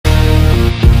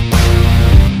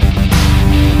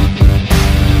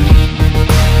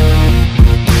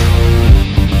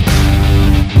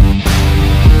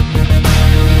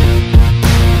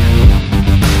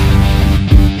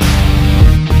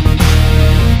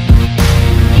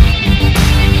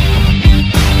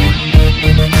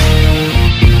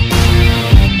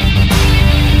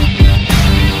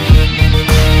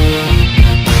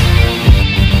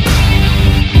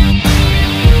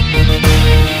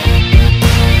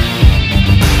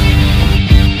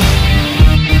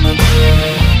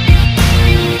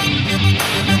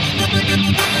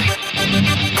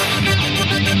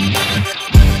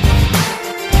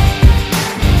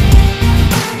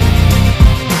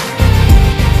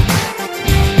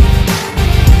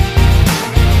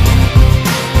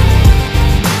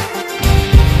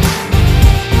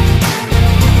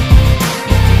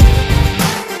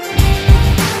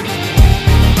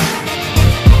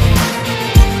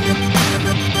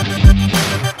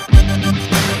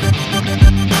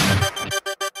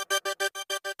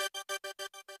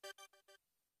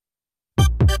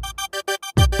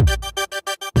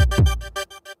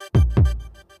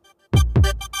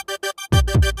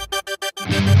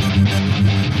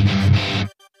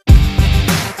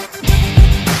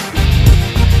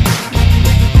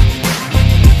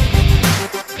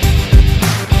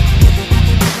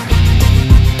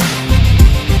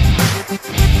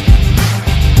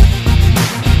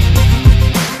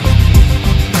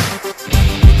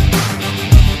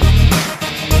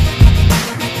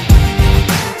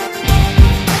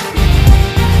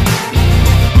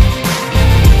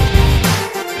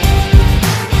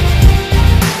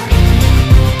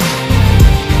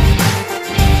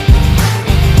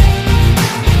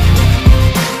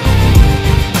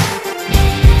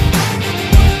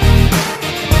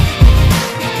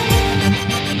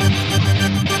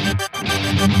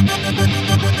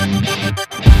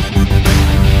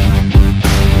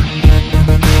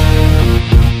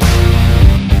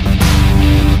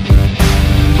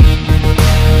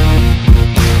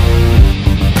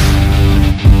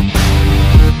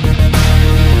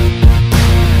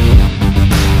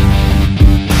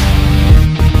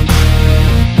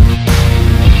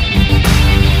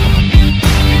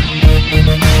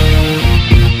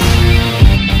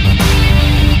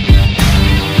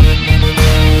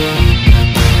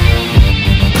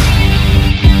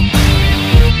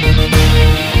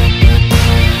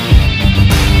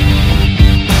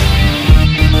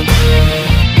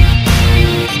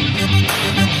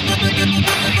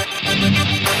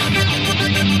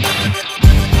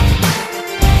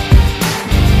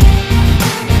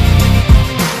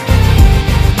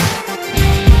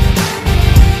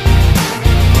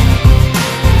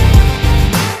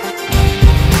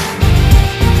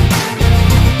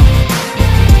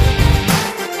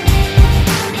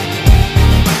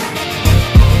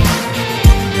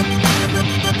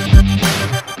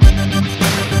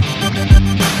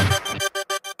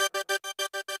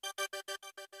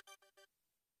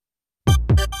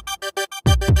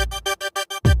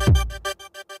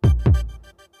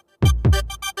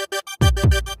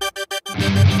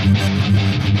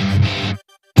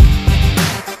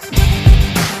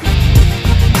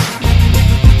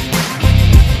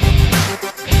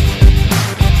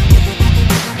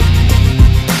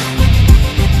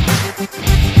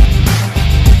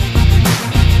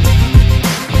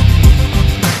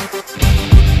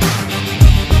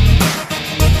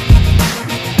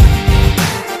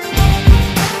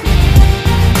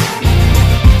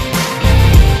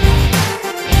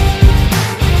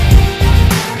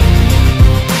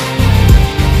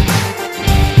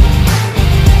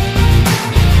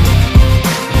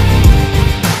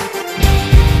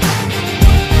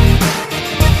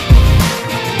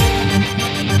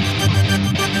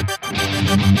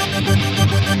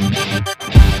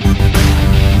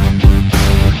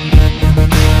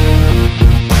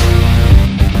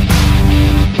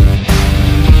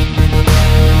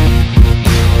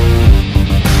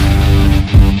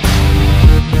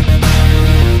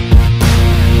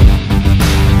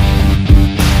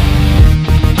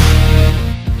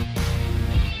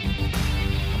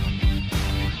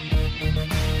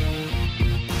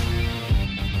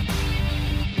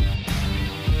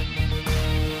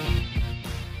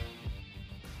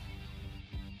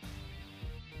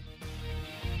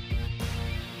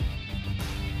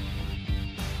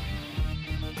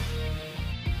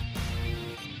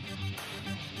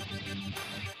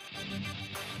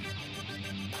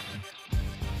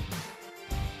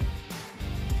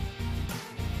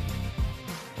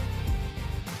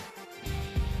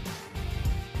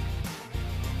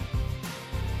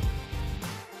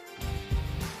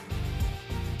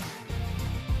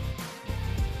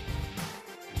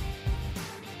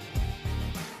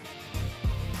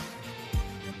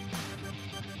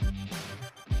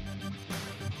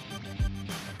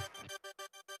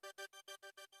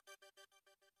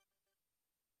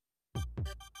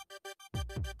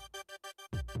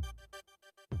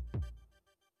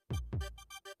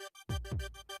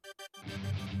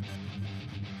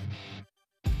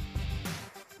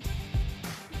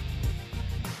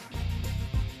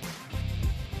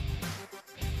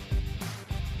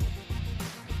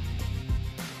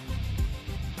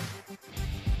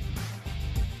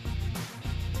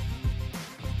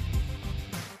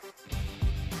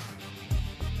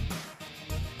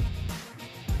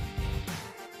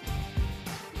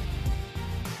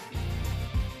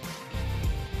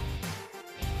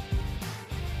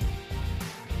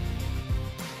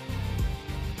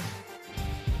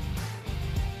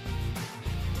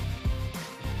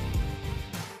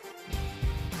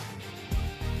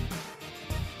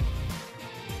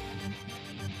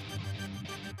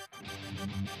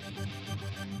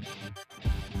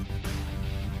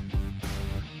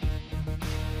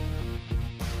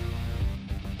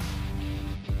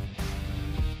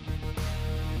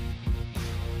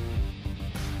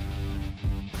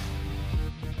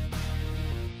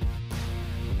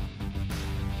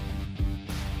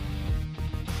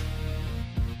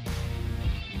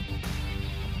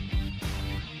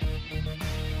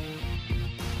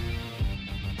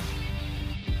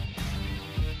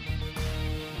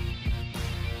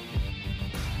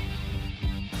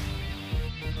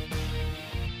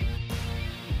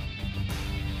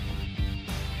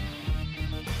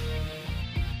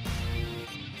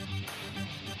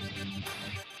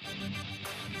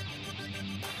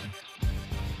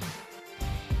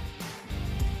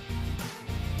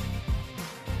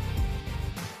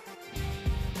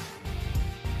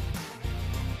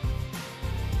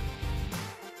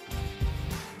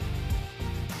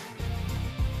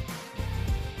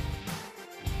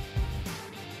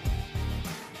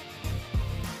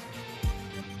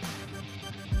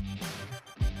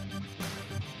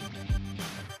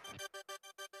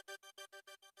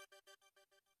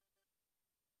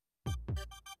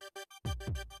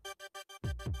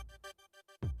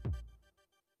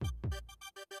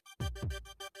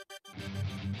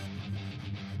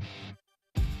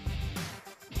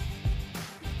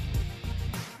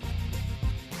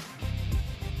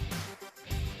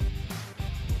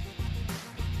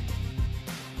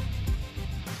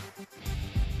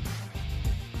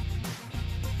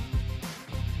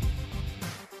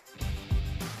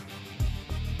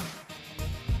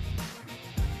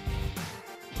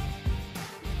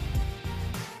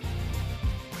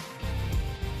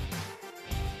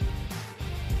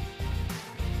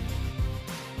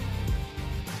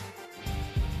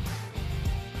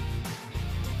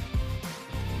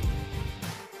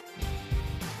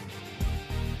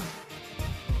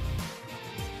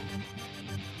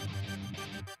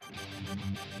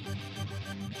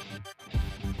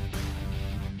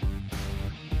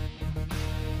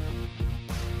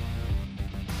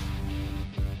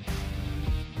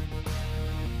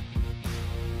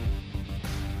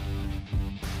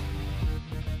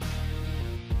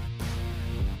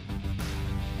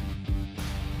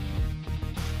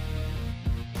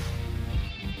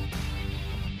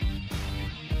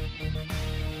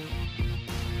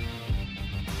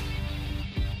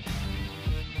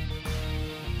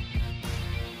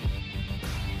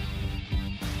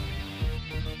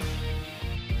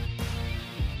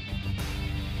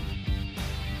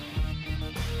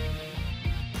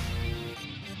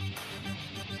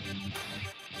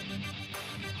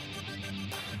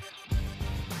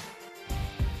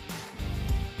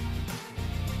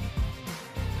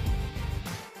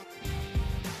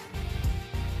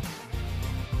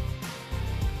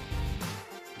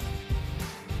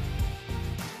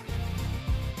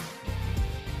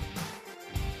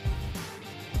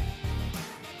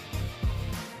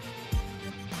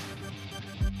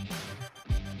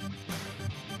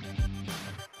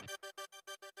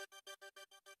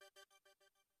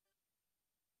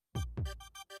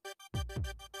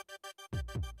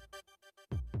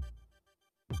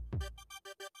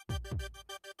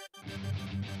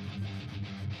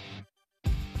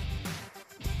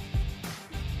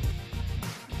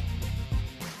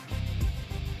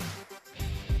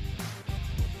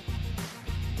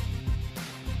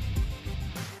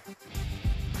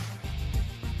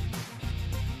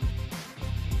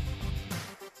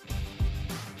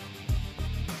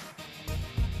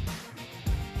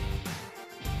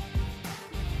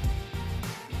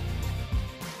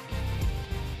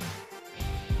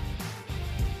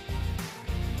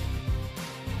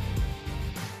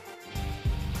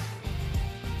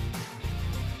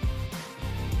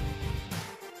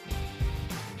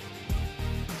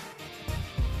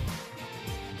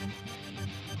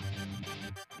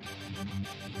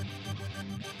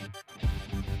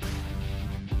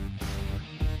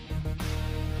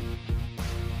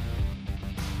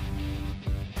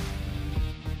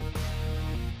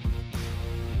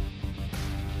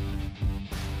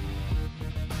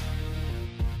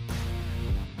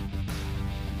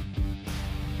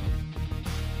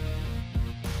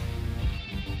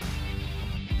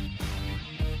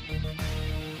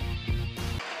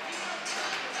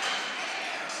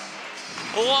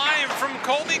Live from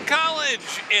Colby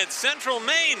College, it's Central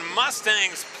Maine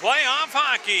Mustangs playoff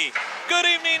hockey. Good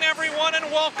evening, everyone, and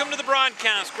welcome to the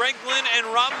broadcast. Greg Glynn and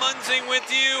Rob Munzing with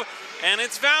you. And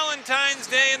it's Valentine's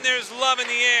Day, and there's love in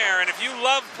the air. And if you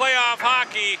love playoff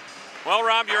hockey, well,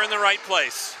 Rob, you're in the right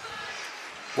place.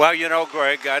 Well, you know,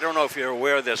 Greg, I don't know if you're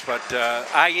aware of this, but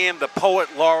I am the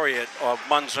poet laureate of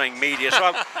Munzing Media. So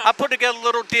I put together a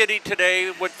little ditty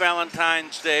today with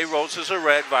Valentine's Day. Roses are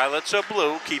red, violets are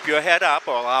blue. Keep your head up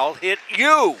or I'll hit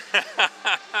you.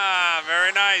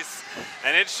 Very nice.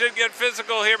 And it should get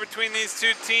physical here between these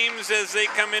two teams as they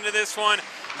come into this one.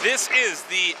 This is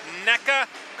the NECA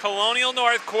Colonial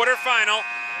North quarterfinal.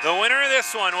 The winner of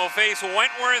this one will face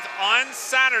Wentworth on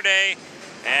Saturday.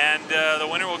 And the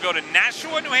winner will go to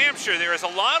Nashua, New Hampshire. There is a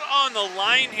lot on the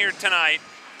line here tonight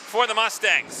for the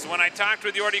Mustangs. When I talked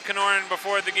with Yordi Kanoran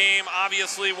before the game,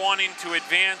 obviously wanting to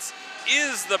advance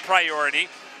is the priority.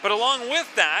 But along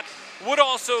with that would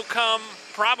also come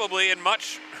probably, and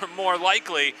much more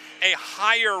likely, a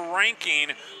higher ranking,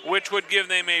 which would give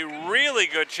them a really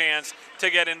good chance to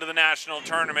get into the national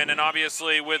tournament. And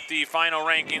obviously with the final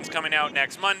rankings coming out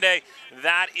next Monday,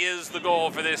 that is the goal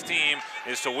for this team,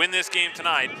 is to win this game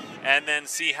tonight and then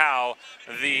see how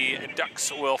the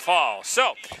Ducks will fall.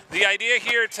 So the idea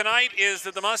here tonight is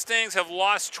that the Mustangs have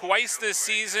lost twice this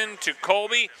season to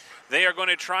Colby. They are going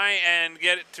to try and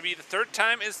get it to be the third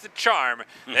time is the charm.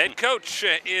 The head coach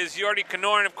is Yordi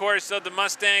Kanoran, of course, of the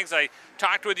Mustangs. I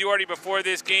talked with Yordi before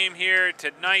this game here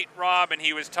tonight, Rob, and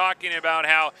he was talking about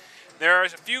how there are a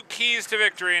few keys to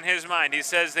victory in his mind. He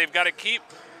says they've got to keep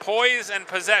poise and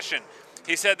possession.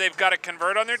 He said they've got to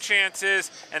convert on their chances,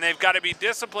 and they've got to be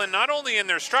disciplined not only in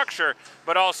their structure,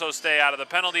 but also stay out of the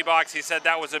penalty box. He said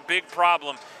that was a big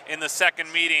problem in the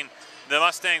second meeting. The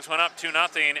Mustangs went up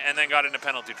 2-0 and then got into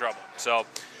penalty trouble. So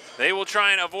they will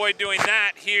try and avoid doing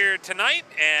that here tonight.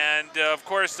 And, of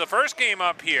course, the first game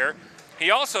up here,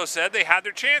 he also said they had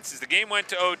their chances. The game went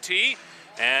to OT,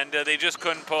 and they just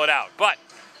couldn't pull it out. But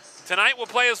tonight we'll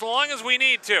play as long as we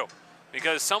need to,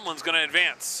 because someone's going to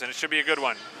advance, and it should be a good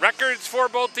one. Records for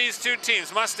both these two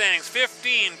teams. Mustangs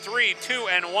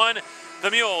 15-3-2-1. The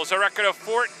Mules a record of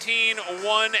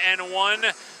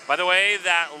 14-1-1. By the way,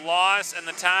 that loss and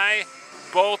the tie,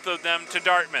 both of them to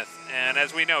Dartmouth. And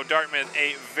as we know, Dartmouth,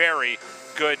 a very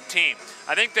good team.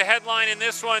 I think the headline in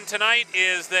this one tonight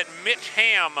is that Mitch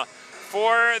Ham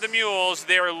for the Mules,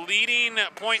 their leading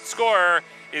point scorer,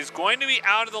 is going to be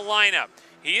out of the lineup.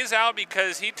 He is out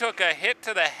because he took a hit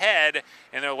to the head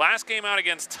in their last game out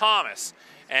against Thomas,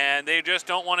 and they just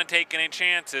don't want to take any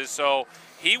chances, so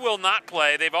he will not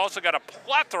play. They've also got a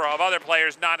plethora of other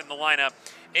players not in the lineup.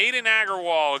 Aiden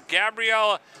Agarwal,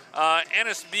 Gabrielle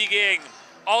Enesbigig,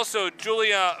 also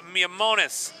Julia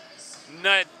Miamonis,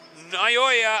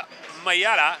 Nayoya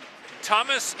Mayada,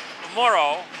 Thomas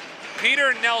Morrow,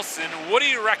 Peter Nelson,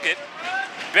 Woody Reckett,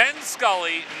 Ben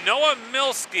Scully, Noah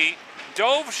Milski,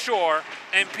 Dove Shore,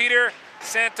 and Peter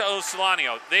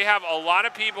Santaocelanio. They have a lot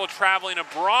of people traveling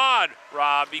abroad,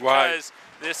 Rob, because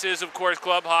this is, of course,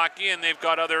 club hockey, and they've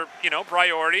got other,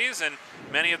 priorities, and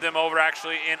many of them over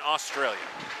actually in Australia.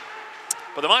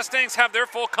 But the Mustangs have their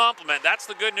full complement. That's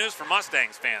the good news for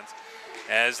Mustangs fans.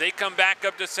 As they come back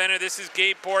up to center, this is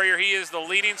Gabe Poirier. He is the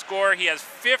leading scorer. He has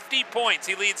 50 points.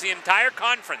 He leads the entire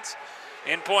conference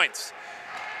in points.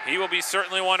 He will be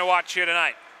certainly one to watch here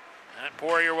tonight. And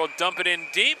Poirier will dump it in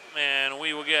deep, and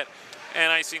we will get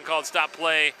an icing called stop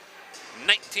play.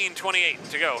 19:28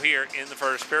 to go here in the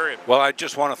first period. Well, I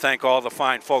just want to thank all the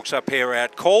fine folks up here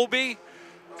at Colby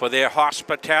for their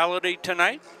hospitality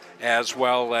tonight, as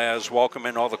well as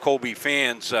welcoming all the Colby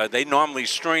fans. They normally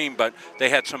stream, but they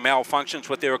had some malfunctions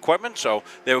with their equipment, so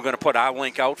they were going to put our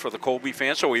link out for the Colby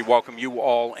fans, so we welcome you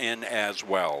all in as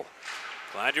well.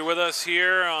 Glad you're with us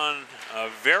here on a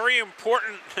very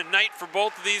important night for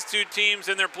both of these two teams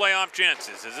and their playoff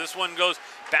chances, as this one goes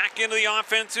back into the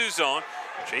offensive zone.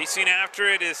 Chasing after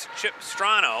it is Chip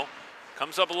Strano.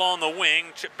 Comes up along the wing,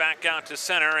 chip back out to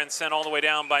center and sent all the way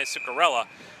down by Ciccarella.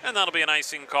 And that'll be an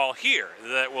icing call here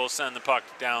that will send the puck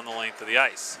down the length of the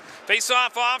ice.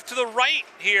 Face-off off to the right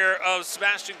here of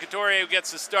Sebastian Couturier, who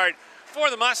gets the start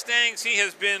for the Mustangs. He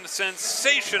has been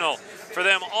sensational for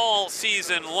them all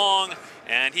season long,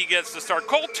 and he gets the start.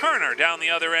 Cole Turner down the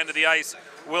other end of the ice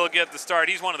will get the start.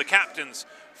 He's one of the captains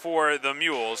for the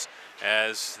Mules,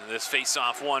 as this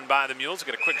face-off won by the Mules.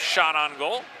 Get a quick shot on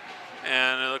goal,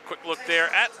 and a quick look there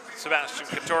at Sebastian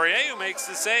Couturier, who makes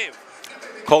the save.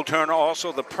 Cole Turner,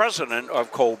 also the president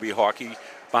of Colby Hockey,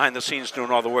 behind the scenes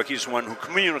doing all the work. He's the one who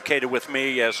communicated with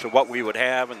me as to what we would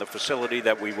have and the facility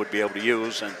that we would be able to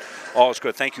use, and all is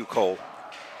good. Thank you, Cole.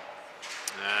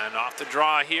 And off the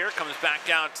draw here, comes back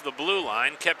out to the blue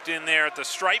line, kept in there at the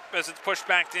stripe as it's pushed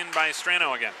back in by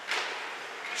Strano again.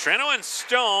 Strano and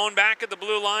Stone back at the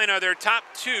blue line are their top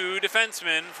two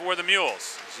defensemen for the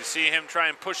Mules. As you see him try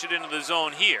and push it into the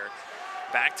zone here.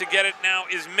 Back to get it now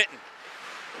is Mitten.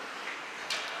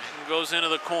 Mitten goes into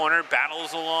the corner,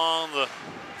 battles along the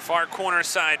far corner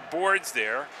side boards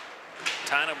there.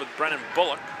 Tied up with Brendan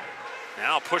Bullock.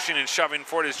 Now pushing and shoving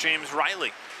for it is James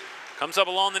Riley. Comes up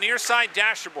along the near side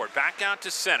dasher board, back out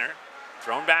to center.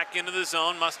 Thrown back into the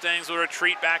zone. Mustangs will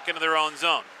retreat back into their own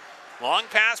zone. Long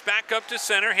pass back up to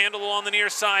center, handled along the near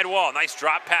side wall. Nice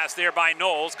drop pass there by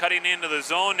Knowles. Cutting into the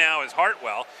zone now is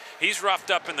Hartwell. He's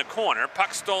roughed up in the corner.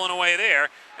 Puck stolen away there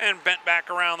and bent back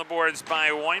around the boards by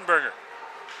Weinberger.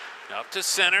 Up to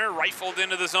center, rifled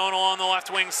into the zone along the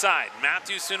left wing side.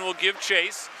 Mathewson will give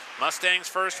chase. Mustangs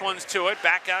first one's to it,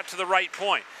 back out to the right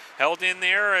point. Held in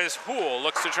there as Houle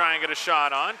looks to try and get a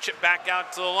shot on. Chip back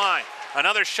out to the line.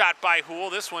 Another shot by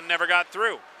Houle. This one never got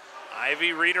through. Ivy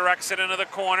redirects it into the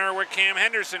corner where Cam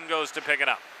Henderson goes to pick it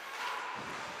up.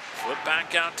 Flip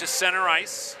back out to center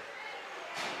ice.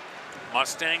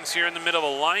 Mustangs here in the middle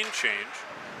of a line change.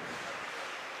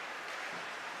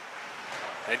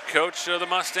 Head coach of the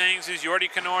Mustangs is Jordy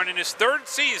Knorn in his third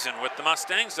season with the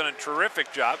Mustangs. Done a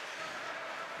terrific job.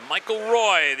 Michael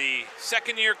Roy, the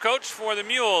second-year coach for the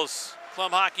Mules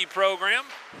club hockey program.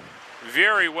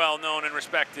 Very well known and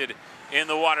respected in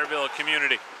the Waterville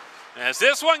community. As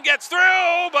this one gets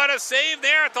through, but a save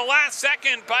there at the last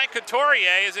second by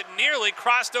Couturier as it nearly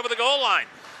crossed over the goal line.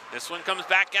 This one comes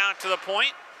back out to the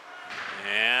point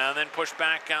and then pushed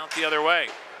back out the other way.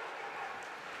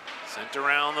 Sent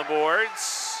around the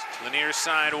boards to the near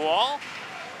side wall.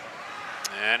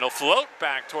 And it'll float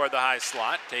back toward the high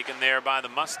slot, taken there by the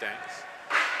Mustangs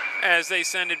as they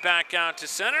send it back out to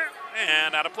center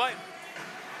and out of play.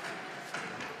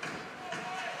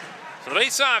 So the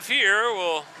face-off here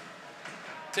will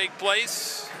take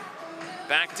place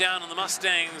back down on the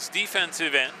Mustangs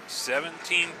defensive end.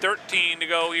 17-13 to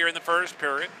go here in the first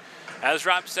period. As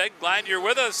Rob said, glad you're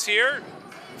with us here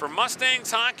for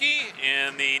Mustangs hockey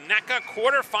in the NECA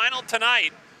quarterfinal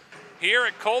tonight here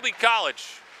at Colby College.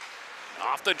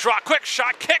 Off the draw, quick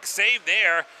shot, kick, save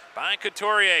there by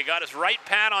Couturier. Got his right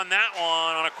pad on that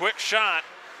one on a quick shot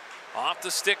off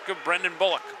the stick of Brendan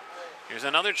Bullock. Here's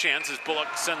another chance as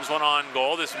Bullock sends one on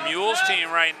goal. This Mules team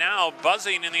right now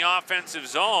buzzing in the offensive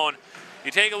zone.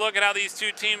 You take a look at how these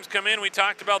two teams come in. We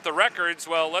talked about the records.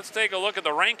 Well, let's take a look at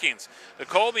the rankings. The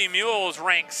Colby Mules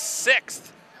rank 6th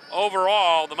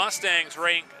overall. The Mustangs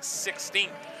rank 16th.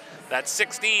 That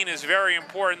 16 is very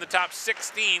important. The top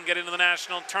 16 get into the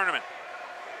national tournament.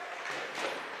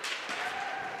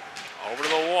 Over to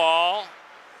the wall.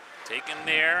 Taken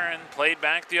there and played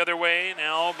back the other way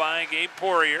now by Gabe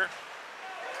Poirier.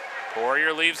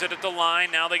 Poirier leaves it at the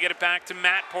line. Now they get it back to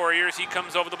Matt Poirier as he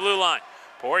comes over the blue line.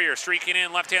 Poirier streaking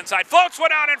in left-hand side. Floats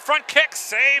one out in front. Kick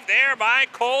saved there by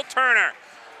Cole Turner.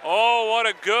 Oh, what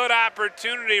a good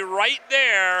opportunity right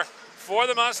there for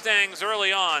the Mustangs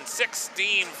early on.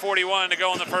 16:41 to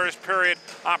go in the first period.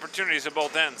 Opportunities at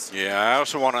both ends. Yeah, I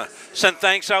also want to send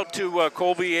thanks out to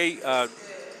Colby,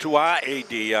 to our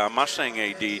AD, Mustang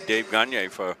AD, Dave Gagne,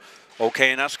 for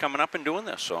okaying us coming up and doing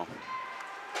this. So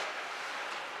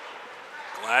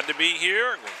glad to be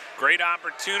here. Great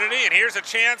opportunity, and here's a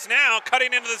chance now,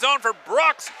 cutting into the zone for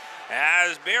Brooks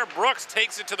as Bear Brooks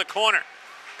takes it to the corner.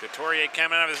 Couturier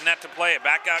coming out of his net to play it.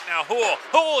 Back out now, Houle.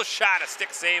 Houle shot, a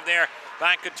stick save there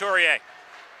by Couturier.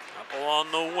 Up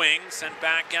along the wing, sent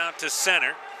back out to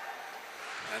center.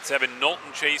 That's Evan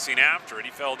Knowlton chasing after it.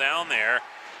 He fell down there.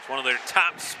 It's one of their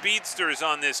top speedsters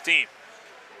on this team.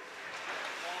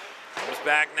 Goes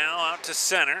back now out to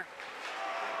center.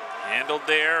 Handled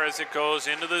there as it goes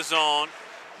into the zone.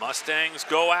 Mustangs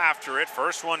go after it.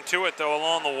 First one to it, though,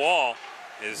 along the wall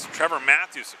is Trevor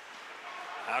Mathewson.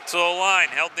 Out to the line,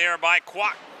 held there by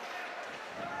Kwok.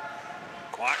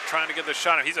 Kwok trying to get the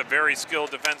shot. He's a very skilled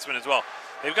defenseman as well.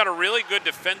 They've got a really good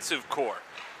defensive core.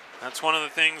 That's one of the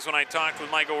things when I talked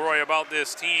with Michael Roy about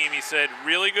this team. He said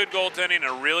really good goaltending and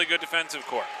a really good defensive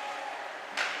core.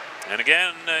 And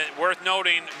again, worth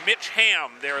noting, Mitch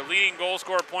Ham, their leading goal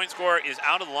scorer, point scorer, is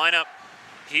out of the lineup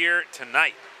here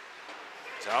tonight.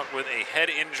 He's out with a head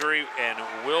injury and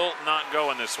will not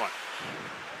go in this one.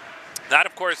 That,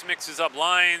 of course, mixes up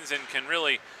lines and can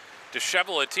really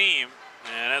dishevel a team.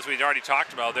 And as we'd already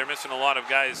talked about, they're missing a lot of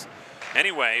guys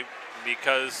anyway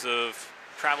because of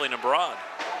traveling abroad.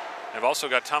 They've also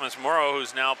got Thomas Morrow,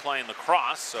 who's now playing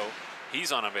lacrosse, so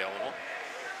he's unavailable.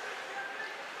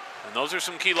 And those are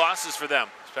some key losses for them,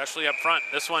 especially up front.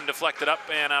 This one deflected up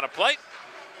and out of play.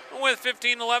 With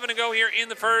 15-11 to go here in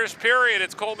the first period,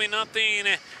 it's Colby nothing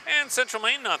and Central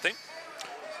Maine nothing.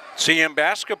 CM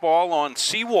basketball on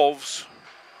Seawolves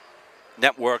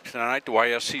network tonight, the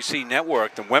YSCC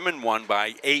network. The women won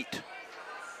by 8.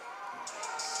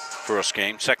 First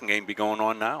game, second game be going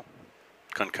on now,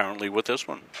 concurrently with this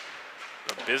one.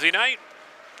 A busy night.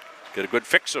 Get a good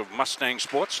fix of Mustang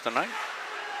sports tonight.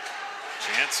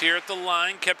 Chance here at the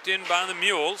line, kept in by the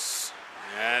Mules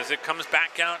as it comes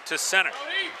back out to center.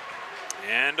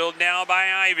 Handled now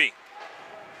by Ivy.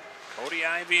 Cody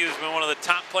Ivy has been one of the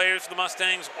top players for the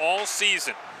Mustangs all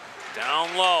season.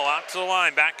 Down low, out to the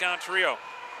line, back out to Rio.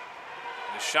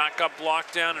 The shot got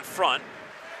blocked down in front.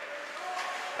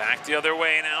 Back the other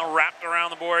way now, wrapped around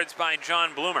the boards by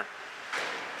John Bloomer.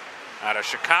 Out of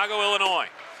Chicago, Illinois.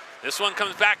 This one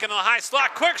comes back into the high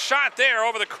slot. Quick shot there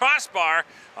over the crossbar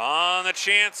on the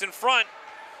chance in front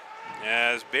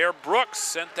as Bear Brooks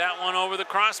sent that one over the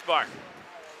crossbar.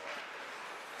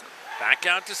 Back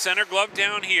out to center, glove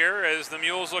down here as the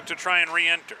Mules look to try and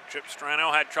re-enter. Chip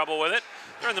Strano had trouble with it.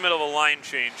 They're in the middle of a line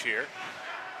change here.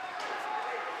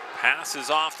 Pass is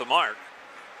off the mark.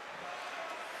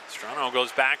 Strano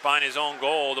goes back behind his own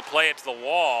goal to play it to the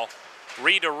wall.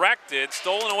 Redirected,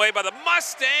 stolen away by the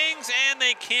Mustangs, and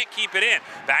they can't keep it in.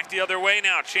 Back the other way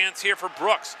now, chance here for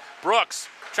Brooks. Brooks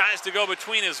tries to go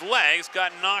between his legs,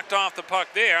 got knocked off the puck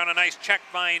there on a nice check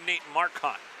by Nate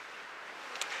Marcotte.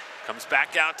 Comes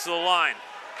back out to the line.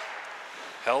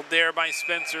 Held there by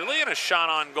Spencer Lee, and a shot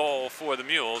on goal for the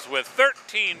Mules with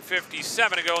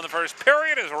 13:57 to go in the first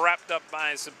period is wrapped up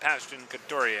by Sebastian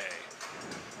Couturier.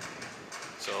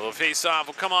 So the face-off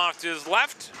will come off to his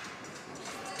left.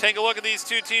 Take a look at these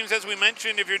two teams. As we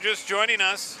mentioned, if you're just joining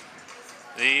us,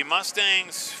 the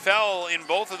Mustangs fell in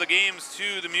both of the games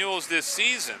to the Mules this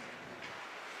season.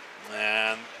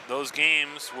 And those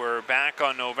games were back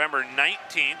on November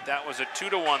 19th. That was a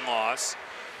 2-1 loss.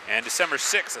 And December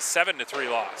 6th, a 7-3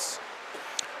 loss.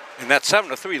 And that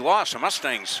 7-3 loss, the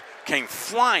Mustangs came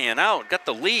flying out, got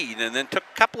the lead, and then took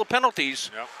a couple of penalties.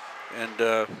 Yep.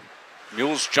 And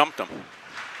Mules jumped them.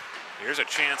 Here's a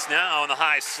chance now in the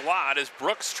high slot as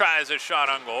Brooks tries a shot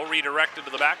on goal, redirected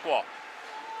to the back wall.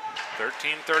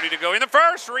 13:30 to go in the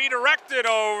first, redirected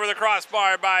over the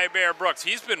crossbar by Bear Brooks.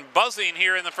 He's been buzzing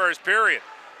here in the first period.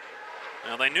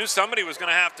 Now they knew somebody was going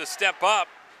to have to step up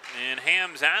in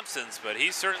Ham's absence, but he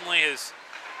certainly has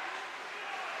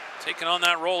taken on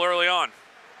that role early on.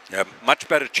 Yeah, much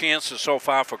better chances so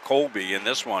far for Colby in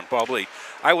this one, probably,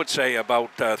 I would say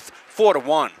about 4-1.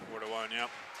 4-1,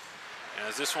 yep.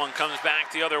 As this one comes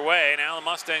back the other way, now the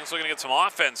Mustangs looking to get some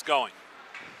offense going.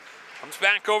 Comes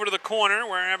back over to the corner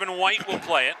where Evan White will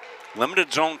play it.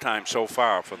 Limited zone time so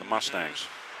far for the Mustangs.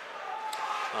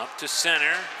 Up to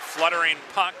center, fluttering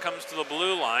puck comes to the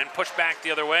blue line, pushed back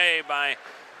the other way by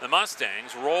the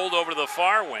Mustangs, rolled over to the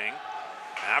far wing.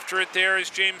 After it there is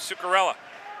James Zuccarella.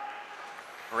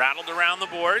 Rattled around the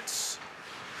boards,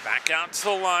 back out to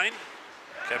the line.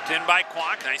 Kept in by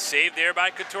Kwok. Nice save there by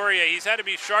Couturier. He's had to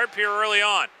be sharp here early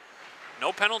on.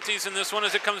 No penalties in this one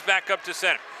as it comes back up to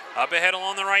center. Up ahead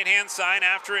along the right-hand side.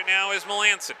 After it now is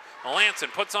Melanson.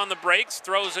 Melanson puts on the brakes,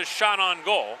 throws a shot on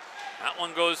goal. That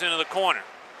one goes into the corner.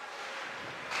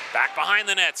 Back behind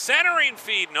the net. Centering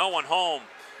feed. No one home.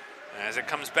 As it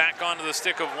comes back onto the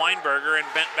stick of Weinberger and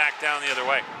bent back down the other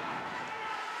way.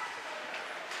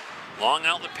 Long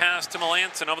outlet pass to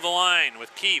Melanson over the line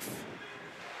with Keefe.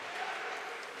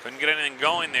 Couldn't get anything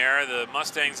going there. The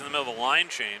Mustangs in the middle of the line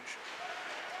change.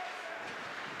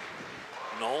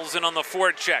 Knowles in on the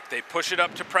forecheck. They push it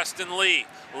up to Preston Lee.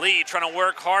 Lee trying to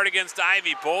work hard against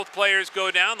Ivy. Both players go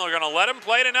down. They're going to let him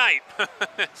play tonight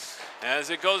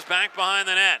as it goes back behind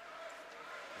the net.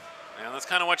 And that's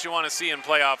kind of what you want to see in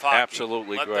playoff hockey.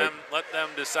 Absolutely great. Let them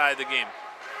decide the game.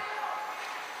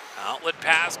 Outlet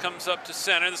pass comes up to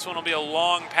center. This one will be a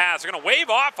long pass. They're going to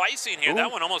wave off icing here. Ooh.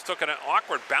 That one almost took an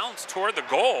awkward bounce toward the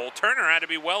goal. Turner had to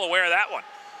be well aware of that one.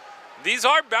 These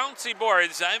are bouncy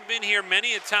boards. I've been here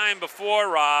many a time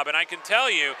before, Rob, and I can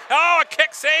tell you. Oh, a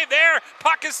kick save there.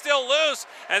 Puck is still loose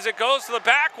as it goes to the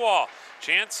back wall.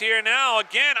 Chance here now.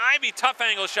 Again, Ivy, tough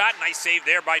angle shot. Nice save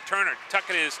there by Turner.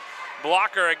 Tucking his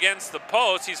blocker against the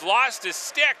post. He's lost his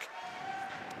stick.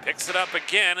 Picks it up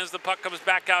again as the puck comes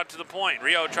back out to the point.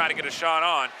 Rio tried to get a shot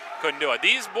on, couldn't do it.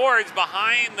 These boards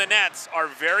behind the nets are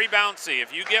very bouncy.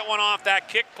 If you get one off that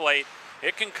kick plate,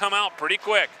 it can come out pretty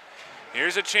quick.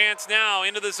 Here's a chance now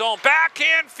into the zone.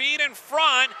 Backhand feed in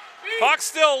front. Puck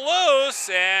still loose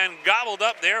and gobbled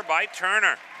up there by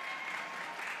Turner.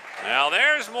 Now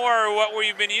there's more what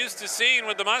we've been used to seeing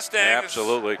with the Mustangs.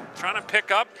 Absolutely. Trying to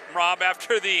pick up, Rob,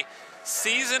 after the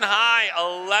Season high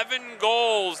 11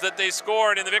 goals that they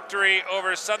scored in the victory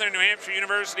over Southern New Hampshire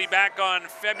University back on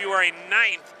February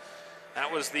 9th.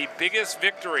 That was the biggest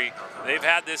victory they've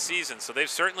had this season, so they've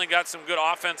certainly got some good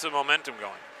offensive momentum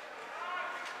going.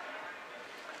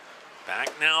 Back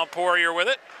now, Poirier with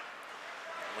it.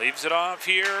 Leaves it off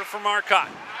here for Marcotte.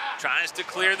 Tries to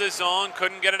clear the zone,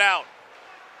 couldn't get it out.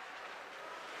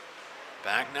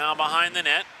 Back now behind the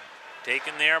net.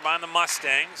 Taken there by the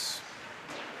Mustangs.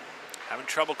 Having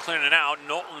trouble clearing it out.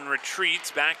 Knowlton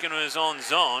retreats back into his own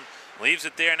zone. Leaves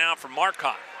it there now for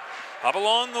Marcotte. Up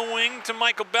along the wing to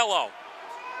Michael Bello.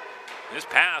 His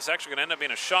pass actually going to end up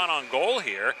being a shot on goal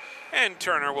here. And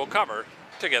Turner will cover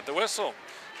to get the whistle.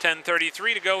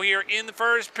 10:33 to go here in the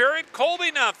first period.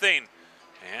 Colby nothing.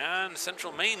 And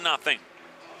Central Maine nothing.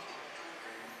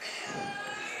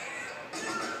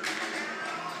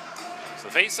 So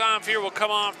the face-off here will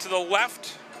come off to the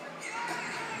left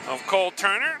of Cole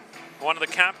Turner, one of the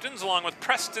captains, along with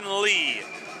Preston Lee.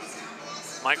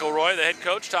 Michael Roy, the head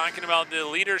coach, talking about the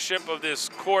leadership of this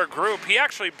core group. He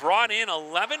actually brought in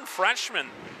 11 freshmen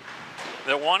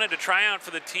that wanted to try out for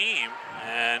the team,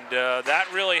 and that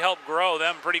really helped grow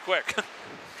them pretty quick.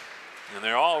 And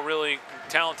they're all really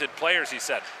talented players, he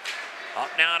said. Up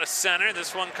now to center.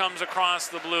 This one comes across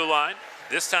the blue line.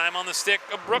 This time on the stick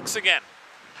of Brooks again.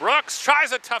 Brooks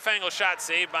tries a tough angle shot,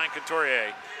 saved by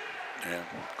Couturier. Yeah,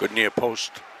 good near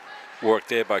post work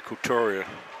there by Couturier.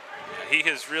 Yeah, he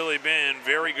has really been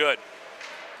very good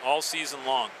all season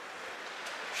long.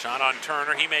 Shot on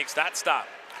Turner, he makes that stop.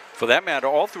 For that matter,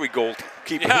 all three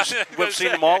goalkeepers, we've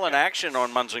seen them all in action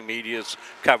on Munson Media's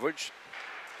coverage.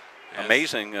 Yes.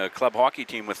 Amazing club hockey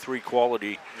team with three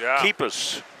quality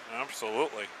keepers.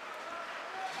 Absolutely.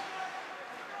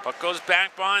 Puck goes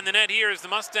back behind the net here as the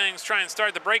Mustangs try and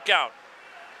start the breakout.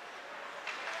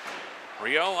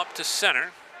 Rio up to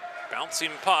center. Bouncing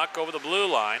puck over the blue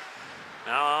line.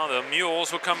 Now the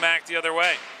Mules will come back the other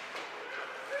way.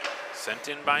 Sent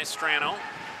in by Strano.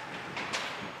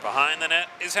 Behind the net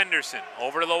is Henderson.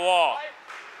 Over to the wall.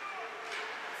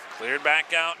 Cleared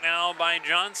back out now by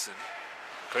Johnson.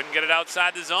 Couldn't get it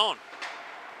outside the zone.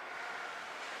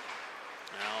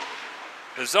 Now,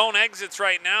 the zone exits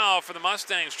right now for the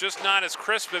Mustangs, just not as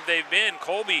crisp as they've been.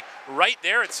 Colby right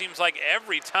there, it seems like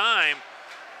every time,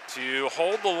 to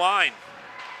hold the line.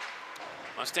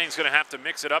 Mustangs going to have to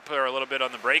mix it up there a little bit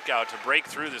on the breakout to break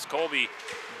through this Colby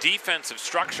defensive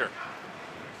structure.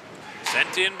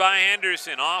 Sent in by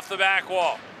Henderson off the back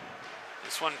wall.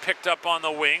 This one picked up on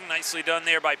the wing. Nicely done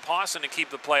there by Pawson to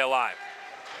keep the play alive.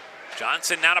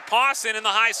 Johnson now to Pawson in the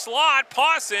high slot.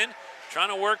 Pawson trying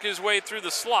to work his way through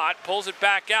the slot, pulls it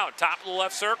back out, top of the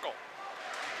left circle.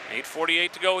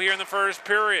 8:48 to go here in the first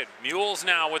period. Mules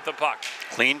now with the puck.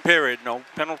 Clean period, no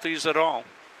penalties at all.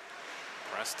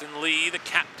 Preston Lee, the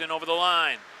captain, over the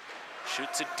line.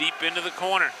 Shoots it deep into the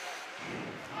corner.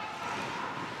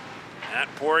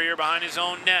 Matt Poirier behind his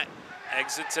own net.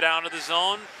 Exits it out of the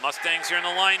zone. Mustangs here in the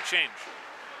line change.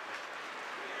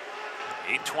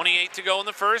 8:28 to go in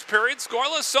the first period.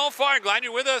 Scoreless so far. Glad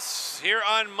you're with us here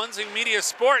on Munson Media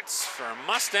Sports for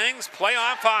Mustangs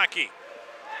playoff hockey.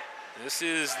 This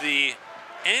is the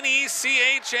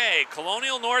NECHA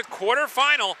Colonial North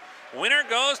quarterfinal. Winner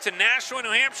goes to Nashua,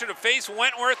 New Hampshire to face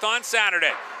Wentworth on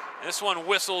Saturday. This one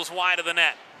whistles wide of the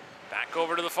net. Back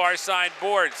over to the far side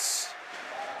boards.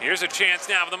 Here's a chance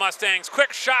now for the Mustangs.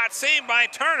 Quick shot, saved by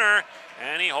Turner,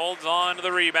 and he holds on to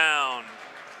the rebound.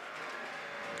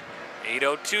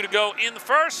 8:02 to go in the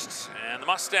first, and the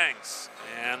Mustangs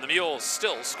and the Mules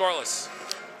still scoreless.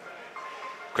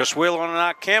 Chris Wheeler on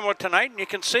our camera tonight, and you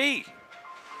can see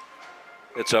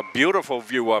it's a beautiful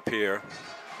view up here.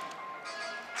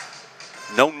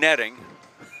 No netting.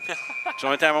 It's the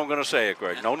only time I'm going to say it,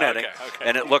 Greg. No netting. Okay.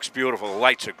 And it looks beautiful. The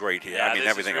lights are great here. Yeah, I mean,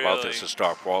 everything really about this is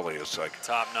top quality. It's like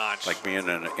top notch. Like being in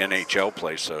an NHL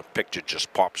place. The picture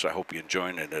just pops. I hope you're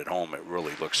enjoying it at home. It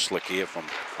really looks slick here from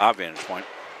our vantage point.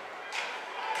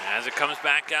 As it comes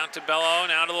back out to Bello,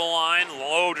 now to the line.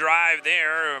 Low drive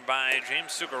there by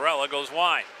James Zuccarella, goes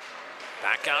wide.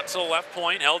 Back out to the left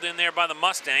point, held in there by the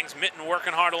Mustangs. Mitten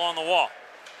working hard along the wall.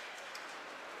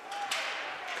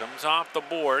 Comes off the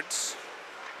boards.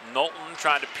 Knowlton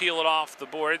tried to peel it off the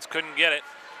boards, couldn't get it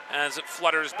as it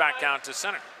flutters back out to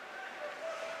center.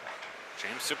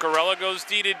 James Zuccarella goes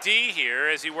D to D here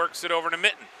as he works it over to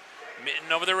Mitten.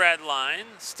 Mitten over the red line,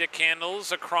 stick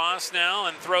handles across now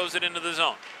and throws it into the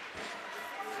zone.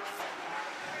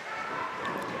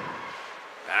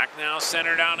 Back now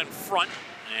centered out in front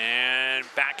and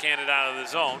backhanded out of the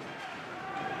zone.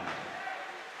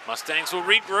 Mustangs will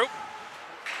regroup.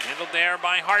 Handled there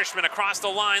by Harshman across the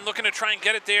line, looking to try and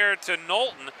get it there to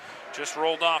Knowlton. Just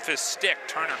rolled off his stick.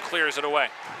 Turner clears it away.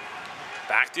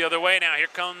 Back the other way now. Here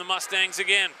come the Mustangs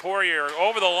again. Poirier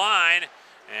over the line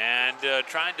and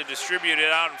trying to distribute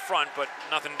it out in front, but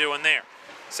nothing doing there.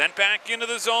 Sent back into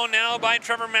the zone now by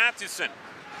Trevor Mathewson.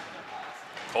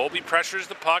 Colby pressures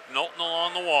the puck. Knowlton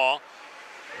along the wall.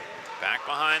 Back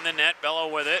behind the net.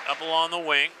 Bello with it. Up along the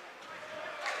wing.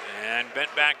 And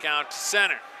bent back out to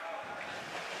center.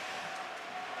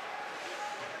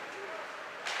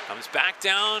 Comes back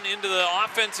down into the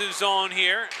offensive zone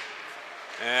here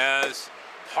as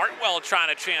Hartwell trying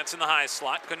a chance in the high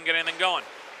slot. Couldn't get anything going.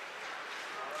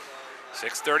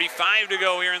 6:35 to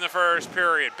go here in the first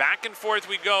period. Back and forth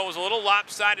we go. It was a little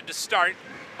lopsided to start.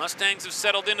 Mustangs have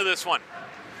settled into this one.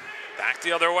 Back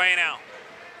the other way now.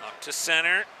 Up to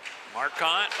center.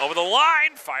 Marcotte over the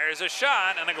line. Fires a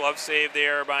shot and a glove save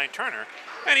there by Turner.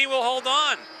 And he will hold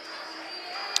on.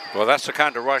 Well, that's the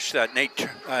kind of rush that Nate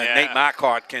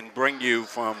Marcotte can bring you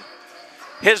from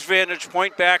his vantage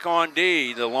point back on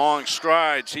D. The long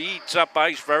strides. He eats up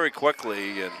ice very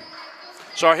quickly. And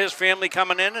saw his family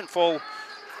coming in full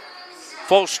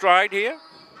stride here.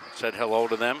 Said hello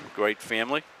to them. Great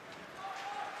family.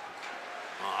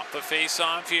 Off the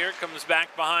face-off here. Comes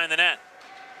back behind the net.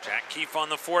 Jack Keefe on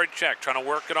the forward check. Trying to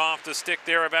work it off the stick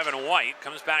there of Evan White.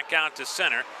 Comes back out to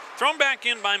center. Thrown back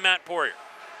in by Matt Poirier.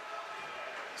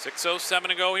 6:07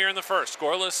 to go here in the first.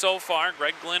 Scoreless so far.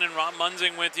 Greg Glynn and Rob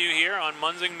Munzing with you here on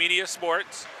Munzing Media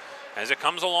Sports as it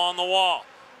comes along the wall.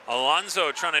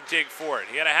 Alonso trying to dig for it.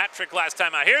 He had a hat trick last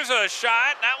time out. Here's a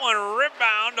shot. That one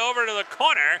rebound over to the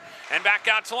corner and back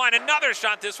out to line. Another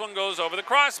shot. This one goes over the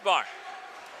crossbar.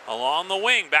 Along the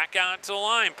wing, back out to the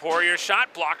line. Poirier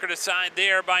shot, blocker to side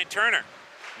there by Turner.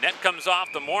 Net comes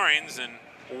off the moorings and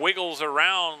wiggles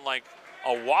around like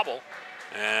a wobble.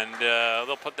 And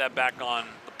they'll put that back on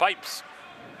the pipes.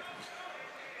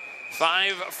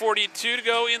 5:42 to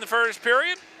go in the first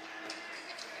period.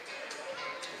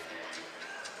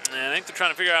 And I think they're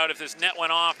trying to figure out if this net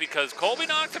went off because Colby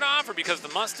knocked it off or because the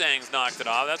Mustangs knocked it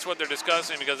off. That's what they're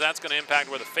discussing because that's going to impact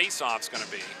where the face-off's going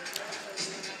to be.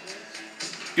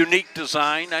 Unique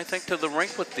design, I think, to the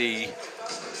rink with the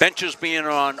benches being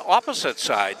on opposite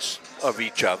sides of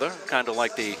each other, kind of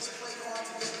like the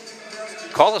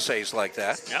Colisees like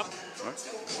that. Yep.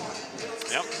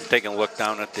 Yep. Taking a look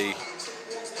down at the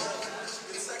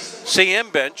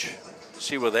CM bench,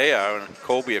 see where they are, and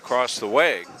Colby across the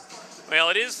way. Well,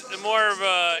 it is more of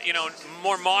a,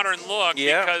 more modern look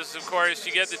because, of course,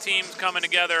 you get the teams coming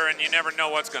together and you never know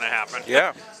what's going to happen.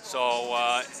 Yeah.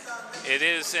 So it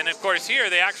is, and of course here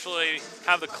they actually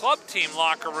have the club team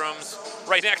locker rooms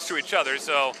right next to each other.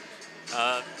 So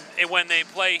when they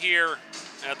play here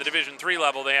at the Division III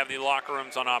level, they have the locker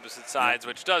rooms on opposite sides,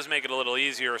 which does make it a little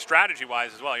easier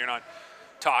strategy-wise as well. You're not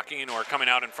talking or coming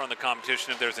out in front of the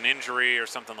competition if there's an injury or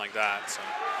something like that. So.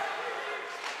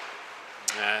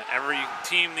 Every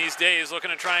team these days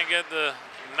looking to try and get the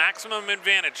maximum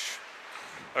advantage.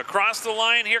 Across the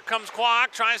line, here comes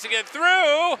Kwok, tries to get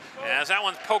through, as that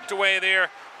one's poked away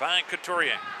there by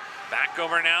Couturier. Back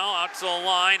over now, out to the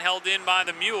line, held in by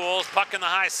the Mules. Puck in the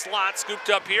high slot, scooped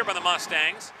up here by the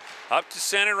Mustangs. Up to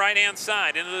center, right-hand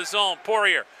side, into the zone.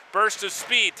 Poirier, burst of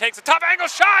speed, takes a tough angle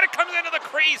shot, it comes into the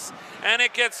crease, and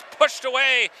it gets pushed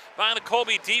away by the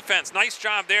Colby defense. Nice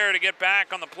job there to get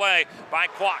back on the play by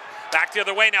Kwok. Back the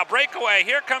other way now, breakaway.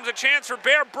 Here comes a chance for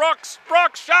Bear Brooks.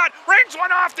 Brooks shot, rings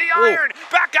one off the iron.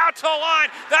 Back out to the line.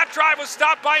 That drive was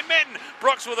stopped by Mitten.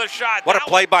 Brooks with a shot. What a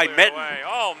play by Mitten.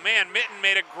 Oh man, Mitten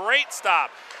made a great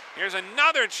stop. Here's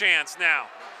another chance now.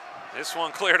 This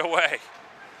one cleared away.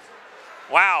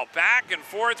 Wow, back and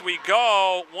forth we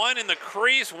go. One in the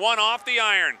crease, one off the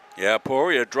iron. Yeah,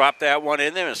 Poirier dropped that one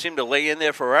in there and seemed to lay in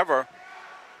there forever.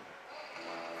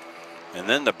 And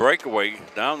then the breakaway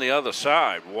down the other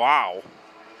side. Wow.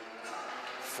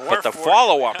 But the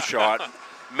follow-up shot,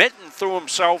 Mitten threw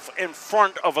himself in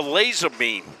front of a laser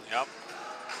beam. Yep.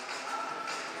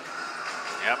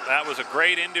 Yep, that was a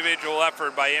great individual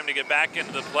effort by him to get back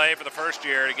into the play for the first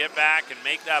year, to get back and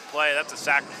make that play. That's a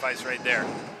sacrifice right there.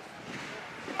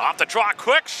 Off the draw,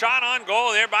 quick shot on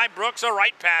goal there by Brooks. A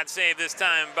right pad save this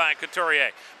time by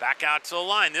Couturier. Back out to the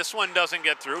line. This one doesn't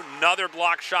get through. Another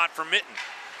block shot for Mitten.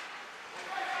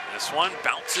 This one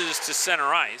bounces to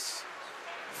center ice.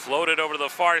 Floated over to the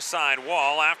far side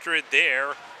wall. After it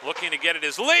there, looking to get it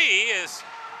is Lee. As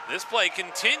this play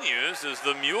continues as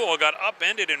the Mule got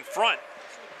upended in front.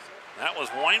 That was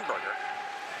Weinberger.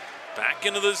 Back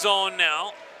into the zone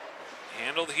now.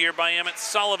 Handled here by Emmett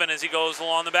Sullivan as he goes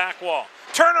along the back wall.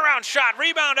 Turnaround shot,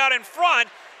 rebound out in front,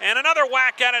 and another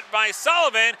whack at it by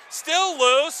Sullivan. Still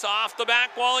loose off the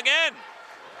back wall again.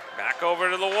 Back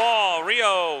over to the wall.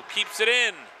 Rio keeps it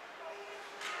in.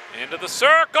 Into the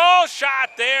circle,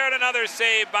 shot there, and another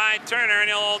save by Turner, and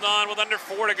he'll hold on with under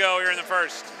 4 to go here in the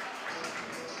first.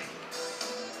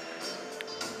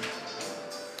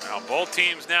 Now both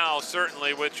teams now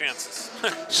certainly with chances.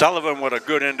 Sullivan with a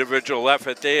good individual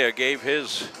effort there, gave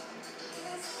his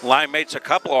line mates a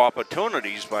couple of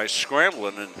opportunities by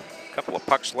scrambling, and a couple of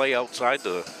pucks lay outside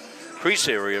the crease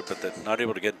area, but they're not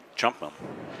able to get jump them.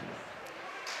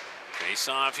 Face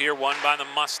off here, won by the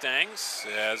Mustangs,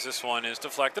 as this one is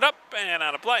deflected up and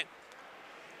out of play.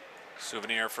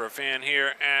 Souvenir for a fan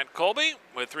here at Colby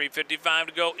with 3:55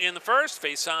 to go in the first.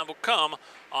 Face off will come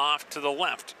off to the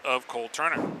left of Cole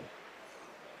Turner.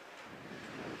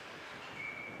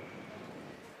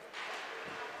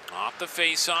 Off the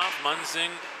face off,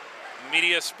 Munzing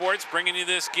Media Sports bringing you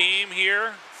this game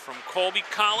here from Colby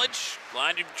College.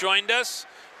 Glad you've joined us.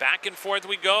 Back and forth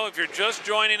we go. If you're just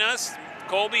joining us,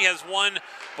 Colby has won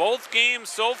both games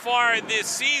so far this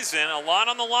season. A lot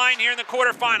on the line here in the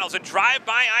quarterfinals. A drive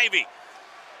by Ivy.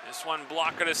 This one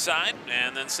blocked aside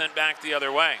and then sent back the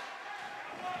other way.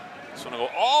 This one will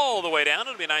go all the way down.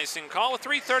 It'll be an icing call with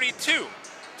 3:32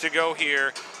 to go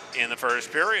here in the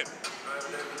first period.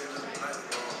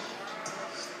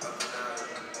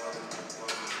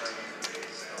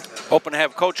 Hoping to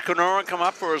have Coach Kenoran come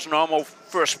up for his normal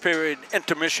first period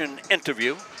intermission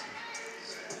interview.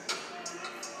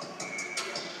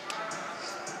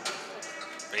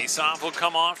 Face-off will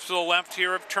come off to the left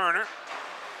here of Turner.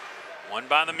 Won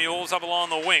by the Mules up along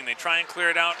the wing. They try and clear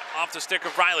it out off the stick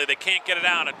of Riley. They can't get it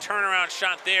out. A turnaround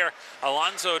shot there.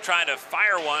 Alonso tried to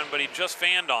fire one, but he just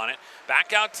fanned on it.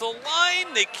 Back out to the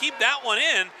line. They keep that one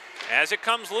in. As it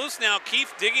comes loose now,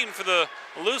 Keefe digging for the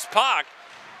loose puck.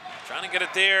 Trying to get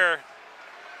it there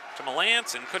to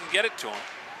Melanson. Couldn't get it to him.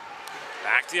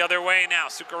 Back the other way now.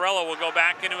 Zuccarello will go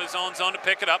back into his own zone to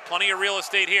pick it up. Plenty of real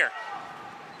estate here.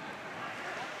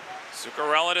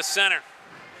 Zuccarello to center.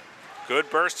 Good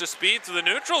burst of speed to the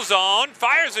neutral zone.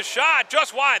 Fires a shot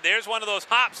just wide. There's one of those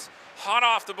hops hot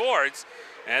off the boards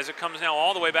as it comes now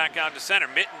all the way back out to center.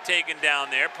 Mitten taken down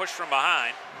there, pushed from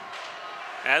behind.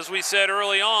 As we said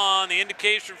early on, the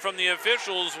indication from the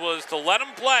officials was to let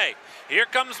him play. Here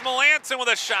comes Melanson with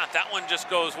a shot. That one just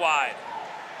goes wide.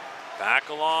 Back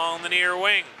along the near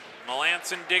wing.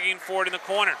 Melanson digging for it in the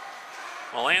corner.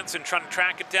 Melanson trying to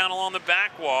track it down along the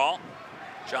back wall.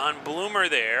 John Bloomer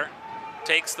there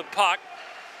takes the puck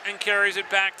and carries it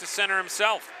back to center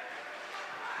himself.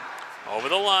 Over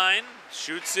the line,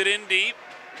 shoots it in deep.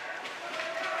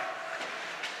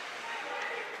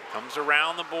 Comes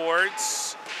around the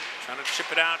boards, trying to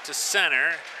chip it out to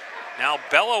center. Now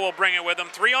Bello will bring it with him.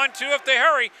 3-on-2 if they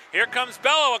hurry. Here comes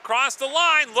Bello across the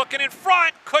line, looking in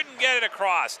front, couldn't get it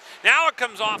across. Now it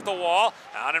comes off the wall,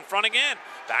 out in front again.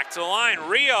 Back to the line,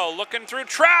 Rio looking through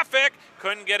traffic,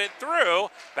 couldn't get it through.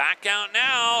 Back out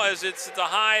now as it's at the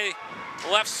high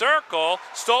left circle.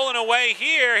 Stolen away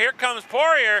here. Here comes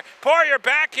Poirier. Poirier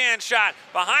backhand shot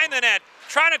behind the net.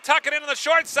 Trying to tuck it into the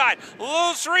short side.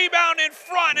 Loose rebound in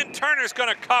front, and Turner's going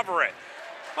to cover it.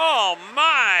 Oh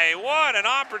my, what an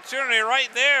opportunity right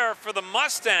there for the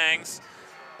Mustangs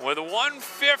with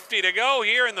 1:50 to go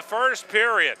here in the first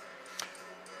period.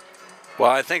 Well,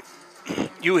 I think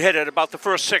you hit it about the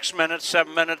first 6 minutes,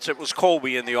 7 minutes, it was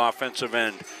Colby in the offensive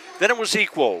end. Then it was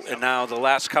equal, and now the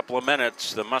last couple of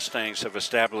minutes, the Mustangs have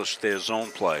established their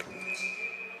zone play.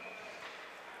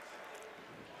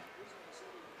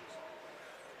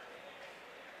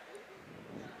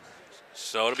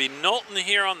 So it'll be Knowlton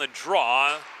here on the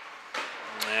draw.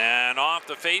 And off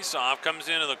the face-off, comes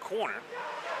into the corner.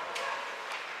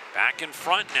 Back in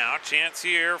front now, chance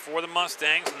here for the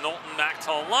Mustangs. Knowlton back to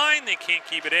the line, they can't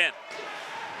keep it in.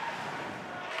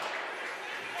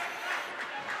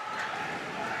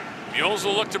 Mules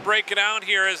will look to break it out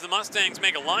here as the Mustangs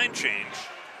make a line change.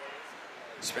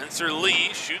 Spencer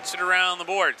Lee shoots it around the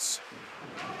boards.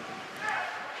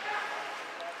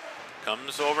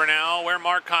 Comes over now where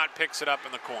Marcotte picks it up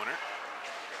in the corner.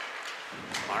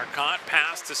 Marcotte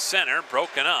pass to center,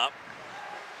 broken up.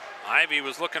 Ivy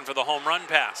was looking for the home run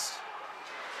pass.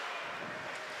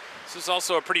 This is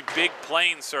also a pretty big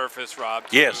playing surface, Rob.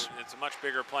 Yes. It's a much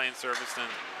bigger playing surface than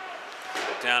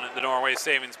down at the Norway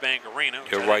Savings Bank Arena.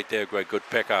 You're right there, Greg. Good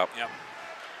pickup. Yep.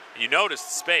 You notice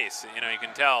the space, you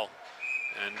can tell.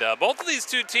 And both of these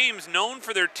two teams known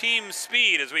for their team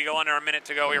speed as we go under a minute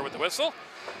to go here with the whistle.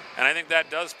 And I think that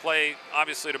does play,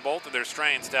 obviously, to both of their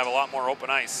strengths to have a lot more open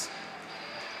ice.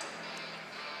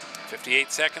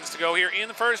 58 seconds to go here in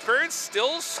the first period.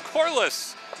 Still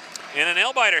scoreless in a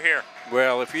nail-biter here.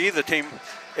 Well, if you're either team,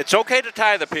 it's okay to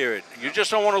tie the period. You just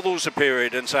don't want to lose a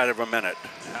period inside of a minute.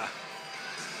 Yeah.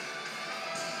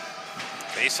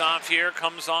 Face-off here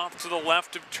comes off to the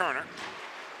left of Turner.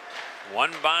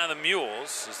 Won by the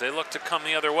Mules as they look to come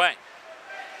the other way.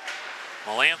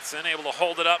 Melanson able to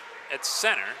hold it up at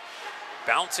center.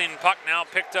 Bouncing puck now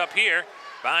picked up here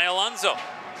by Alonso.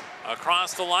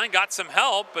 Across the line, got some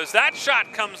help as that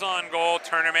shot comes on goal.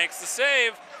 Turner makes the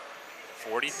save.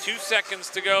 42 seconds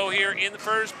to go here in the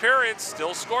first period,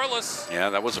 still scoreless.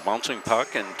 Yeah, that was a bouncing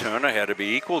puck, and Turner had to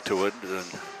be equal to it. And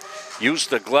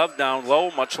used the glove down low,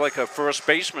 much like a first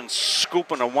baseman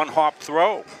scooping a one-hop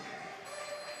throw.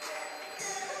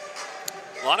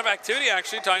 A lot of activity,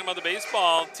 actually, talking about the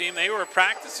baseball team. They were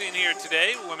practicing here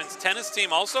today. Women's tennis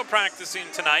team also practicing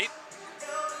tonight.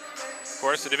 Of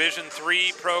course, the Division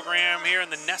III program here in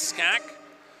the NESCAC.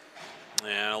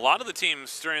 And a lot of the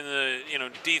teams during the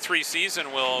D3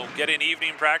 season will get in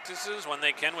evening practices when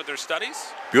they can with their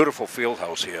studies. Beautiful field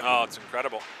house here. Oh, it's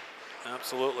incredible.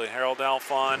 Absolutely. Harold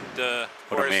Alfond.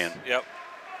 What a man. Yep.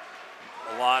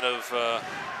 A lot of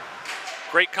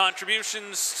great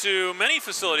contributions to many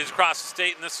facilities across the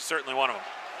state, and this is certainly one of them.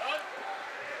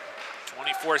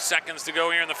 24 seconds to go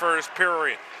here in the first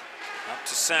period. Up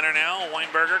to center now.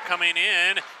 Weinberger coming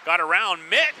in. Got around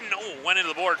Mitten. Oh, went into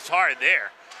the boards hard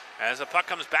there as the puck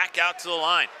comes back out to the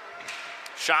line.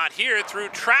 Shot here through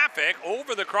traffic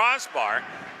over the crossbar.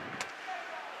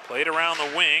 Played around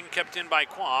the wing, kept in by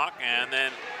Kwok, and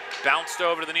then bounced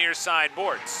over to the near side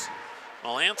boards.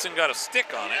 Melanson got a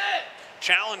stick on it.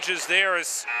 Challenges there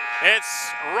is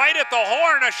it's right at the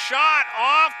horn, a shot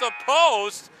off the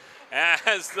post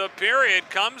as the period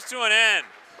comes to an end.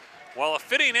 Well, a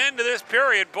fitting end to this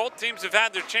period. Both teams have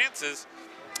had their chances,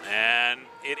 and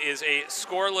it is a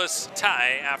scoreless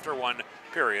tie after one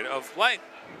period of play.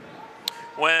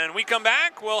 When we come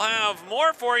back, we'll have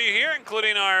more for you here,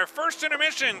 including our first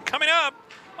intermission coming up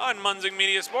on Munzing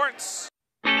Media Sports.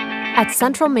 At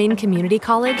Central Maine Community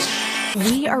College,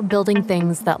 we are building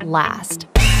things that last.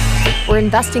 We're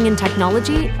investing in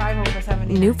technology,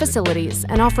 new facilities,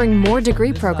 and offering more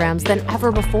degree programs than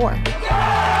ever before.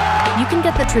 You can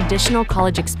get the traditional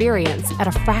college experience at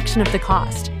a fraction of the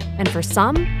cost, and for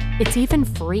some, it's even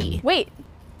free. Wait,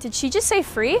 did she just say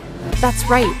free? That's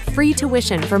right, free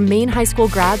tuition for Maine high school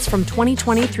grads from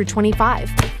 2020 through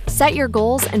 25. Set your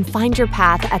goals and find your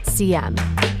path at CM.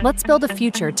 Let's build a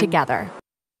future together.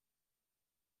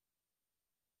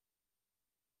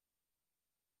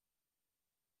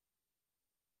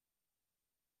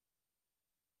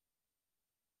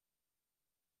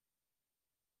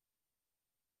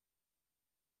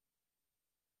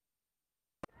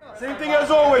 Same thing as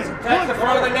always. That's the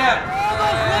front of the net. All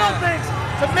those little things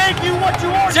to make you what you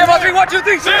are. Zero, 3, 1, 2,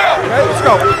 3, 0. Okay, let's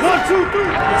go. 1, 2, 3.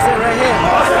 That's it right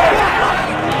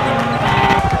here.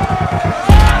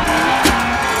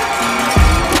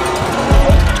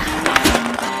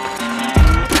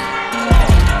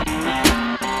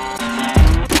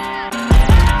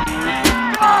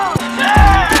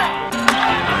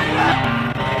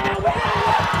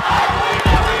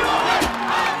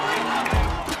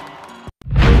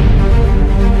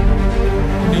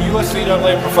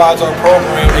 CMCC provides our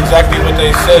program exactly what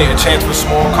they say, a chance for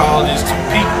small colleges to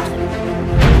compete.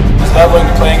 It's leveling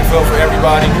the playing field for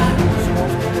everybody.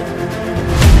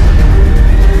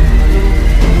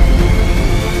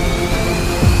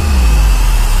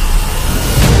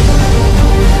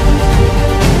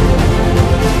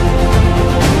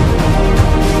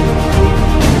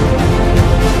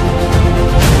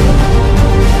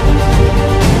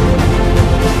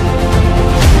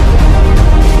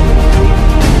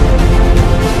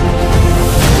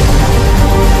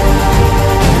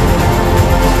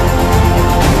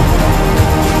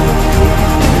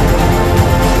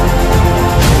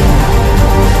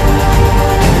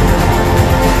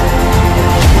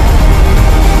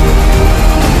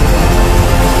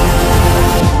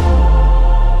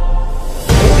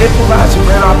 It provides a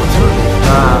great opportunity,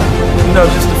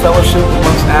 just the fellowship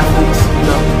amongst athletes,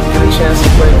 get a chance to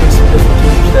play against some different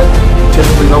teams that you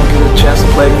typically don't get a chance to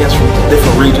play against from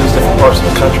different regions, different parts of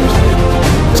the country.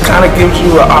 It kind of gives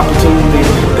you an opportunity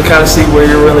to kind of see where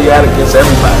you're really at against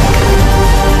everybody.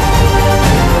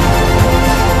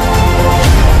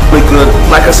 Really good,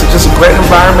 like I said, just a great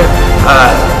environment,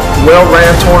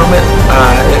 well-ran tournament.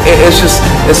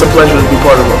 It's a pleasure to be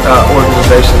part of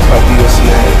organizations like the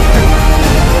USCA.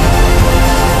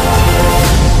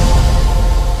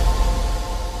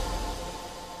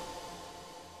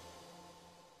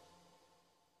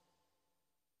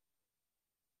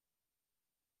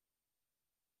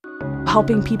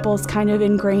 Helping people is kind of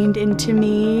ingrained into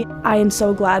me. I am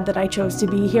so glad that I chose to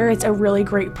be here. It's a really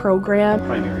great program.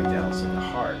 Primary dentals in the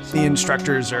heart. The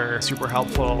instructors are super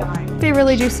helpful. They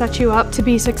really do set you up to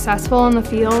be successful in the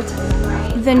field.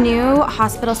 The new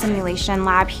hospital simulation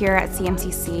lab here at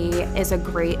CMCC is a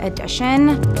great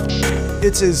addition.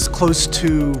 It's as close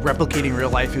to replicating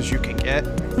real life as you can get.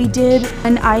 We did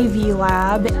an IV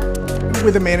lab.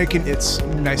 With a mannequin, it's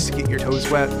nice to get your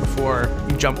toes wet before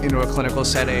you jump into a clinical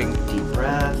setting. Deep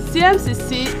breath.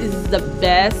 CMCC is the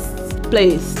best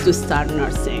place to start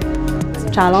nursing.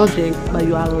 It's challenging, but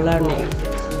you are learning.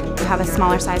 We have a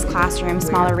smaller size classroom,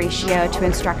 smaller ratio to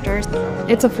instructors.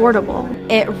 It's affordable.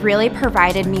 It really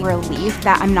provided me relief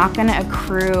that I'm not going to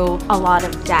accrue a lot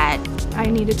of debt. I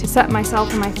needed to set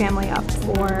myself and my family up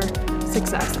for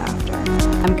success after.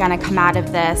 I'm going to come out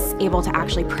of this able to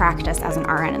actually practice as an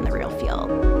RN in the real field.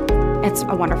 It's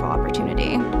a wonderful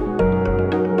opportunity.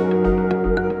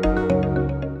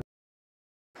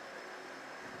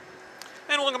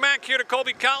 And welcome back here to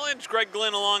Colby College. Greg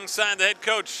Glynn alongside the head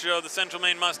coach of the Central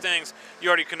Maine Mustangs,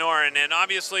 Yordi Kenorin. And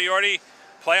obviously, Yordi,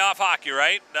 playoff hockey,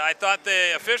 right? I thought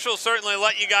the officials certainly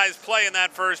let you guys play in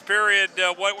that first period.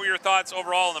 What were your thoughts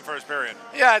overall in the first period?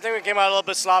 Yeah, I think we came out a little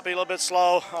bit sloppy, a little bit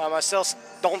slow. I still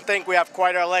don't think we have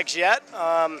quite our legs yet,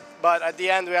 but at the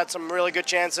end we had some really good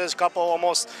chances, a couple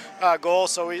almost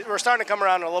goals, so we're starting to come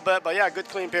around a little bit. But yeah, good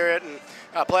clean period and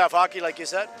playoff hockey, like you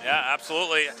said. Yeah,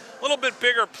 absolutely. A little bit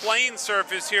bigger playing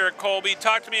surface here at Colby.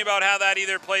 Talk to me about how that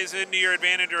either plays into your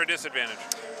advantage or a disadvantage.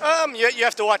 You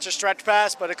have to watch a stretch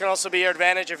pass, but it can also be your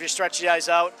advantage if you stretch the ice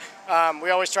out.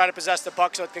 We always try to possess the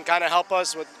puck, so it can kind of help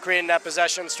us with creating that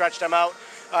possession, stretch them out,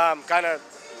 kind of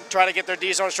try to get their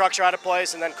D-zone structure out of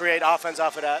place, and then create offense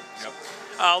off of that. Yep.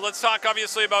 Let's talk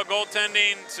obviously about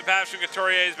goaltending. Sebastian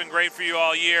Couturier has been great for you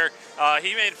all year.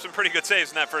 He made some pretty good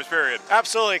saves in that first period.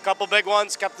 Absolutely, a couple big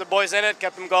ones, kept the boys in it,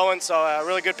 kept them going, so a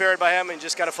really good period by him, and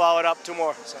just got to follow it up 2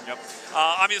 more. So. Yep.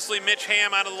 Obviously, Mitch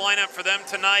Ham out of the lineup for them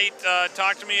tonight.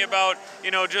 Talk to me about,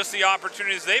 just the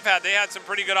opportunities they've had. They had some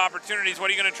pretty good opportunities. What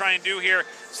are you going to try and do here,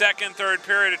 second, third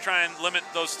period, to try and limit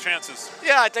those chances?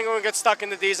 Yeah, I think we get stuck in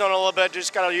the D zone a little bit.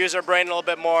 Just got to use our brain a little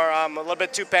bit more. A little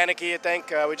bit too panicky, I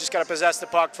think. We just got to possess the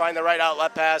puck, find the right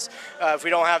outlet pass. If we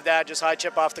don't have that, just high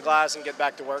chip off the glass and get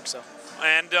back to work. So.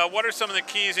 And what are some of the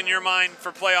keys in your mind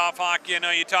for playoff hockey? I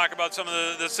know you talk about some of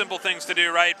the simple things to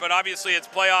do, right? But obviously it's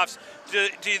playoffs. Do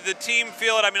the team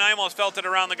feel it? I mean, I almost felt it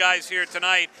around the guys here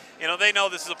tonight. They know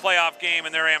this is a playoff game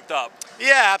and they're amped up.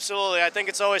 Yeah, absolutely. I think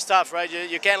it's always tough, right?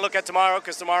 You can't look at tomorrow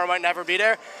because tomorrow might never be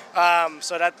there.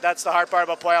 So that's the hard part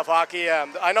about playoff hockey.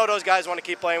 I know those guys want to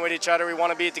keep playing with each other. We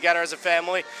want to be together as a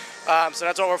family. So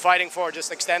that's what we're fighting for,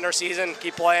 just extend our season,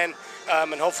 keep playing,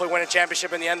 and hopefully win a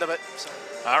championship in the end of it. So.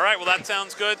 All right, well, that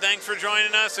sounds good. Thanks for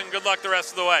joining us, and good luck the rest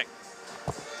of the way.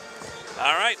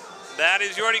 All right, that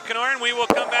is Yordi Kenorin. We will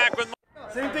come back with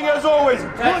more. Same thing as always.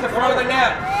 That's the front of the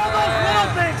net. Little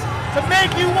things to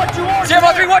make you what you are. 0,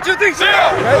 3, 1, 2, 3, 0.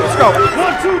 Okay, let's go.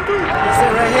 1, 2, 3. That's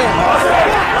it right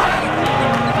here.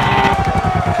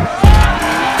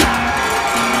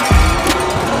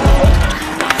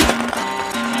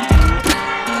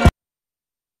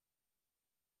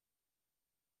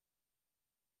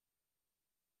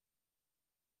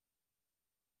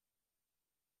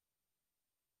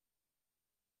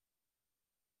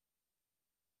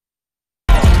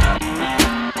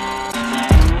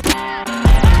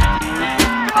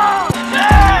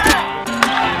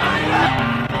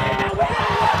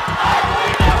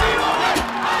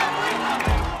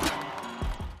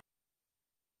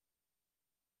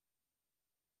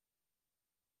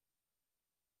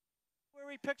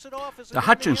 The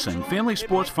Hutchinson Family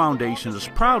Sports Foundation is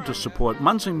proud to support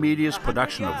Munson Media's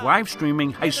production of live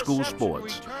streaming high school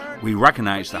sports. We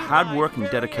recognize the hard work and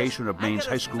dedication of Maine's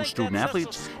high school student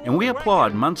athletes, and we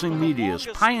applaud Munson Media's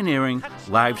pioneering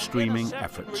live streaming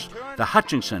efforts. The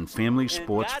Hutchinson Family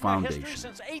Sports Foundation.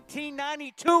 Since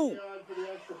 1892.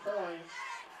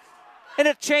 And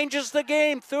it changes the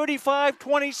game,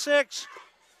 35-26.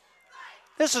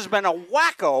 This has been a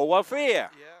wacko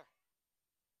affair.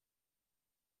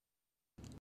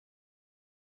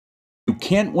 You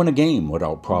can't win a game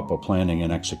without proper planning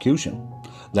and execution.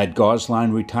 Let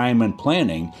Gosline Retirement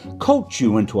Planning coach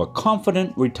you into a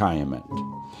confident retirement.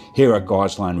 Here at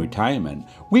Gosline Retirement,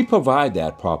 we provide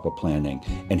that proper planning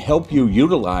and help you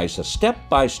utilize a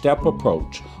step-by-step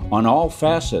approach on all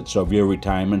facets of your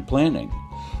retirement planning.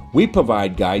 We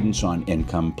provide guidance on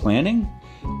income planning,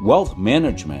 wealth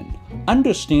management,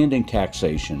 understanding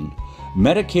taxation,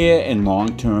 Medicare and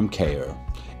long-term care,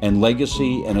 and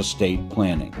legacy and estate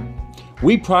planning.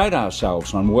 We pride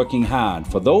ourselves on working hard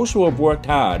for those who have worked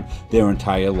hard their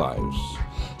entire lives.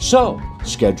 So,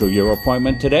 schedule your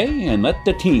appointment today and let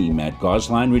the team at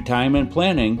Gosline Retirement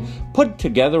Planning put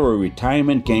together a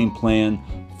retirement game plan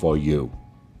for you.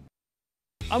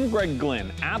 I'm Greg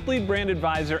Glynn, athlete brand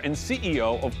advisor and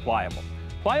CEO of Pliable.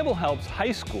 Pliable helps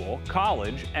high school,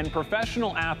 college, and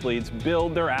professional athletes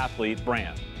build their athlete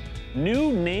brand.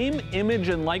 New name, image,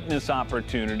 and likeness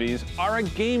opportunities are a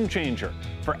game changer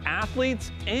for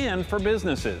athletes and for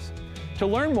businesses. To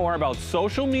learn more about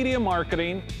social media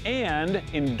marketing and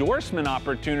endorsement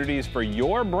opportunities for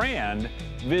your brand,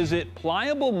 visit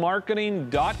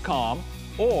pliablemarketing.com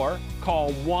or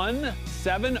call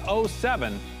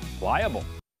 1-707-PLIABLE.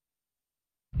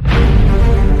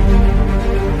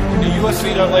 The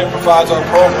USCAA provides our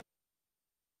program.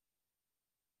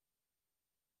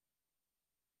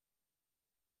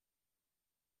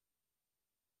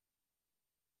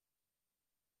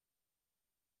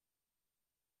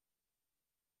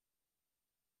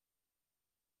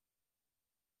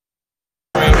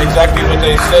 Exactly what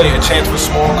they say, a chance for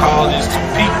small colleges to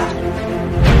compete.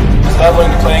 It's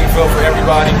leveling the playing field for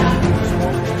everybody.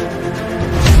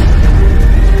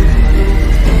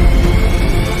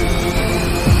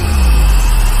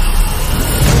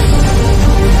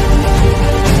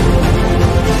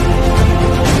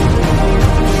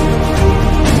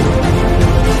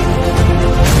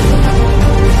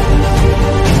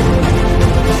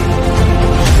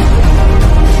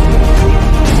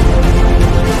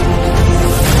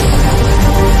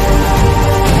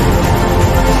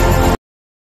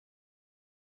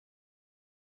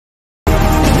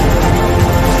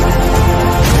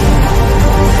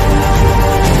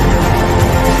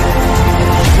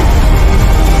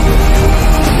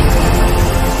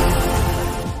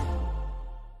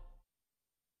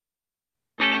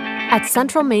 At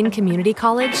Central Maine Community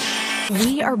College,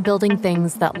 we are building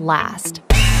things that last.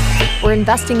 We're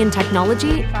investing in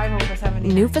technology,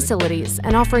 new facilities,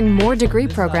 and offering more degree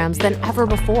programs than ever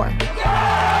before.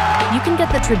 You can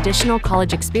get the traditional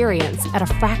college experience at a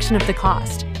fraction of the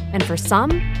cost, and for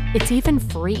some, it's even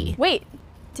free. Wait,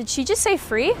 did she just say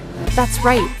free? That's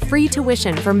right, free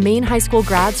tuition for Maine high school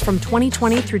grads from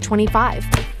 2020 through 25.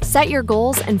 Set your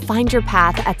goals and find your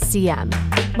path at CM.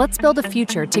 Let's build a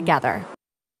future together.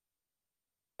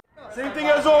 Same thing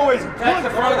as always. That's the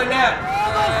front of the net.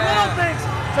 All those little things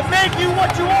to make you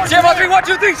what you are. Zero, 3, 1,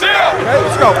 2, 3, 0. Okay,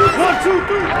 let's go. 1, 2, 3.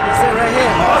 Sit right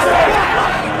here.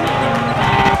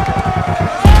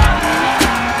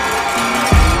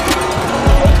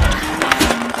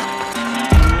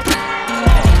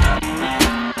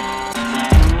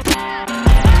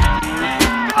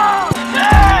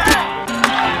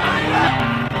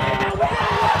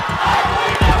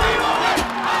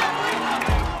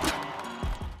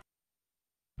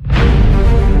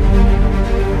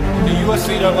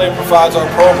 USCAA provides our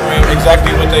program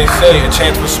exactly what they say, a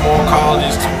chance for small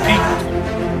colleges to compete.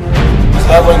 It's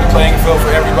leveling the playing field for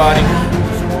everybody.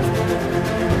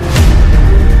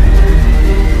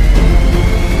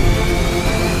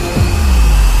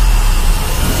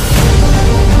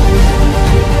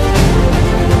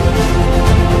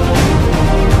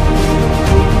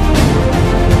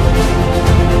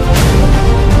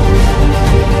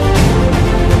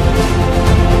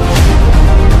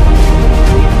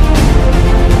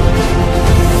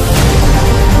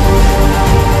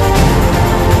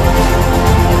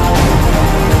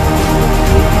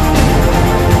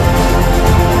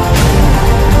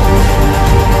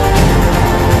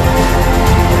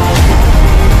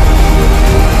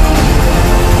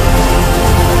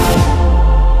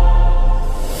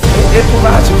 It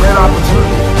provides a great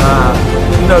opportunity,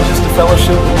 just the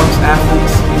fellowship amongst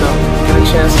athletes, get a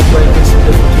chance to play against some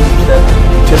different teams that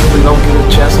you typically don't get a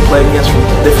chance to play against from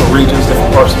different regions,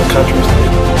 different parts of the country.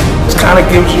 It kind of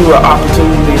gives you an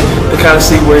opportunity to kind of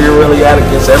see where you're really at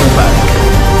against everybody.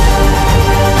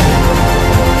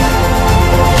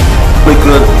 Really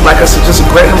good, like I said, just a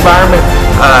great environment,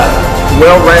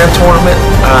 well-ran tournament.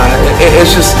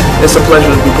 It's a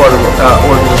pleasure to be part of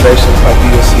organizations like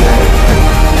USCAA.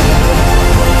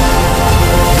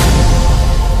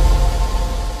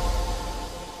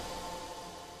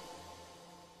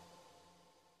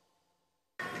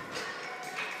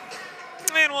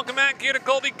 And welcome back here to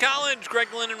Colby College. Greg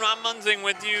Lynn and Rob Munzing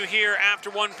with you here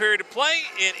after one period of play.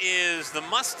 It is the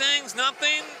Mustangs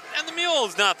nothing and the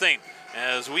Mules nothing.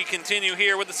 As we continue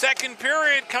here with the second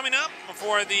period coming up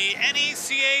for the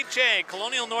NECHA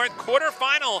Colonial North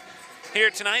quarterfinal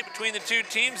here tonight between the two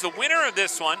teams. The winner of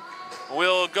this one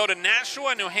will go to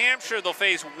Nashua, New Hampshire. They'll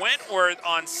face Wentworth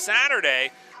on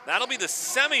Saturday. That'll be the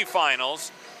semifinals.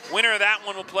 Winner of that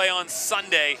one will play on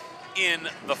Sunday in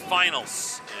the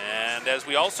finals. And as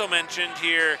we also mentioned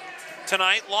here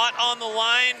tonight, lot on the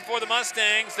line for the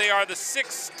Mustangs. They are the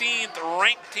 16th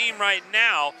ranked team right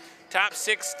now. Top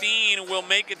 16 will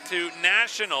make it to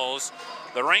nationals.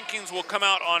 The rankings will come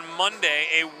out on Monday.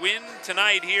 A win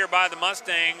tonight here by the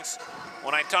Mustangs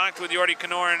When I talked with Yordi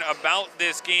Knorren about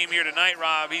this game here tonight,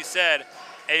 Rob, he said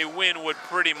a win would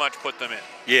pretty much put them in.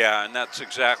 Yeah, and that's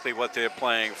exactly what they're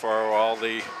playing for. All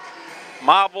the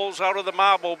marbles out of the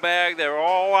marble bag, they're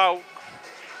all out.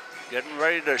 Getting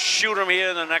ready to shoot them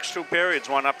here in the next 2 periods.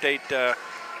 One update,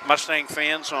 Mustang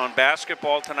fans, on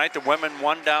basketball tonight. The women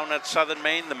won down at Southern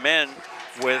Maine. The men,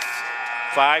 with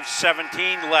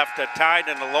 5:17 left, are tied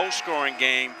in a low-scoring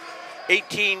game,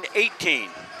 18-18.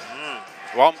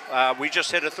 Well, we just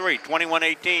hit a 3,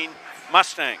 21-18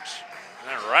 Mustangs.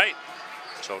 All right.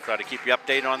 So try to keep you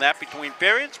updated on that between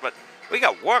periods, but we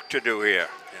got work to do here.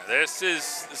 Yeah, this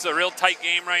is a real tight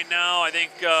game right now. I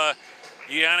think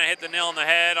you kind of hit the nail on the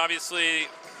head. Obviously,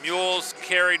 Mules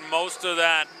carried most of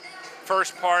that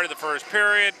first part of the first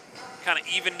period, kind of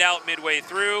evened out midway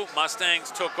through.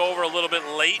 Mustangs took over a little bit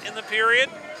late in the period,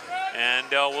 and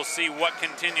we'll see what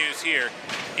continues here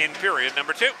in period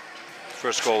number 2.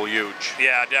 First goal huge.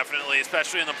 Yeah, definitely,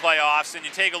 especially in the playoffs. And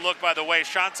you take a look, by the way,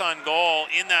 shots on goal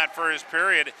in that first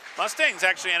period. Mustangs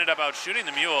actually ended up out shooting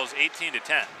the Mules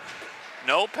 18-10.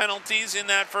 No penalties in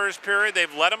that first period.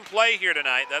 They've let them play here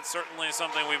tonight. That's certainly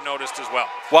something we've noticed as well.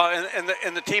 Well,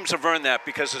 and the teams have earned that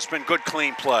because it's been good,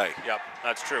 clean play. Yep,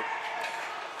 that's true.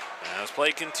 As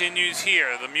play continues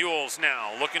here, the Mules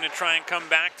now looking to try and come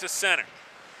back to center.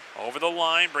 Over the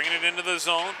line, bringing it into the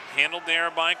zone. Handled there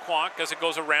by Kwok as it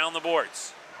goes around the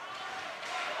boards.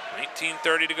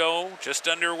 19:30 to go, just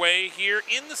underway here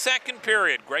in the second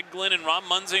period. Greg Glynn and Rob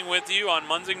Munzing with you on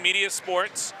Munzing Media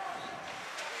Sports.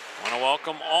 I want to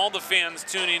welcome all the fans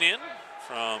tuning in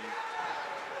from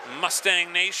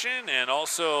Mustang Nation and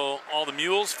also all the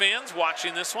Mules fans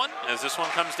watching this one as this one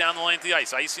comes down the length of the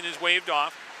ice. Icing is waved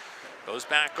off. Goes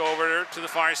back over to the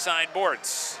far side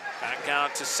boards. Back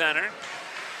out to center.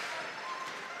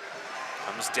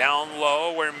 Comes down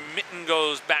low where Mitten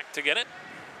goes back to get it.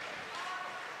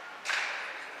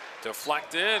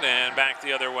 Deflected and back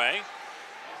the other way.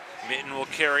 Mitten will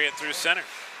carry it through center.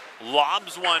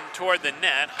 Lobs one toward the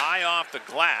net, high off the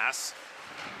glass.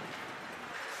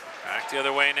 Back the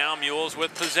other way now, Mules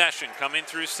with possession, coming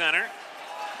through center.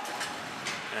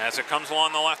 And as it comes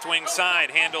along the left wing side,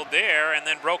 handled there and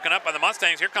then broken up by the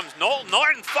Mustangs. Here comes Noel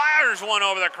Norton, fires one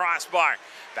over the crossbar.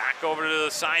 Back over to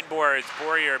the sideboards.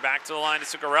 Poirier back to the line to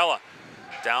Cigarella.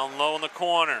 Down low in the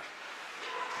corner.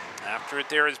 After it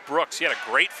there is Brooks. He had a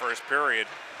great first period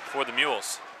for the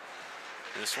Mules.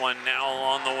 This one now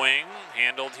along the wing.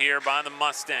 Handled here by the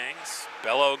Mustangs.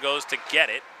 Bello goes to get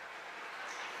it.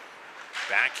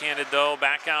 Backhanded though,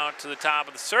 back out to the top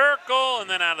of the circle and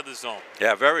then out of the zone.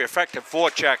 Yeah, very effective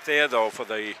forecheck there though for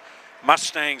the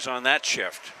Mustangs on that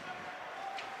shift.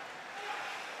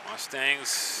 Mustangs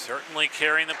certainly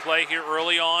carrying the play here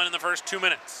early on in the first 2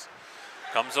 minutes.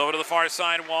 Comes over to the far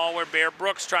side wall where Bear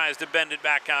Brooks tries to bend it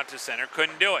back out to center.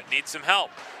 Couldn't do it, needs some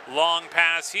help. Long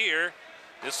pass here.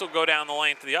 This will go down the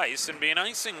length of the ice and be an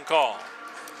icing call.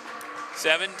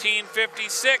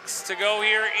 17:56 to go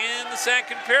here in the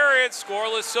second period.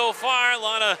 Scoreless so far. A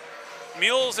lot of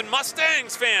Mules and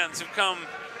Mustangs fans have come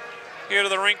here to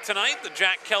the rink tonight, the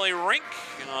Jack Kelly rink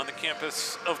on the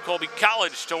campus of Colby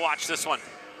College to watch this one.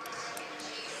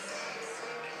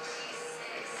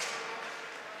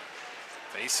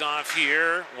 Face off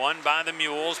here, won by the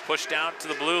Mules, pushed out to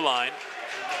the blue line.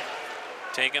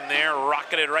 Taken there,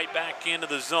 rocketed right back into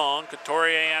the zone.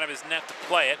 Couturier out of his net to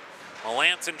play it.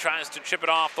 Melanson tries to chip it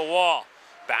off the wall.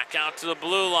 Back out to the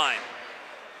blue line.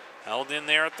 Held in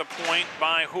there at the point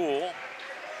by Houle.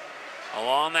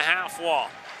 Along the half wall.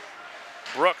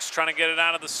 Brooks trying to get it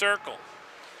out of the circle.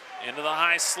 Into the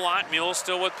high slot. Mules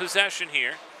still with possession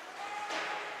here.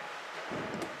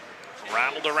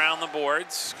 Rattled around the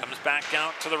boards. Comes back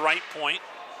out to the right point.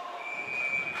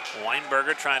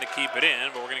 Weinberger trying to keep it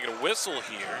in, but we're going to get a whistle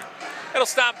here. It'll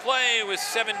stop play with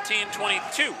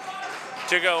 17:22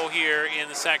 to go here in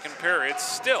the second period.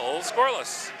 Still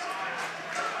scoreless.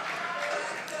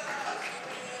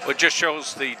 It just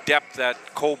shows the depth that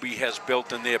Colby has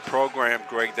built in their program,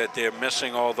 Greg, that they're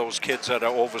missing all those kids that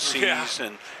are overseas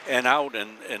and out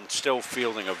and still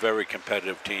fielding a very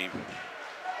competitive team.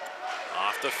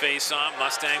 Off the face-off,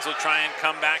 Mustangs will try and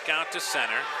come back out to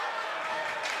center.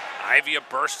 Ivy a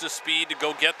burst of speed to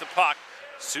go get the puck.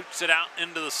 Suits it out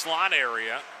into the slot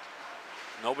area.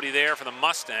 Nobody there for the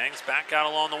Mustangs. Back out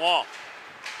along the wall.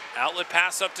 Outlet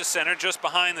pass up to center just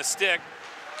behind the stick.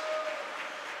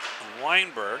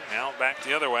 Weinberg now back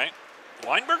the other way.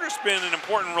 Weinberger's been an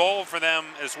important role for them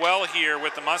as well here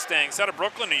with the Mustangs out of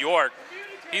Brooklyn, New York.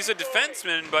 He's a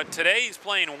defenseman, but today he's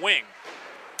playing wing.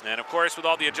 And of course, with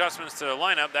all the adjustments to the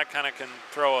lineup, that kind of can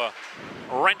throw a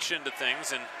wrench into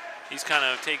things, and he's kind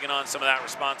of taken on some of that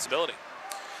responsibility.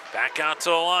 Back out to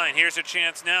the line. Here's a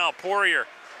chance now. Poirier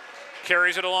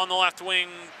carries it along the left wing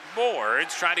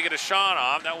boards, trying to get a shot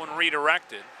off. That one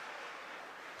redirected.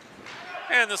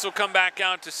 And this will come back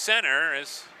out to center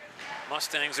as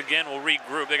Mustangs again will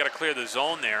regroup. They got to clear the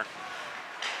zone there.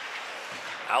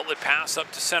 Outlet pass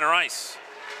up to center ice.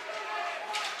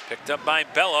 Picked up by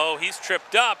Bello. He's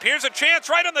tripped up. Here's a chance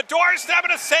right on the doorstep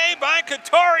and a save by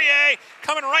Couturier.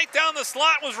 Coming right down the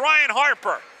slot was Ryan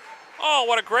Harper. Oh,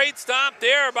 what a great stop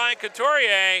there by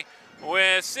Couturier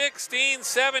with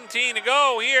 16-17 to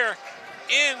go here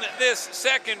in this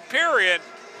second period.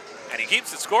 And he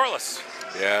keeps it scoreless.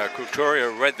 Yeah,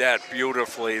 Couturier read that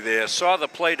beautifully there. Saw the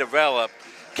play develop.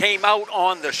 Came out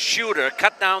on the shooter,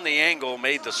 cut down the angle,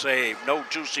 made the save. No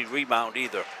juicy rebound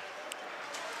either.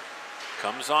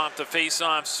 Comes off the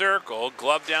face-off circle,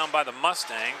 glove down by the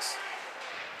Mustangs.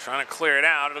 Trying to clear it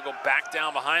out. It'll go back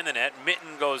down behind the net.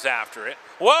 Mitten goes after it.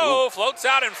 Whoa, floats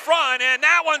out in front, and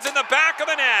that one's in the back of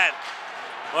the net.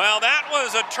 Well, that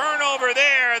was a turnover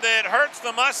there that hurts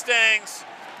the Mustangs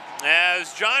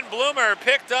as John Bloomer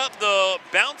picked up the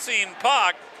bouncing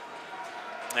puck.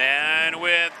 And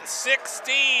with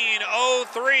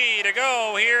 16:03 to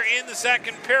go here in the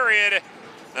second period,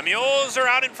 the Mules are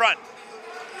out in front.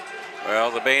 Well,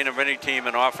 the bane of any team,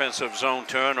 an offensive zone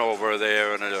turnover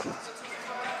there in a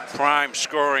prime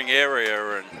scoring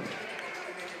area, and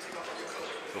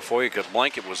before you could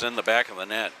blink, it was in the back of the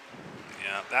net.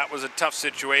 Yeah, that was a tough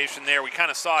situation there. We kind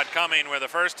of saw it coming where the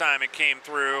first time it came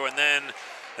through, and then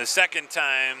the second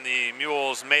time the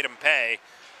Mules made them pay.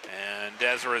 And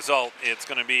as a result, it's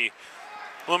going to be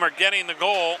Bloomer getting the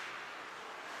goal.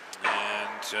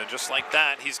 And just like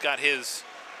that, he's got his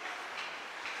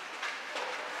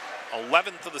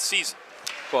 11th of the season.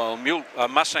 Well,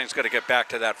 Mustangs got to get back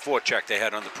to that forecheck they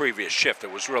had on the previous shift.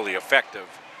 It was really effective.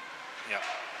 Yep.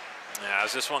 Yeah,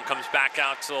 as this one comes back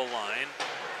out to the line,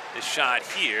 this shot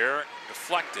here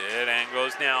deflected and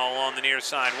goes now along the near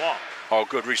side wall. Oh,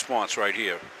 good response right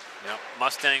here. Yep.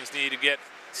 Mustangs need to get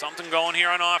something going here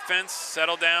on offense,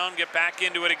 settle down, get back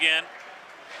into it again.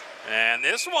 And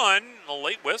this one, a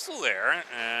late whistle there,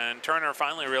 and Turner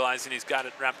finally realizing he's got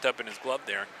it wrapped up in his glove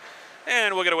there.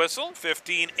 And we'll get a whistle.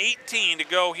 15-18 to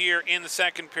go here in the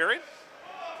second period.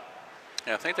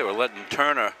 Yeah, I think they were letting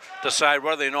Turner decide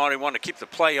whether or not he wanted to keep the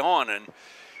play on. And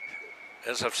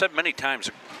as I've said many times,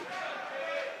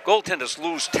 goaltenders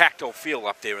lose tactile feel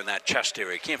up there in that chest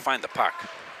area. You can't find the puck.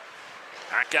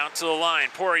 Back out to the line.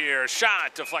 Poirier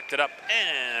shot deflected up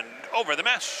and over the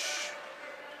mesh.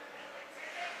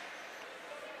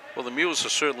 Well, the Mules are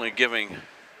certainly giving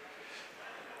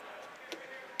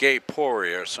Gabe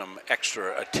Poirier some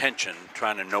extra attention,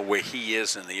 trying to know where he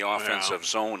is in the offensive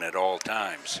zone at all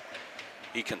times.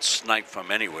 He can snipe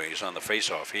from anyways on the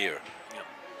faceoff here. Yep.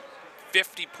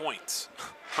 50 points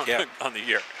Yeah. on the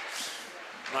year.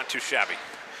 Not too shabby.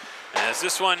 As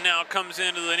this one now comes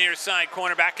into the near side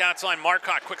corner, back outside,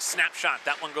 Marcotte, quick snapshot.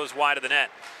 That one goes wide of the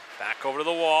net. Back over to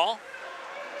the wall.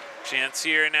 Chance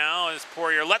here now as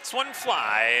Poirier lets one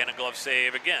fly, and a glove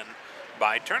save again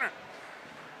by Turner.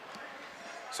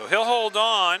 So he'll hold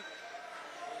on.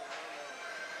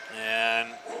 And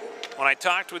when I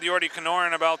talked with Yordi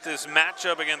Kanoran about this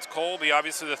matchup against Colby,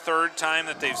 obviously the third time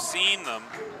that they've seen them,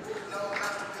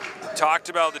 talked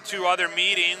about the two other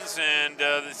meetings, and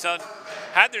they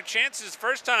had their chances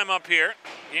first time up here.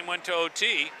 Game went to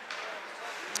OT.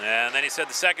 And then he said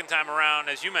the second time around,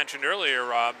 as you mentioned earlier,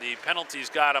 Rob, the penalties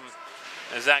got him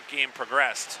as that game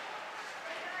progressed.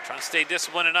 Trying to stay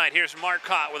disciplined tonight. Here's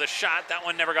Marcotte with a shot. That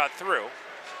one never got through.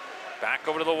 Back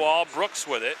over to the wall. Brooks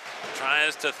with it.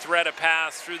 Tries to thread a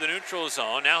pass through the neutral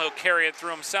zone. Now he'll carry it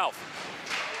through himself.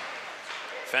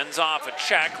 Fends off a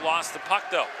check. Lost the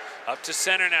puck, though. Up to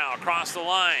center now. Across the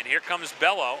line. Here comes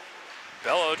Bello.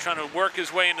 Bello trying to work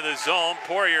his way into the zone.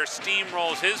 Poirier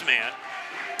steamrolls his man.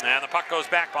 And the puck goes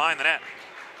back behind the net.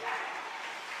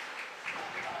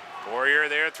 Poirier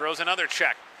there throws another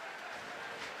check.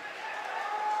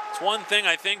 It's one thing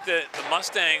I think that the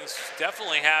Mustangs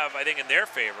definitely have, I think, in their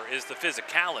favor is the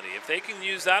physicality. If they can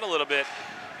use that a little bit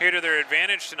here to their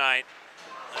advantage tonight,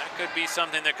 that could be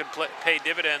something that could pay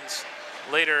dividends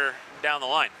later down the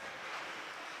line.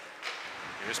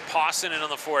 Here's Pawson in on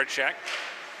the forecheck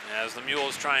as the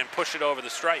Mules try and push it over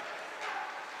the stripe.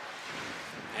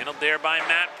 Handled there by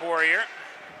Matt Poirier.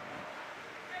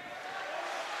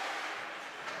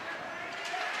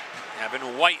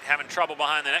 Evan White having trouble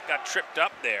behind the net, got tripped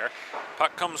up there.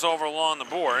 Puck comes over along the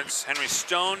boards. Henry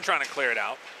Stone trying to clear it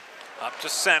out. Up to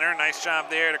center, nice job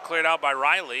there to clear it out by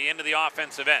Riley into the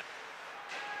offensive end.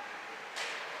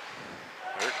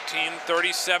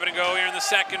 13:37 to go here in the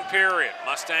second period.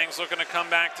 Mustangs looking to come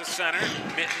back to center.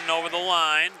 Mitten over the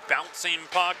line, bouncing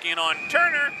puck in on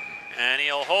Turner, and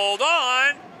he'll hold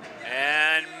on.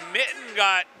 And Mitten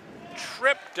got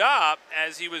tripped up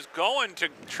as he was going to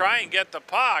try and get the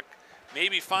puck,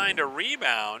 maybe find a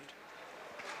rebound,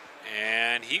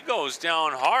 and he goes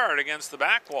down hard against the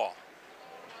back wall.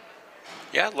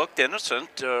 Yeah, looked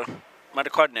innocent. Might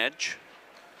have caught an edge.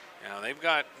 Now they've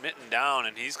got Mitten down,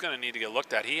 and he's going to need to get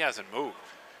looked at. He hasn't moved.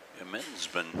 Yeah, Mitten's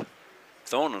been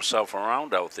throwing himself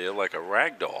around out there like a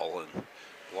rag doll and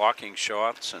blocking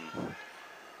shots, and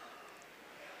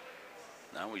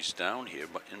now he's down here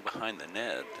but in behind the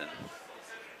net, and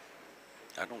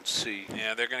I don't see.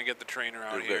 Yeah, they're going to get the trainer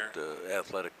out here. They've got the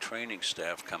athletic training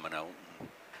staff coming out.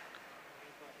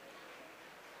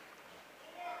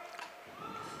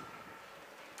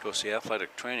 Of course, the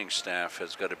athletic training staff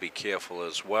has got to be careful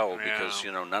as well, because,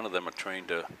 you know, none of them are trained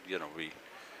to, you know, be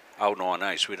out on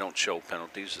ice. We don't show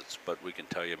penalties, but we can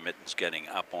tell you Mitten's getting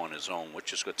up on his own,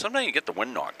 which is good. Sometimes you get the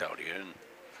wind knocked out here, and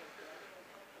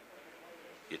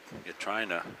you're trying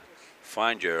to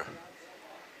find your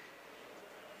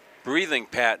breathing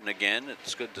pattern again.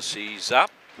 It's good to see he's up.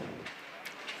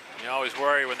 You always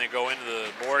worry when they go into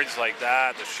the boards like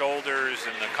that, the shoulders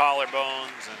and the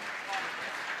collarbones, and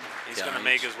he's going to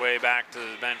make his way back to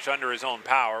the bench under his own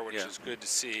power, which is good to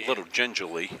see. A little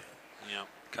gingerly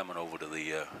coming over to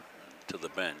the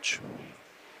bench.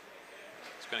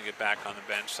 He's going to get back on the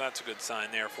bench, so that's a good sign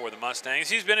there for the Mustangs.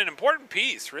 He's been an important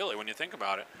piece, really, when you think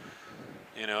about it.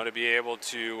 You know, to be able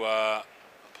to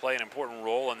play an important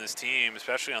role in this team,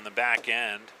 especially on the back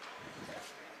end.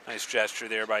 Nice gesture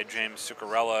there by James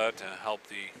Zuccarella to help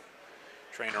the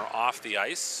trainer off the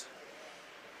ice.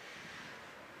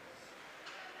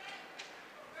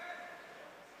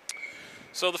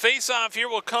 So the face-off here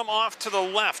will come off to the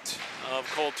left of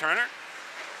Cole Turner.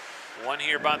 One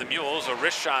here by the Mules, a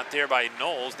wrist shot there by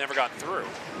Knowles, never got through.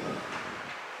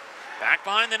 Back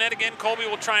behind the net again, Colby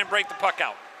will try and break the puck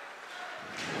out.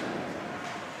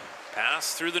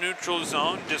 Pass through the neutral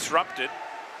zone, disrupted.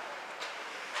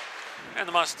 And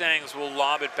the Mustangs will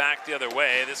lob it back the other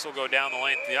way. This will go down the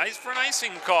length of the ice for an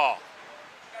icing call.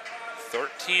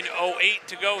 13:08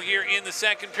 to go here in the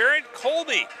second period.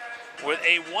 Colby with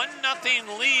a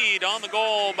 1-0 lead on the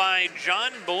goal by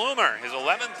John Bloomer. His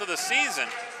 11th of the season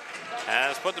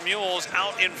has put the Mules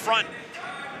out in front.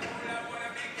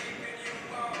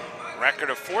 Record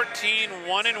of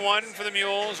 14-1-1 for the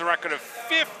Mules. A record of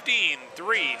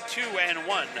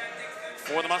 15-3-2-1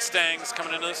 for the Mustangs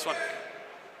coming into this one.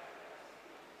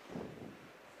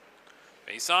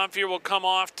 Face-off here will come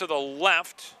off to the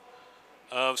left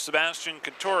of Sebastian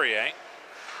Couturier.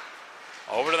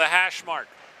 Over to the hash mark.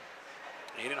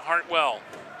 Aiden Hartwell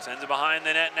sends it behind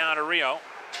the net now to Rio.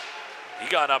 He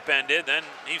got upended, then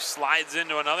he slides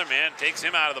into another man, takes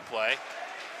him out of the play.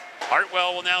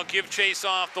 Hartwell will now give chase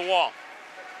off the wall.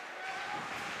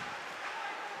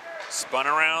 Spun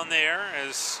around there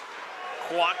as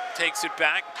Kwok takes it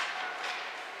back.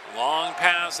 Long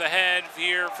pass ahead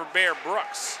here for Bear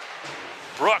Brooks.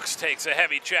 Brooks takes a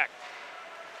heavy check.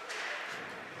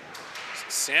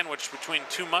 Sandwiched between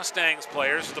two Mustangs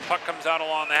players. The puck comes out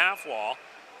along the half wall.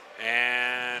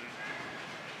 And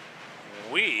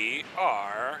we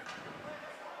are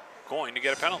going to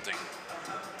get a penalty.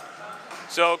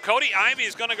 So Cody Ivey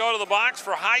is going to go to the box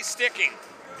for high sticking.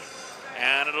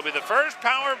 And it'll be the first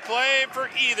power play for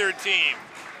either team.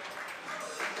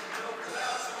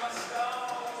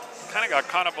 Kind of got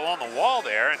caught up along the wall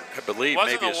there. And I believe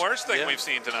wasn't maybe the worst thing we've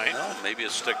seen tonight. No, maybe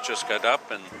his stick just got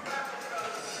up and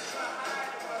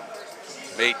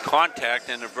made contact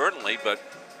inadvertently, but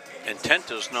intent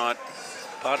is not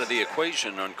part of the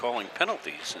equation on calling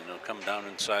penalties, and it'll come down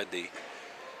inside the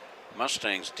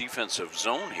Mustangs defensive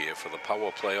zone here for the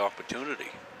power play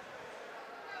opportunity.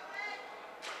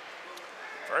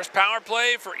 First power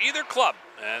play for either club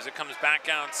as it comes back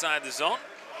outside the zone.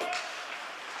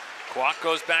 Kwok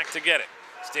goes back to get it.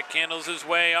 Stick handles his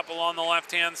way up along the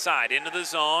left-hand side into the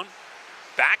zone.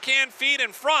 Backhand feed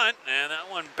in front, and that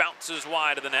one bounces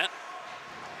wide of the net.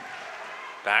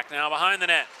 Back now behind the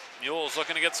net. Mules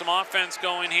looking to get some offense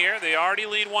going here. They already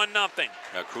lead 1-0.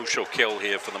 A crucial kill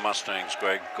here for the Mustangs,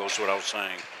 Greg, goes without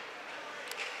saying.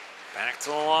 Back to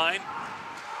the line.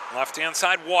 Left-hand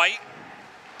side, White.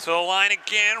 To the line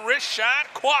again, wrist shot.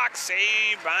 Kwok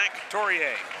saved by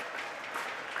Couturier.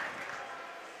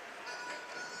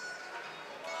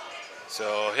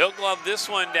 So he'll glove this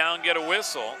one down, get a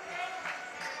whistle.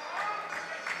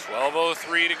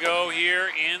 12:03 to go here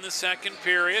in the second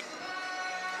period.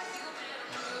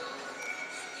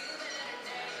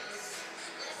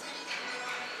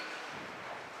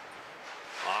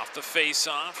 off the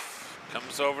face-off.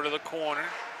 Comes over to the corner.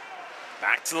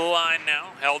 Back to the line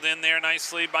now. Held in there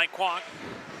nicely by Kwok.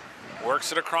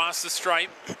 Works it across the stripe.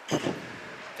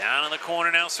 Down in the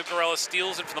corner now, Zuccarello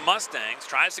steals it for the Mustangs.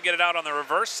 Tries to get it out on the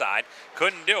reverse side.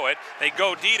 Couldn't do it. They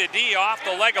go D to D off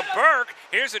the leg of Burke.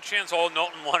 Here's a chance. Oh,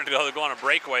 Knowlton wanted to go on a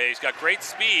breakaway. He's got great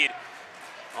speed.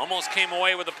 Almost came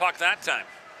away with the puck that time.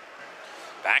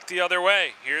 Back the other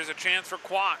way. Here's a chance for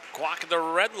Kwok. Kwok at the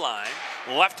red line.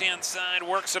 Left-hand side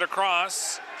works it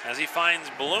across as he finds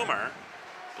Bloomer.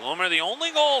 Bloomer, the only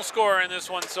goal scorer in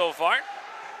this one so far.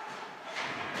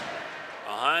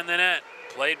 Behind the net.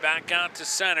 Played back out to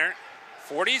center.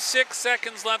 46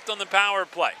 seconds left on the power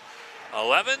play.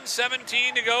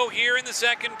 11:17 to go here in the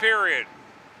second period.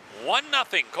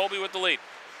 1-0, Colby with the lead.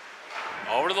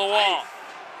 Over to the wall.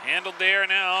 Handled there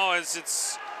now as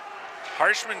it's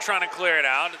Harshman trying to clear it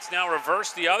out. It's now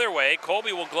reversed the other way.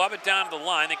 Colby will glove it down to the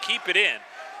line. They keep it in.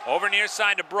 Over near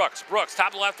side to Brooks. Brooks, top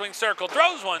of the left wing circle,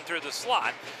 throws one through the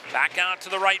slot. Back out to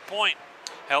the right point.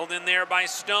 Held in there by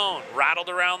Stone. Rattled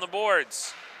around the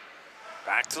boards.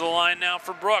 Back to the line now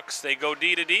for Brooks. They go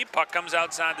D to D. Puck comes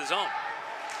outside the zone.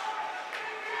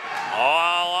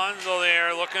 Oh, Alonso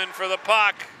there looking for the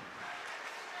puck.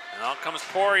 Now comes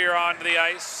Poirier onto the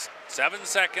ice. 7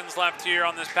 seconds left here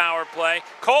on this power play.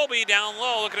 Colby down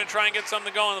low looking to try and get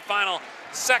something to go in the final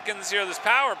seconds here of this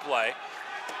power play.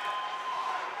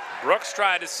 Brooks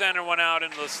tried to center one out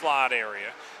into the slot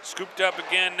area. Scooped up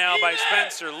again now by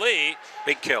Spencer Lee.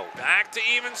 Big kill. Back to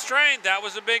even strength. That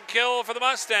was a big kill for the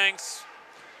Mustangs.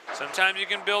 Sometimes you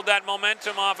can build that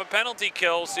momentum off a penalty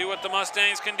kill. See what the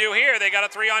Mustangs can do here. They got a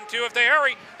 3-on-2 if they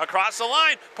hurry. Across the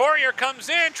line, Poirier comes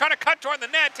in, trying to cut toward the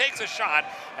net, takes a shot,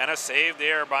 and a save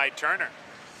there by Turner.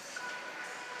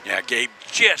 Yeah, Gabe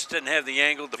just didn't have the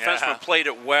angle. Defenseman played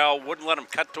it well, wouldn't let him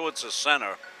cut towards the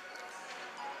center.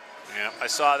 Yeah, I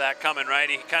saw that coming, right?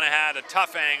 He kind of had a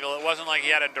tough angle. It wasn't like he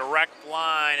had a direct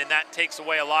line, and that takes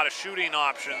away a lot of shooting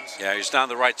options. Yeah, he's down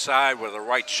the right side with a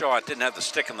right shot. Didn't have the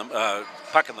stick in the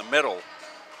puck in the middle.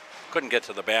 Couldn't get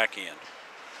to the backhand.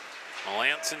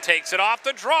 Melanson takes it off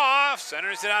the draw,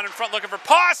 centers it out in front, looking for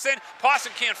Pawson.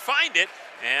 Pawson can't find it,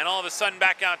 and all of a sudden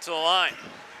back out to the line.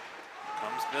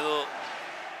 Comes middle,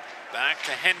 back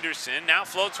to Henderson. Now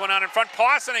floats one out in front.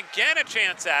 Pawson again a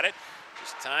chance at it.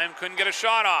 This time couldn't get a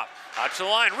shot off. Out to the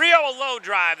line. Rio a low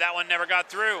drive. That one never got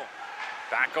through.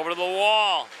 Back over to the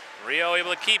wall. Rio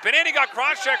able to keep it in. He got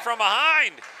cross-checked from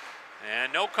behind.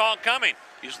 And no call coming.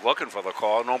 He's looking for the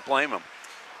call. Don't blame him.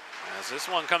 As this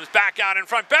one comes back out in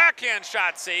front. Backhand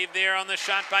shot saved there on the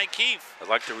shot by Keefe. I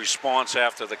like the response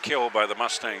after the kill by the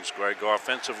Mustangs, Greg.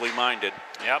 Offensively minded.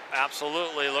 Yep,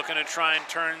 absolutely. Looking to try and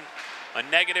turn a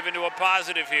negative into a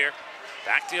positive here.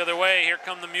 Back the other way, here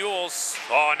come the Mules.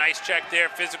 Oh, nice check there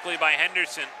physically by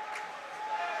Henderson.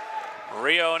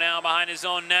 Rio now behind his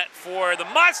own net for the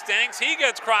Mustangs. He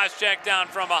gets cross-checked down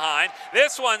from behind.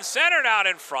 This one centered out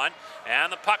in front,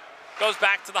 and the puck goes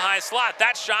back to the high slot.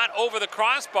 That shot over the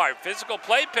crossbar. Physical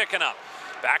play picking up.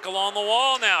 Back along the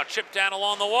wall now, chipped down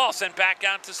along the wall, sent back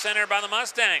out to center by the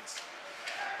Mustangs.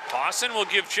 Pawson will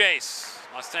give chase.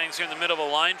 Mustangs here in the middle of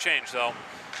a line change, though.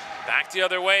 Back the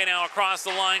other way now across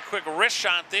the line. Quick wrist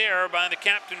shot there by the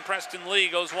captain, Preston Lee,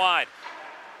 goes wide.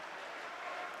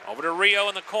 Over to Rio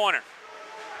in the corner.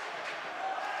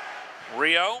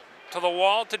 Rio to the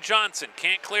wall to Johnson.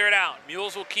 Can't clear it out.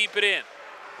 Mules will keep it in.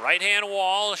 Right-hand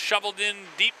wall shoveled in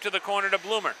deep to the corner to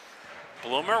Bloomer.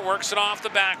 Bloomer works it off the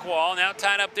back wall. Now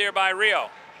tied up there by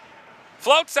Rio.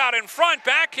 Floats out in front,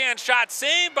 backhand shot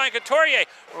saved by Couturier.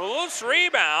 Loose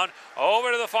rebound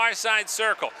over to the far side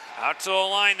circle. Out to the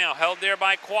line now, held there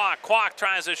by Kwok. Kwok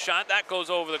tries a shot, that goes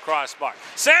over the crossbar.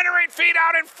 Centering feet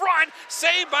out in front,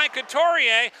 saved by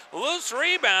Couturier. Loose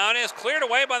rebound is cleared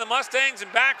away by the Mustangs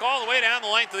and back all the way down the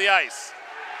length of the ice.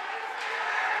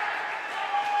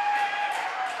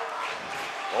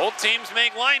 Both teams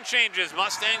make line changes.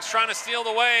 Mustangs trying to steal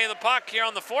away the puck here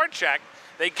on the forecheck.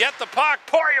 They get the puck.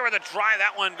 Poirier with a try.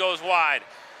 That one goes wide.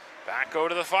 Back over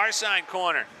to the far side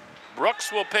corner.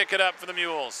 Brooks will pick it up for the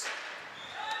Mules.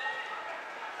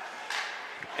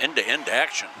 End-to-end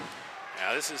action.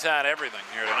 Yeah, this has had everything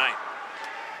here tonight.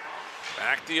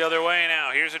 Back the other way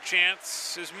now. Here's a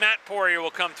chance as Matt Poirier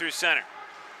will come through center.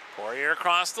 Poirier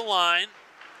across the line.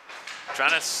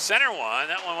 Trying to center one.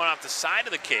 That one went off the side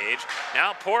of the cage.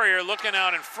 Now Poirier looking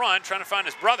out in front, trying to find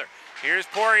his brother. Here's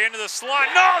Poirier into the slot.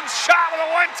 Knowlton's shot with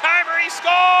a one-timer. He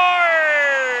scores!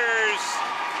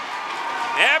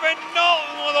 Evan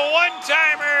Knowlton with a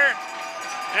one-timer.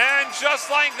 And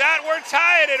just like that, we're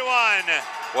tied at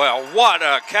 1. Well, what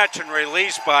a catch and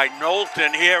release by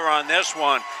Knowlton here on this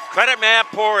one. Credit Matt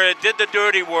Poirier, did the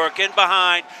dirty work in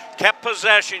behind, kept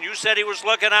possession. You said he was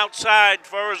looking outside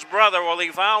for his brother. Well, he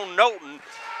found Knowlton,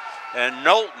 and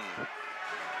Knowlton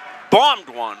bombed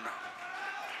one.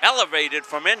 Elevated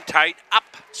from in tight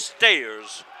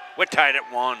upstairs. We're tied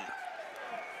at 1.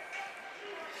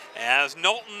 As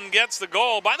Knowlton gets the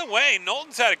goal. By the way,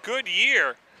 Knowlton's had a good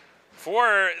year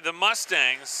for the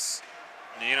Mustangs.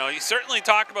 You know, you certainly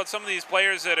talk about some of these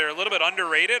players that are a little bit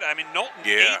underrated. I mean, Knowlton,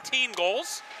 18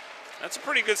 goals. That's a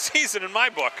pretty good season in my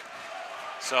book.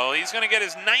 So he's going to get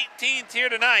his 19th here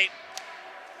tonight.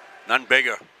 None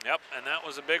bigger. Yep, and that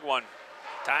was a big one.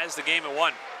 Ties the game at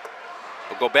 1.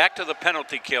 We'll go back to the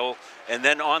penalty kill, and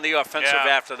then on the offensive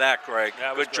after that, Greg.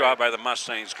 Good job by the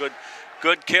Mustangs.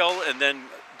 Good kill, and then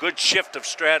good shift of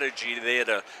strategy there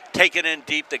to take it in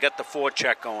deep to get the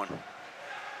forecheck going.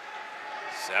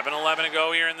 7:11 to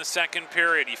go here in the second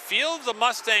period. You feel the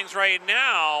Mustangs right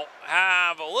now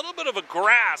have a little bit of a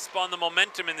grasp on the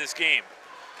momentum in this game.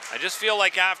 I just feel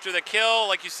like after the kill,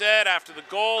 like you said, after the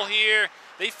goal here,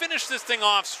 they finish this thing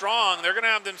off strong. They're going to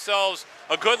have themselves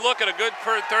a good look at a good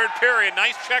third period.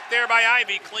 Nice check there by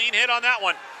Ivy. Clean hit on that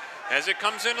one. As it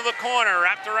comes into the corner,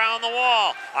 wrapped around the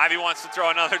wall. Ivy wants to throw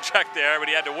another check there, but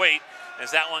he had to wait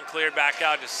as that one cleared back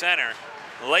out to center.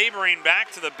 Laboring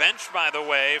back to the bench, by the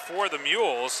way, for the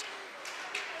Mules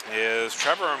is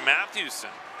Trevor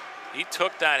Matthewson. He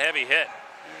took that heavy hit.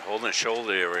 Holding the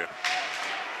shoulder area.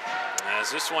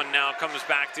 As this one now comes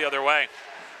back the other way.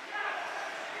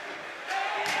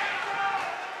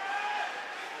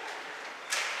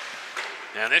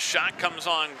 And this shot comes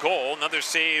on goal. Another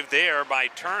save there by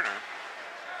Turner.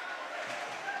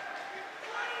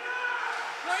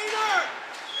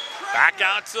 Back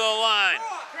out to the line.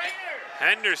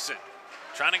 Henderson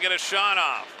trying to get a shot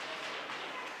off.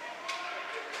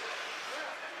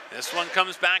 This one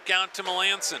comes back out to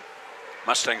Melanson.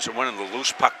 Mustangs are winning the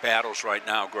loose puck battles right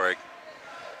now, Greg.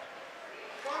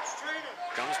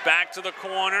 Comes back to the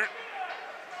corner.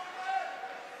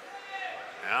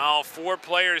 Now 4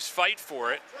 players fight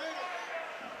for it.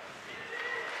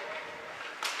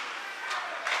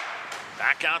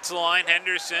 Back out to the line,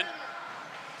 Henderson.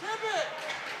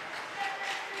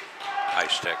 High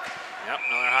stick. Yep,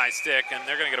 another high stick, and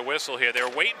they're going to get a whistle here. They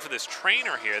were waiting for this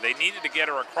trainer here. They needed to get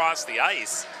her across the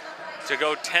ice to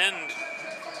go tend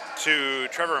to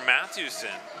Trevor Matthewson.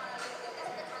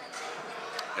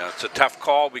 Yeah, it's a tough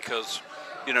call because,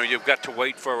 you know, you've got to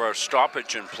wait for a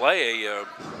stoppage in play.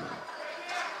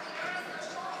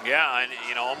 Yeah, and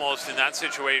you know, almost in that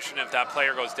situation, if that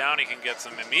player goes down, he can get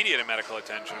some immediate medical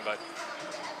attention. But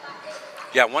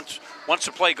yeah, once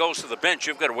the play goes to the bench,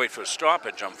 you've got to wait for a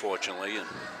stoppage, unfortunately. And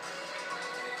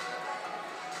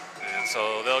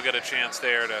so they'll get a chance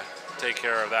there to take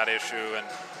care of that issue, and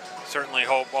certainly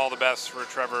hope all the best for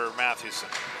Trevor Matthewson.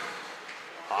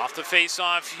 Off the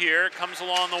face-off here, comes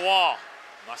along the wall.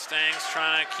 Mustangs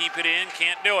trying to keep it in,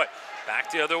 can't do it.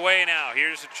 Back the other way now.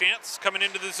 Here's a chance coming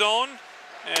into the zone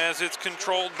as it's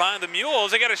controlled by the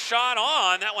Mules. They got a shot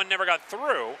on, that one never got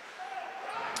through.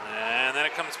 And then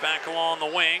it comes back along the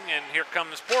wing, and here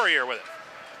comes Poirier with it.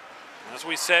 As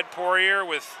we said, Poirier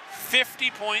with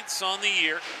 50 points on the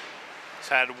year. He's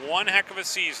had one heck of a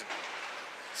season.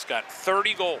 He's got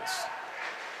 30 goals.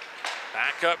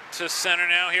 Back up to center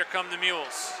now. Here come the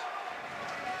Mules.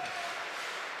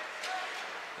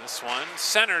 This one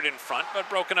centered in front, but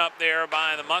broken up there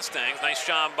by the Mustangs. Nice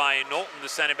job by Knowlton to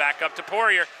send it back up to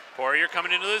Poirier. Poirier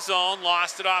coming into the zone,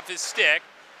 lost it off his stick.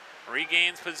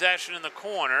 Regains possession in the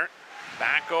corner.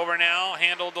 Back over now,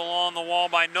 handled along the wall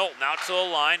by Knowlton. Out to the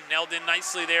line, nailed in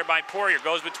nicely there by Poirier.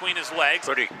 Goes between his legs.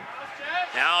 Pretty.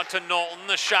 Now to Knowlton,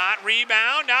 the shot,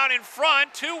 rebound, out in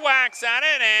front, 2 whacks at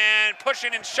it, and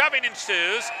pushing and shoving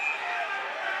ensues.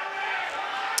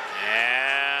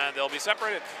 And they'll be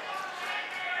separated.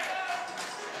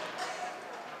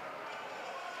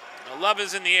 The love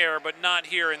is in the air, but not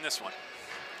here in this one.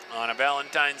 On a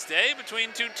Valentine's Day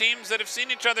between 2 teams that have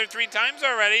seen each other 3 times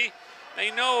already,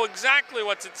 they know exactly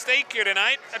what's at stake here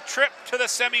tonight, a trip to the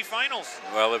semifinals.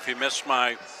 Well, if you missed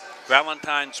my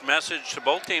Valentine's message to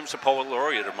both teams, the poet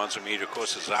laureate of Munzamita, of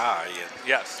course, is I. And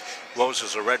yes.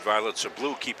 Roses are red, violets are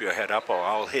blue. Keep your head up or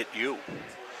I'll hit you.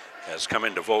 Has come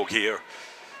into vogue here.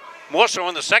 More so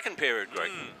in the second period,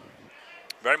 Greg.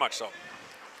 Very much so.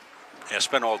 Yeah,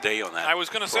 spent all day on that. I was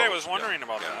going to say, I was wondering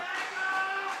about that.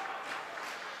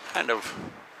 Kind of,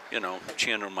 you know,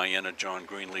 channeling my inner John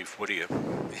Greenleaf. What do you?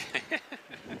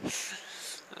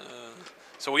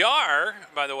 So we are,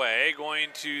 by the way, going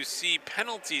to see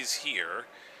penalties here,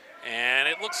 and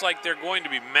it looks like they're going to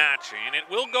be matching. It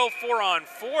will go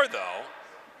 4-on-4, though.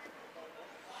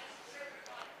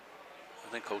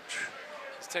 I think Coach.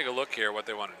 As take a look here what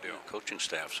they want to do. Coaching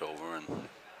staff's over and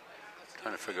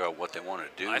trying to figure out what they want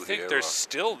to do. I think they're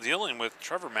still dealing with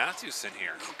Trevor Matthewson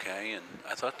here. Okay, and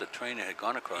I thought the trainer had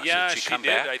gone across. Yeah, did she come did.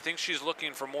 back? I think she's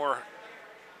looking for more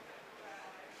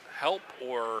help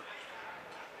or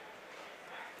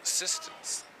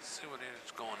assistance. Let's see what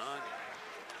is going on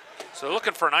here. So they're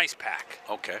looking for an ice pack.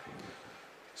 Okay.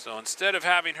 So instead of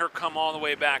having her come all the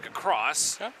way back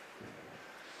across, the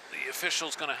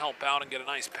official's going to help out and get an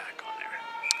ice pack on there.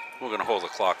 We're going to hold the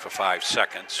clock for 5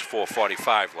 seconds.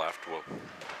 4:45 left. We'll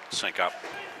sync up.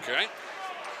 Okay.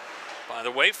 By the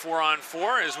way,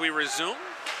 4-on-4 as we resume.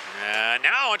 And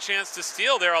now a chance to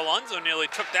steal there. Alonso nearly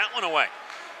took that one away.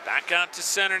 Back out to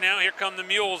center now. Here come the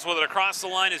Mules with it. Across the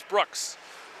line is Brooks.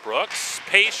 Brooks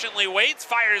patiently waits,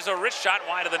 fires a wrist shot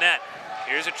wide of the net.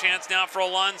 Here's a chance now for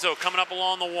Alonso coming up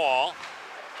along the wall.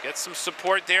 Gets some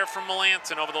support there from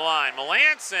Melanson over the line.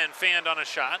 Melanson fanned on a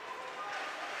shot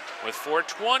with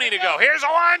 4:20 to go. Here's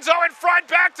Alonso in front,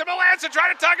 back to Melanson,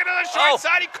 trying to tuck it to the short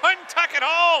side. He couldn't tuck it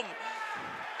home.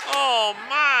 Oh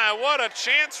my, what a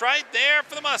chance right there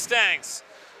for the Mustangs.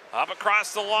 Up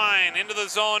across the line, into the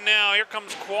zone now. Here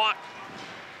comes Kwok.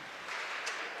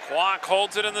 Kwok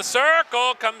holds it in the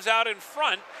circle, comes out in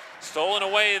front. Stolen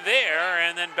away there,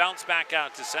 and then bounced back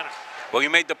out to center. Well, you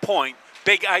made the point.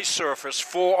 Big ice surface,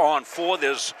 4-on-4.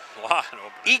 There's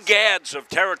egads of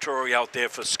territory out there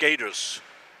for skaters.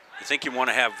 You think you want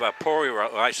to have Poirier?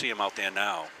 I see him out there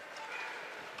now.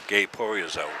 Gabe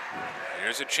Poirier's out.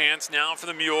 Here's a chance now for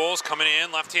the Mules coming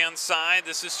in left-hand side.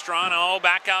 This is Strano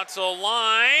back out to the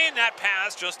line. That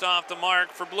pass just off the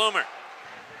mark for Bloomer.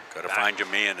 Got to find your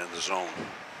man in the zone.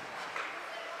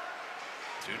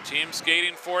 Two teams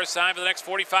skating for side for the next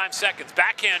 45 seconds.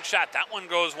 Backhand shot. That one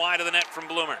goes wide of the net from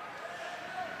Bloomer.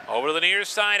 Over to the near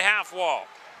side half wall.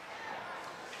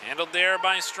 Handled there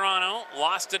by Strano.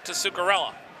 Lost it to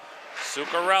Zuccarella.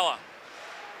 Zuccarella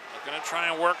looking to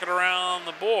try and work it around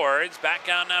the boards. Back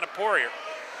out now to Poirier.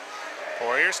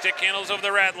 Poirier stick handles over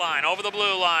the red line, over the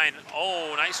blue line.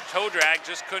 Oh, nice toe drag,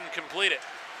 just couldn't complete it.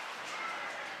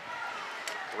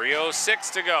 3:06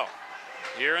 to go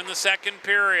here in the second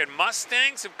period.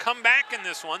 Mustangs have come back in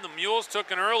this one. The Mules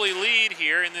took an early lead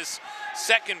here in this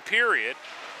second period.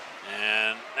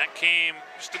 And that came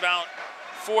just about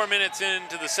 4 minutes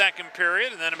into the second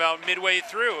period, and then about midway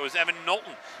through, it was Evan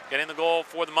Knowlton getting the goal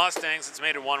for the Mustangs. It's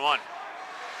made it 1-1.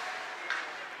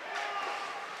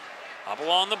 Up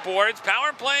along the boards,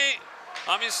 power play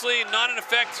obviously not in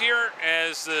effect here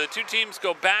as the two teams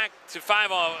go back to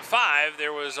 5-on-5.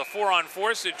 There was a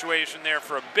 4-on-4 situation there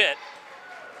for a bit,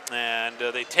 and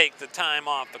they take the time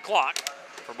off the clock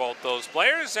for both those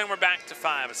players, and we're back to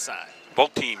 5 aside.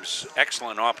 Both teams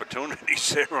excellent opportunities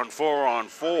there on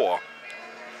 4-on-4.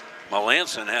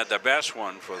 Melanson had the best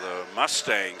one for the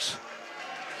Mustangs.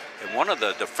 And one of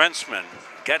the defensemen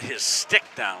got his stick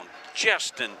down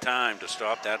just in time to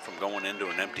stop that from going into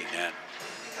an empty net.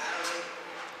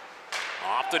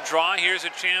 Off the draw, here's a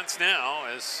chance now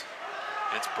as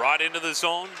it's brought into the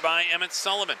zone by Emmett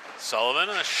Sullivan. Sullivan,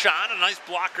 a shot, a nice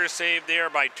blocker save there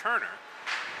by Turner.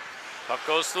 Puck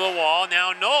goes to the wall.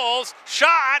 Now Knowles,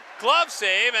 shot, glove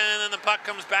save, and then the puck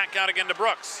comes back out again to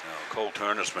Brooks. Cole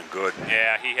Turner's been good.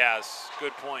 Yeah, he has.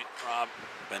 Good point, Rob.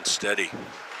 Been steady.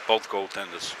 Both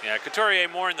goaltenders. Yeah, Couturier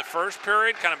more in the first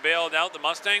period, kind of bailed out the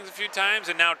Mustangs a few times,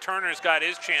 and now Turner's got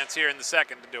his chance here in the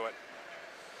second to do it.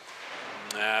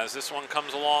 As this one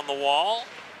comes along the wall.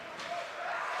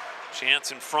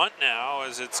 Chance in front now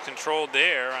as it's controlled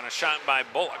there on a shot by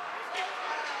Bullock.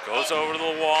 Goes over to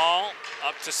the wall,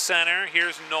 up to center.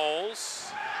 Here's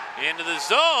Knowles into the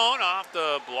zone, off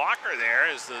the blocker there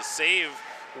as the save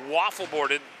waffle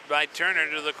boarded by Turner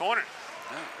to the corner.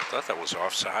 Yeah, I thought that was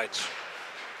offsides.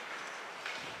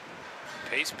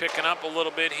 Pace picking up a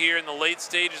little bit here in the late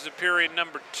stages of period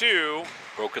number 2.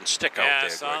 Broken stick out there. there. I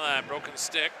saw that, broken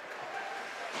stick.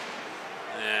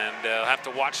 And I'll have to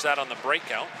watch that on the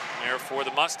breakout there for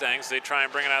the Mustangs. They try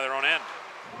and bring it out of their own end.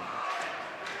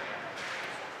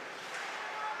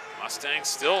 Mustangs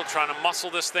still trying to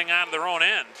muscle this thing out of their own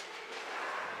end.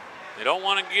 They don't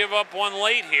want to give up one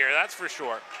late here, that's for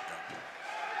sure.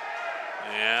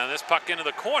 And this puck into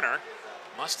the corner.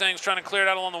 Mustangs trying to clear it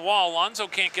out along the wall. Alonso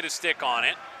can't get his stick on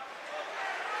it.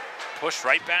 Pushed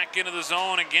right back into the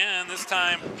zone again, this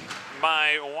time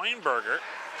by Weinberger.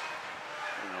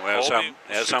 Well,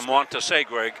 as I'm wont to say,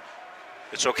 Greg,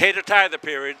 it's okay to tie the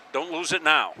period. Don't lose it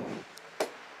now.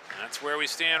 That's where we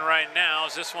stand right now,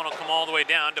 as this one will come all the way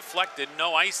down. Deflected,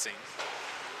 no icing.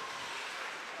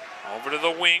 Over to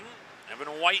the wing. Evan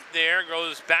White there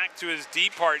goes back to his D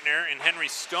partner in Henry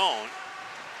Stone.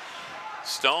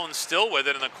 Stone still with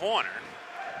it in the corner.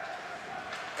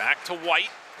 Back to White.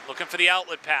 looking for the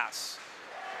outlet pass.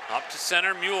 Up to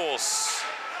center, Mules.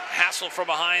 Hassle from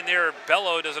behind there.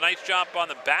 Bello does a nice job on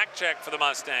the back check for the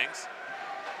Mustangs.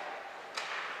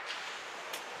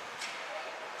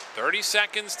 30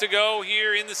 seconds to go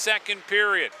here in the second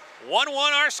period.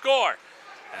 1-1 our score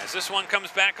as this one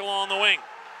comes back along the wing.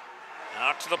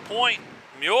 Out to the point.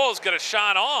 Mules got a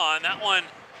shot on. That one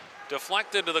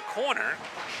deflected to the corner.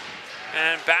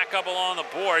 And back up along the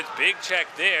boards. Big check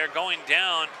there. Going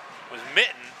down was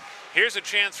Mitten. Here's a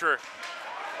chance for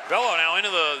Bello now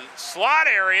into the slot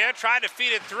area. Tried to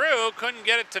feed it through. Couldn't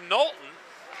get it to Knowlton.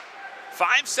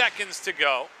 5 seconds to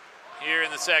go here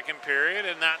in the second period,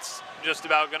 and that's just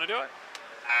about going to do it.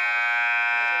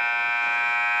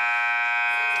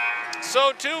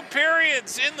 So 2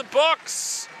 periods in the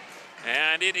books,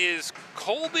 and it is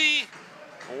Colby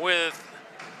with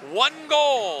 1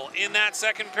 goal in that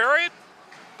second period,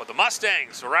 but the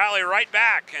Mustangs rally right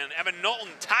back, and Evan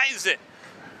Knowlton ties it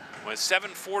with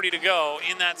 7:40 to go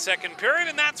in that second period,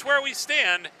 and that's where we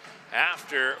stand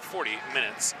after 40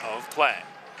 minutes of play.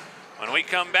 When we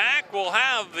come back, we'll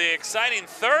have the exciting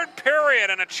third period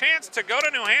and a chance to go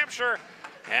to New Hampshire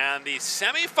and the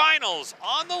semifinals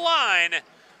on the line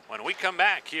when we come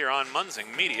back here on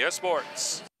Munsing Media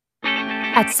Sports.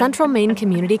 At Central Maine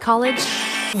Community College,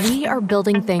 we are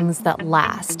building things that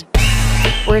last.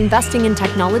 We're investing in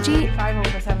technology,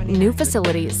 new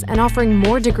facilities, and offering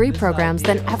more degree programs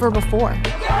than ever before.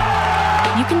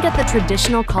 You can get the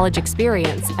traditional college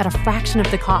experience at a fraction of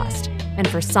the cost, and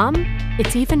for some,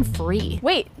 it's even free.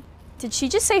 Wait, did she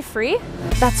just say free?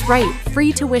 That's right,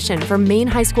 free tuition for Maine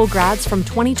high school grads from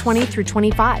 2020 through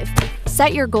 25.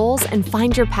 Set your goals and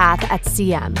find your path at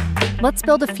CM. Let's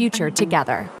build a future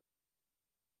together.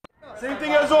 Same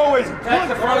thing as always. That's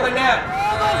the front of the net.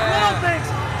 All those little things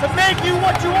to make you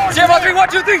what you are. 0, 3, 1,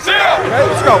 2, 3, 0. Okay,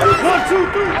 let's go. 1,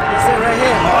 2, 3. Sit right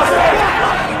here.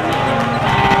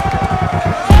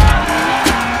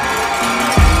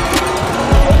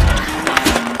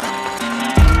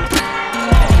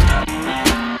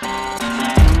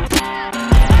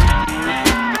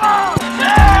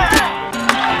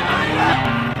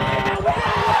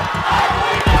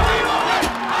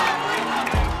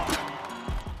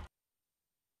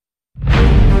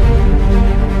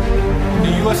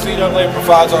 USCAA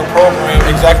provides our program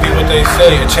exactly what they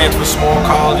say, a chance for small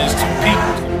colleges to peak.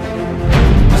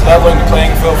 It's leveling the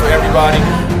playing field for everybody.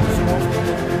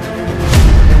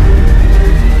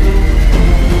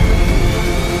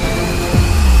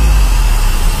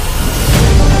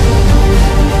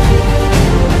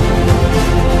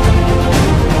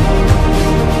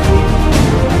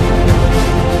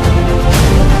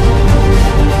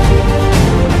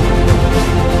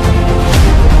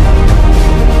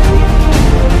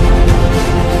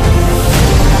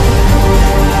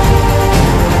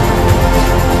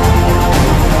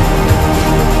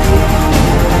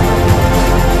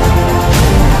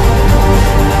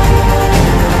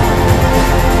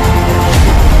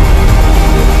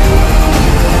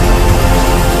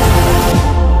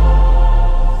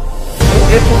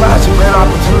 It provides a great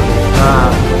opportunity,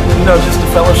 just the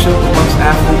fellowship amongst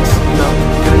athletes,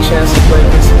 get a chance to play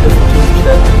against some different teams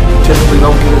that you typically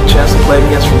don't get a chance to play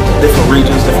against from different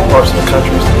regions, different parts of the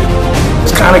country.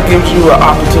 It kind of gives you an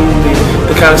opportunity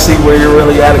to kind of see where you're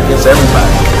really at against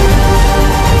everybody.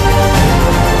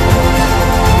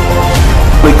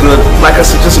 Really good, like I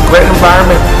said, just a great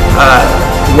environment,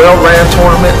 well-ran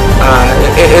tournament.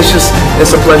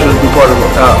 It's a pleasure to be part of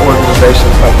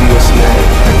organizations like the USCAA.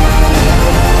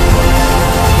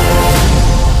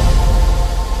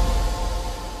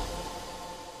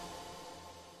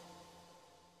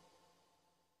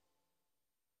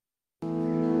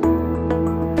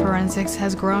 Forensics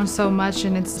has grown so much,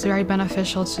 and it's very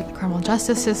beneficial to the criminal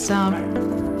justice system.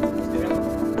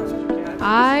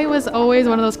 I was always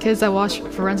one of those kids that watched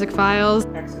Forensic Files.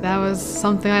 That was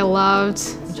something I loved.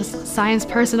 Just a science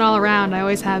person all around, I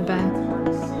always have been.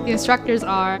 The instructors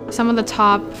are some of the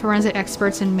top forensic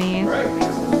experts in Maine.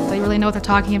 They really know what they're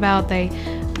talking about. They've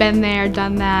been there,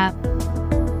 done that.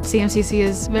 CMCC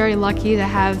is very lucky to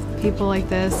have people like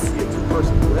this.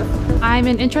 I'm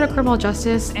an intro to criminal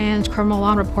justice and criminal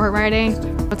law and report writing.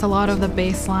 It's a lot of the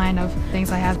baseline of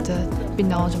things I have to be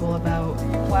knowledgeable about.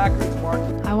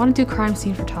 I want to do crime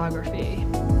scene photography.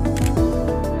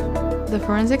 The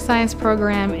forensic science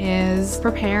program is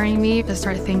preparing me to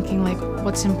start thinking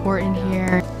what's important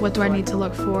here? What do I need to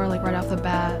look for right off the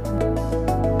bat?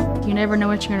 You never know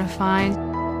what you're going to find.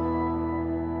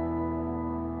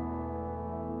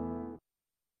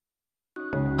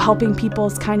 Helping people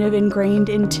is kind of ingrained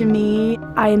into me.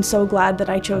 I am so glad that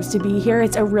I chose to be here.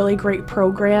 It's a really great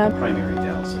program. Primary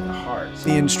dental in the heart.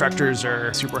 The instructors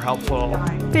are super helpful.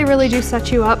 They really do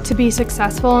set you up to be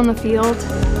successful in the field.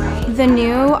 The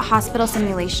new hospital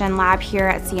simulation lab here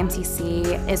at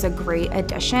CMCC is a great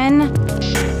addition.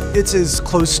 It's as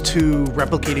close to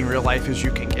replicating real life as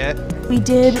you can get. We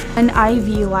did an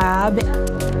IV lab.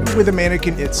 With a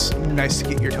mannequin, it's nice to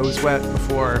get your toes wet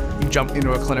before you jump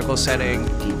into a clinical setting.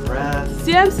 Deep breath.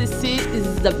 CMCC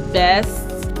is the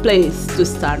best place to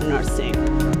start nursing.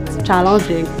 It's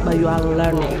challenging, but you are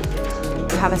learning.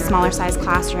 You have a smaller size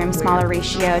classroom, smaller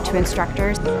ratio to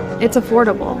instructors. It's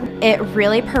affordable. It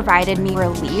really provided me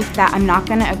relief that I'm not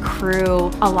going to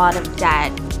accrue a lot of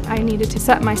debt. I needed to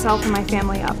set myself and my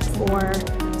family up for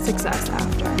success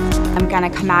after. I'm going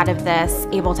to come out of this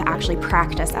able to actually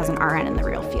practice as an RN in the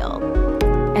real field.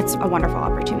 It's a wonderful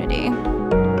opportunity.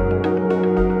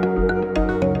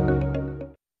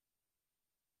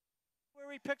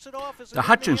 The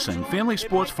Hutchinson Family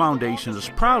Sports Foundation is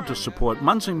proud to support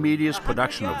Munson Media's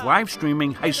production of live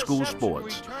streaming high school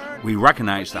sports. We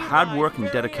recognize the hard work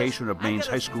and dedication of Maine's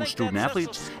high school student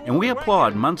athletes, and we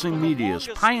applaud Munson Media's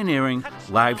pioneering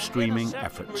live streaming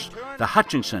efforts. The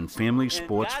Hutchinson Family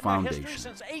Sports Foundation.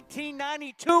 Since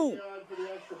 1892.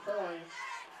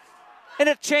 And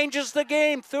it changes the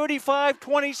game,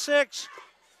 35-26.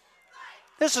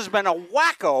 This has been a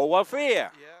wacko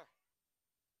affair.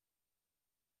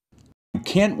 You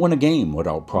can't win a game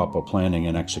without proper planning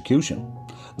and execution.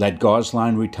 Let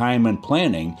Gosline Retirement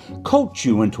Planning coach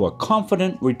you into a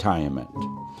confident retirement.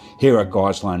 Here at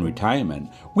Gosline Retirement,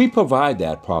 we provide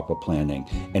that proper planning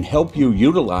and help you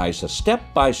utilize a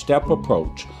step-by-step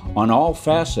approach on all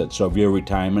facets of your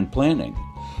retirement planning.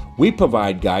 We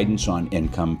provide guidance on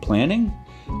income planning,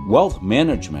 wealth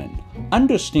management,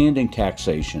 understanding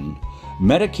taxation,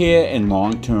 Medicare and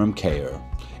long-term care,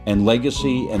 and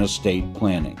legacy and estate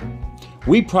planning.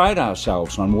 We pride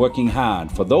ourselves on working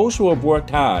hard for those who have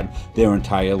worked hard their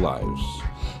entire lives.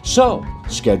 So,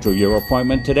 schedule your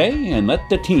appointment today and let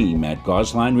the team at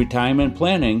Gosline Retirement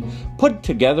Planning put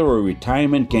together a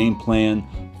retirement game plan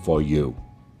for you.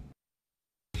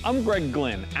 I'm Greg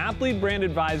Glynn, Athlete Brand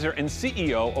Advisor and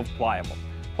CEO of Pliable.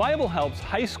 Pliable helps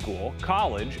high school,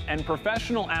 college, and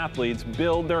professional athletes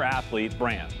build their athlete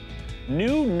brand.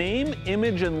 New name,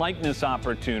 image, and likeness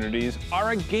opportunities are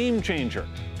a game changer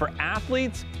for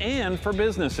athletes and for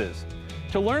businesses.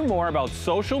 To learn more about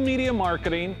social media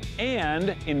marketing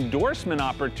and endorsement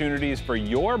opportunities for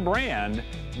your brand,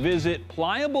 visit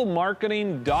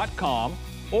pliablemarketing.com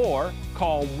or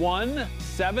call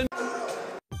 1-7.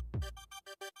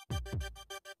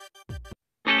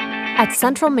 At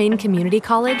Central Maine Community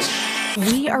College,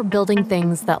 we are building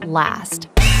things that last.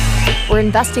 We're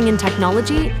investing in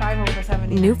technology,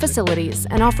 new facilities,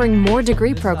 and offering more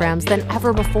degree programs than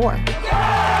ever before.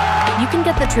 You can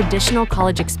get the traditional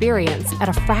college experience at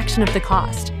a fraction of the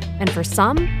cost, and for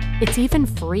some, it's even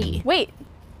free. Wait,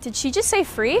 did she just say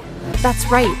free? That's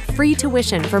right, free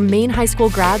tuition for Maine high school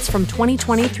grads from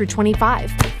 2020 through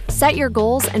 25. Set your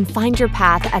goals and find your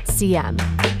path at CM.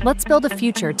 Let's build a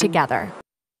future together.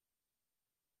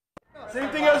 Same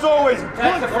thing as always.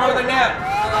 That's the front of the net.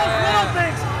 Little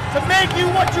things to make you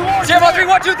what you are. 0, 3,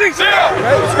 1, 2, 3, 0.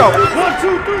 Okay, let's go. 1,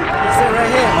 2, 3. That's it right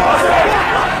here.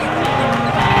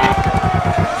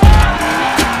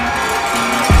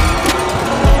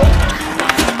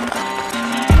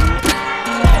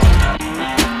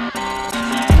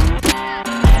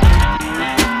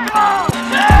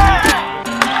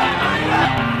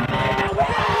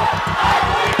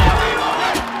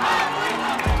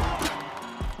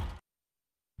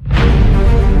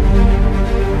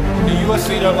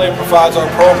 USCAA provides our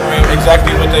program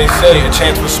exactly what they say, a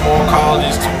chance for small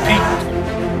colleges to peak.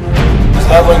 It's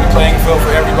leveling the playing field for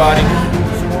everybody.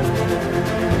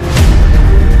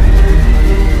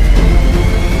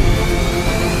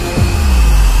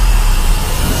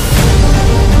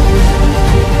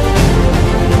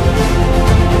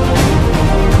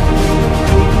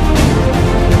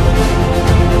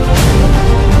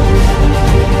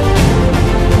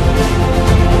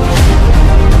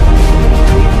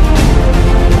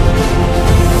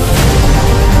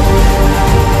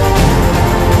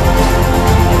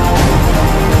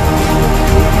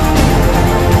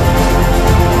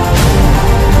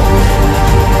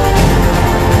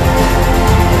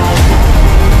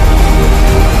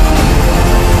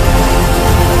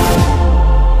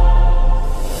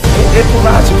 It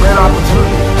provides a great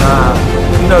opportunity,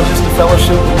 just the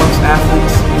fellowship amongst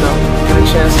athletes, get a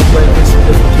chance to play against some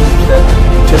different teams that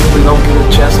you typically don't get a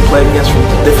chance to play against from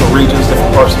different regions,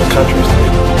 different parts of the country.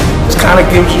 This kind of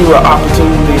gives you an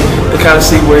opportunity to kind of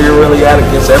see where you're really at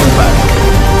against everybody.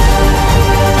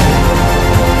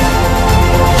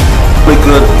 We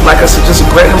good. Like I said, just a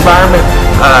great environment,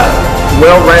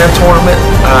 well-ran tournament.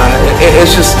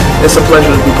 It's a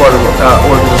pleasure to be part of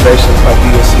organizations like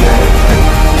USCA.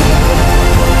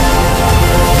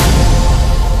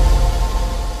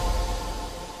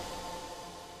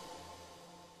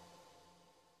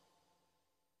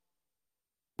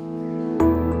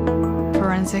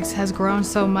 Forensics has grown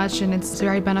so much and it's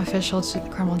very beneficial to the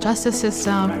criminal justice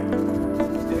system.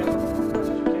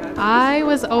 I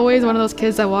was always one of those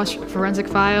kids that watched Forensic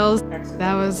Files.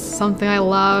 That was something I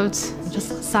loved.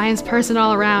 Just a science person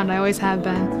all around, I always have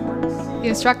been. The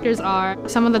instructors are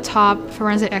some of the top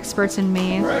forensic experts in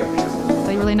Maine.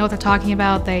 They really know what they're talking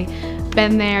about. They've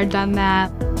been there, done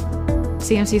that.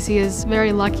 CMCC is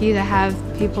very lucky to have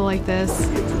people like this.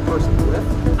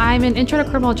 I'm an intro to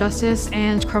criminal justice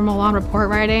and criminal law report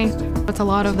writing. It's a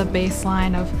lot of the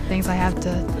baseline of things I have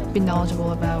to be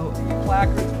knowledgeable about.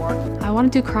 I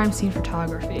want to do crime scene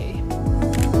photography.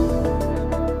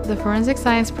 The forensic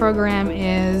science program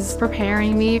is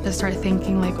preparing me to start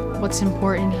thinking like what's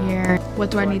important here, what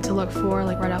do I need to look for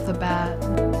like right off the bat.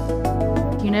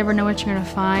 You never know what you're gonna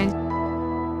find.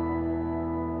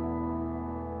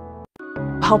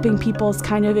 Helping people is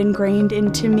kind of ingrained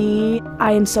into me.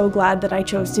 I am so glad that I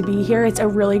chose to be here. It's a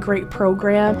really great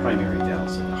program. Primary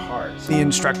downs in the heart. The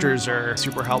instructors are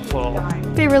super helpful.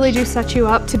 They really do set you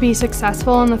up to be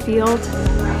successful in the field.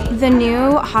 The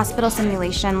new hospital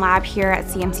simulation lab here at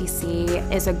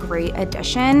CMCC is a great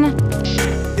addition.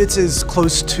 It's as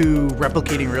close to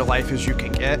replicating real life as you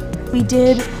can get. We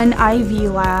did an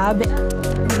IV lab.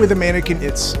 With a mannequin,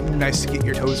 it's nice to get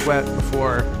your toes wet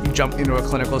before you jump into a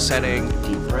clinical setting.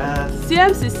 Deep breath.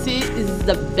 CMCC is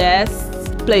the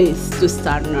best place to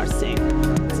start nursing.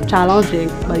 It's challenging,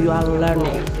 but you are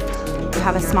learning. You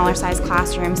have a smaller size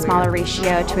classroom, smaller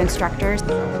ratio to instructors.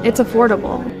 It's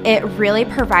affordable. It really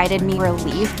provided me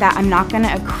relief that I'm not going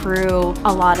to accrue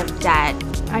a lot of debt.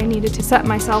 I needed to set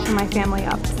myself and my family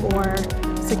up for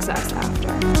success after.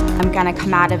 I'm going to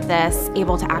come out of this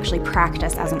able to actually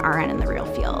practice as an RN in the real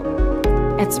field.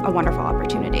 It's a wonderful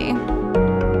opportunity.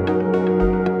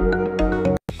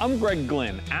 I'm Greg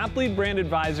Glynn, athlete brand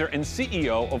advisor and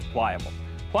CEO of Pliable.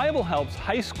 Pliable helps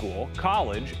high school,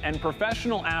 college, and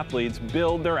professional athletes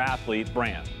build their athlete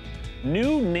brand.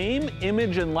 New name,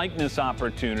 image, and likeness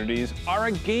opportunities are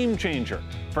a game changer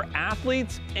for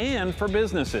athletes and for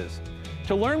businesses.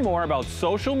 To learn more about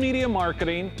social media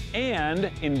marketing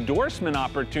and endorsement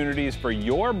opportunities for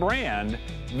your brand,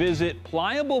 visit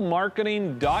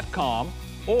pliablemarketing.com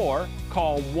or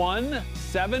call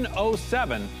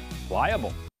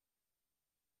 1-707-PLIABLE.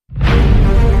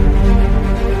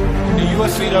 The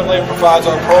USCA provides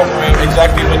our program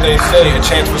exactly what they say, a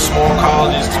chance for small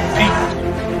colleges to compete.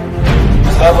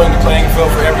 It's leveling the playing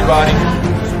field for everybody.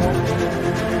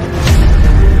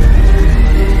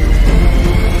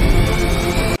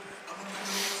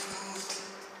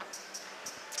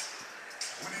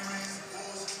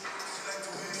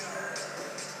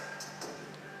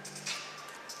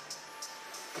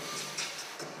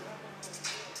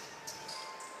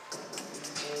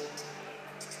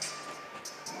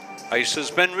 Ice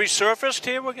has been resurfaced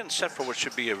here. We're getting set for what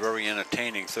should be a very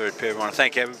entertaining third period. I want to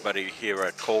thank everybody here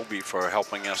at Colby for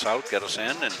helping us out, get us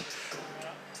in, and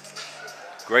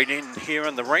great in here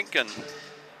in the rink. And as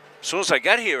soon as I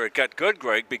got here, it got good,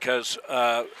 Greg, because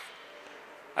I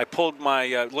pulled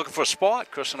my, looking for a spot,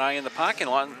 Chris and I in the parking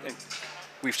lot, and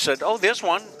we've said, oh, there's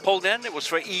one, pulled in. It was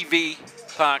for EV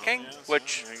parking,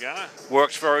 which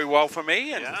works very well for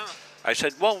me. And I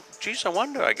said, well, geez, I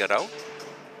wonder. I got out.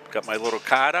 Got my little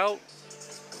card out,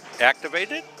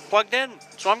 activated, plugged in.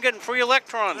 So I'm getting free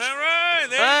electrons. All right,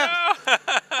 there you go.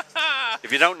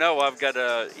 If you don't know, I've got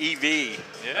a EV,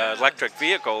 electric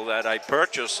vehicle that I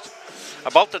purchased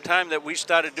about the time that we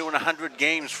started doing 100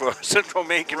 games for Central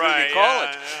Maine Community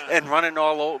College, and running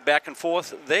all back and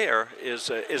forth there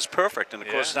is perfect. And of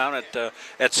course, down at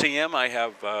CM, I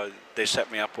have they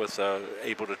set me up with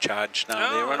able to charge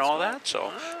down there and all that.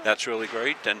 So that's really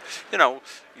great. And you know,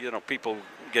 people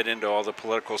get into all the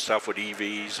political stuff with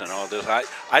EVs and all this.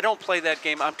 I don't play that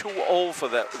game. I'm too old for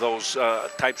those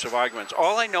types of arguments.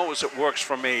 All I know is it works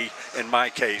for me in my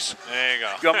case. There you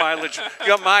go.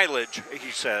 Your mileage,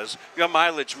 he says, your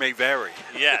mileage may vary.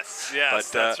 Yes, but,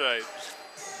 that's right.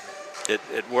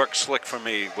 It works slick for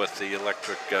me with the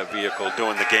electric vehicle,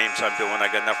 doing the games I'm doing. I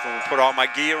got enough room to put all my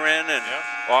gear in, and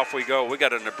off we go. We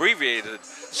got an abbreviated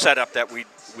setup that we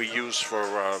use for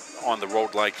on the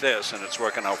road like this, and it's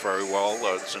working out very well.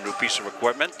 It's a new piece of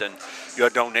equipment, and your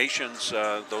donations,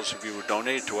 those of you who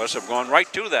donated to us, have gone right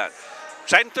to that.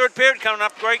 Second, third period coming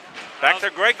up, Greg. Back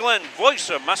to Greg Glenn, voice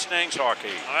of Mustangs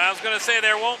hockey. I was going to say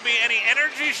there won't be any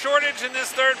energy shortage in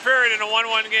this third period in a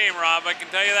 1-1 game, Rob. I can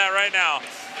tell you that right now.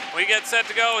 We get set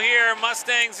to go here.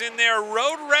 Mustangs in their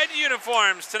road red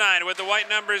uniforms tonight with the white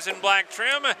numbers and black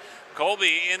trim.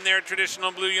 Colby in their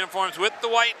traditional blue uniforms with the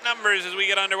white numbers as we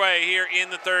get underway here in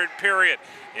the third period.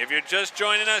 If you're just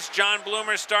joining us, John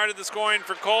Bloomer started the scoring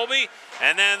for Colby,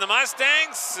 and then the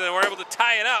Mustangs were able to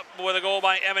tie it up with a goal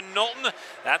by Evan Knowlton.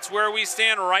 That's where we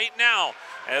stand right now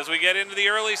as we get into the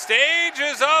early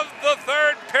stages of the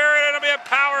third period. It'll be a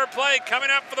power play coming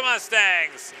up for the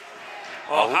Mustangs.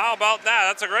 Well, how about that?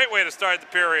 That's a great way to start the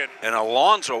period. And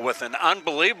Alonso with an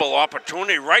unbelievable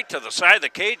opportunity right to the side of the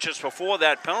cage just before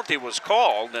that penalty was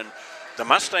called. And the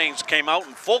Mustangs came out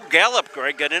in full gallop,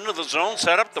 Greg, got into the zone,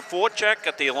 set up the forecheck,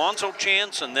 got the Alonso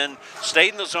chance, and then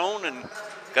stayed in the zone and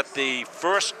got the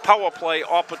first power play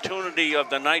opportunity of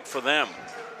the night for them.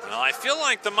 Well, I feel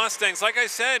like the Mustangs, like I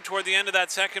said, toward the end of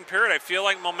that second period, I feel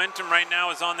like momentum right now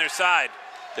is on their side.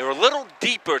 They're a little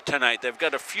deeper tonight. They've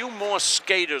got a few more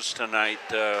skaters tonight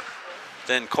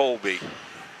than Colby.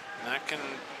 That can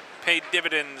pay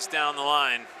dividends down the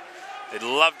line. They'd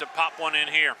love to pop one in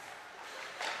here.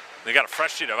 They got a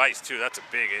fresh sheet of ice, too. That's a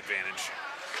big advantage.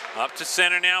 Up to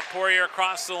center now. Poirier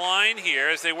across the line here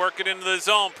as they work it into the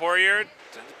zone. Poirier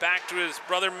back to his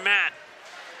brother Matt.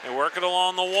 They work it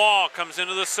along the wall. Comes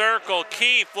into the circle.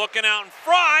 Keefe looking out in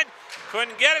front.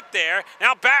 Couldn't get it there.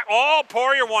 Now back. Oh,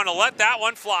 Poirier wanted to let that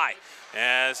one fly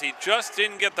as he just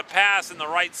didn't get the pass in the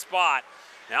right spot.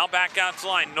 Now back out to the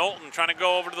line. Knowlton trying to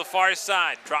go over to the far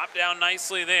side. Drop down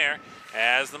nicely there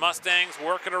as the Mustangs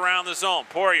work it around the zone.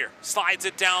 Poirier slides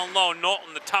it down low.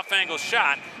 Knowlton, the tough angle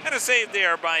shot, and a save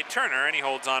there by Turner, and he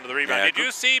holds on to the rebound. Yeah, Did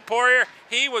you see Poirier?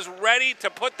 He was ready to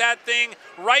put that thing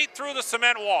right through the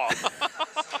cement wall.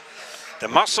 The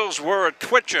muscles were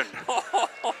twitching.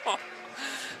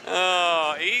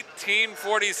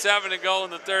 18:47 to go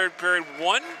in the third period.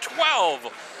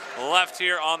 1:12 left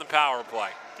here on the power play.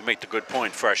 You make the good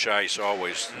point, fresh ice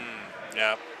always.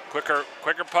 Yeah, quicker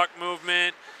puck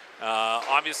movement.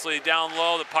 Obviously down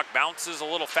low, the puck bounces a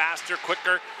little faster,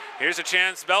 quicker. Here's a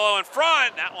chance, Bello in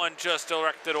front. That one just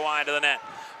directed wide to the net.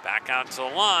 Back out to the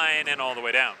line and all the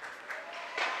way down.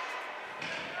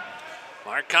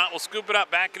 Marcotte will scoop it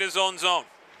up back in his own zone.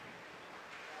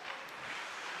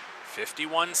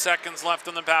 51 seconds left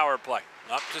on the power play.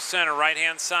 Up to center,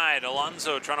 right-hand side.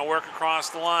 Alonso trying to work across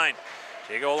the line.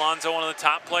 Diego Alonso, one of the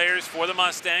top players for the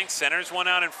Mustangs. Centers one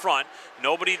out in front.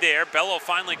 Nobody there. Bello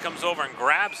finally comes over and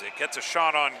grabs it. Gets a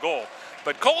shot on goal.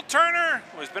 But Cole Turner,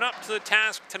 who's been up to the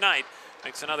task tonight,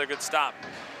 makes another good stop.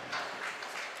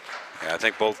 Yeah, I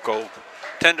think both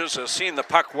goaltenders have seen the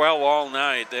puck well all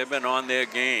night. They've been on their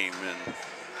game. And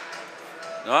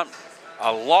not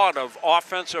a lot of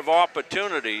offensive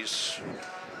opportunities.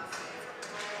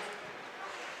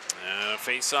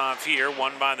 Face-off here,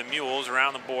 won by the Mules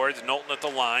around the boards. Knowlton at the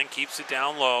line, keeps it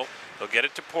down low. They'll get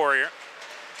it to Poirier.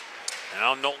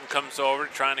 Now Knowlton comes over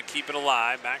trying to keep it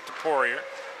alive. Back to Poirier.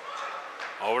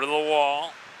 Over to the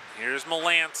wall. Here's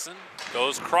Melanson.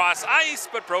 Goes cross ice,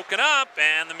 but broken up,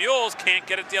 and the Mules can't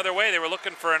get it the other way. They were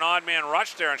looking for an odd man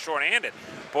rush there and short-handed.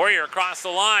 Poirier across the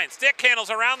line. Stick handles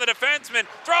around the defenseman.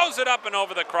 Throws it up and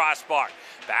over the crossbar.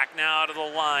 Back now to the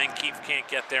line. Keefe can't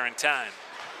get there in time.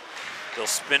 They'll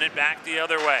spin it back the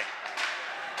other way.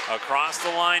 Across the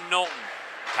line, Knowlton.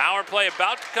 Power play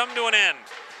about to come to an end.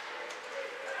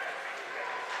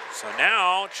 So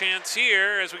now, chance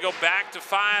here as we go back to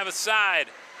 5 aside.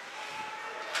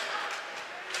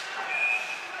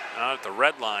 Out at the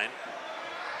red line.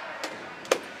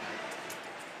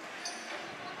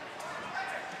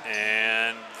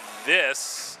 And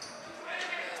this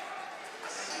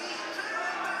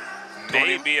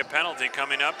may be a penalty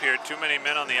coming up here. Too many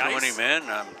men on the ice. Too many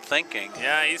men, I'm thinking.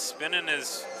 Yeah, he's spinning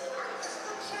his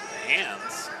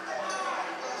hands.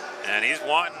 And he's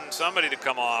wanting somebody to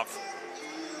come off.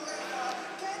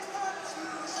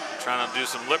 Trying to do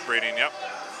some lip reading, yep.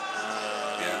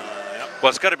 Yep. Well,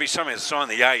 it's got to be somebody that's on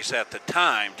the ice at the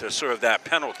time to serve that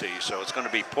penalty. So it's going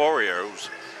to be Poirier who's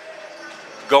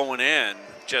going in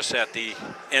just at the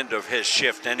end of his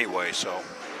shift anyway. So,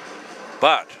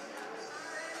 but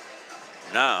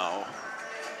now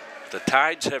the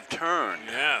tides have turned.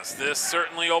 Yes, this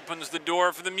certainly opens the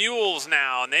door for the Mules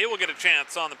now, and they will get a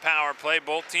chance on the power play.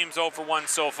 Both teams 0 for 1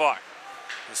 so far.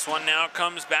 This one now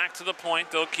comes back to the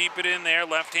point. They'll keep it in there,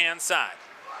 left-hand side.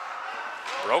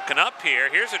 Broken up here.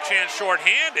 Here's a chance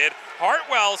short-handed.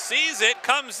 Hartwell sees it,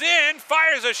 comes in,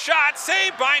 fires a shot,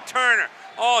 saved by Turner.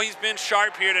 Oh, he's been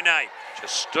sharp here tonight.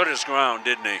 Just stood his ground,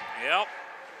 didn't he? Yep.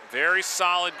 Very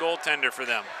solid goaltender for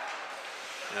them.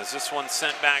 As this one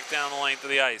sent back down the length of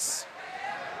the ice.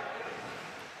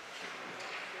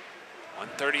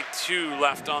 1:32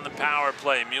 left on the power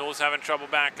play. Mules having trouble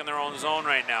back in their own zone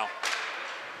right now.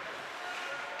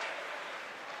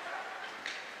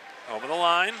 Over the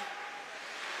line.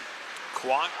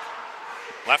 Kwok,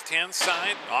 left-hand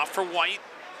side, off for White.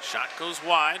 Shot goes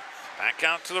wide. Back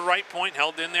out to the right point,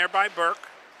 held in there by Burke.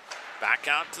 Back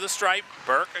out to the stripe.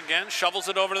 Burke again shovels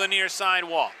it over to the near side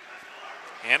wall.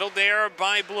 Handled there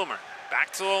by Bloomer.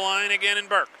 Back to the line again in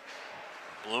Burke.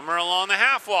 Bloomer along the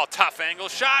half wall. Tough angle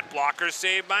shot. Blocker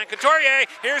saved by Couturier.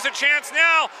 Here's a chance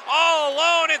now. All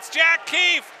alone, it's Jack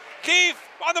Keefe. Keefe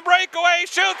on the breakaway,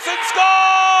 shoots and scores!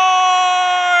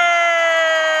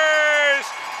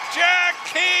 Jack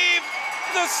Keefe,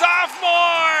 the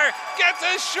sophomore, gets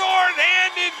a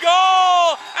short-handed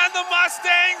goal, and the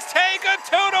Mustangs take a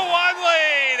 2-1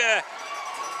 lead.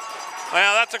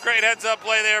 Well, that's a great heads-up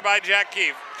play there by Jack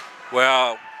Keefe.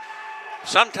 Well,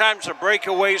 sometimes the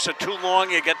breakaways are too long.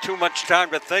 You get too much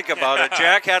time to think about it.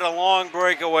 Jack had a long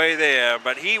breakaway there,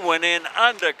 but he went in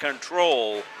under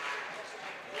control.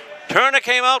 Turner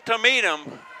came out to meet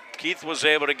him. Keith was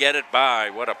able to get it by.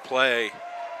 What a play.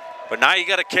 But now you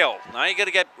got to kill. Now you got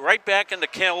to get right back into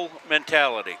kill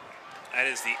mentality. That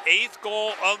is the 8th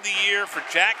goal of the year for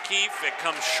Jack Keefe. It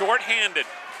comes shorthanded.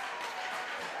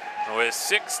 With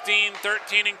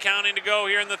 16-13 and counting to go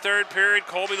here in the third period,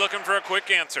 Colby looking for a quick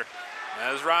answer.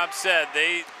 As Rob said,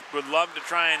 they would love to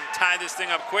try and tie this thing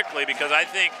up quickly because I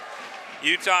think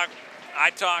I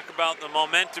talk about the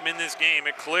momentum in this game.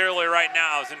 It clearly right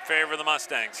now is in favor of the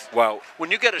Mustangs. Well,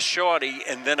 when you get a shorty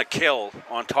and then a kill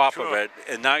on top of it,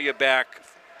 and now you're back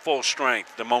full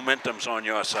strength, the momentum's on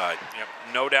your side. Yep,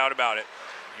 no doubt about it.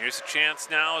 Here's a chance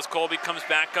now as Colby comes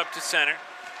back up to center.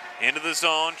 Into the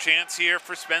zone, chance here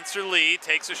for Spencer Lee.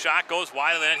 Takes a shot, goes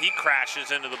wide of that. He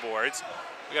crashes into the boards.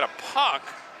 We got a puck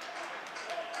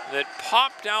that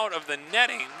popped out of the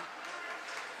netting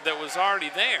that was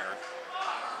already there.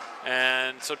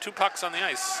 And so 2 pucks on the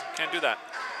ice. Can't do that.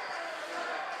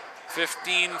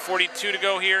 15:42 to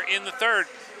go here in the third.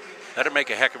 That'd make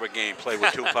a heck of a game, play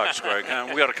with 2 pucks, Greg.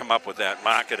 We got to come up with that,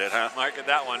 market it, huh? Market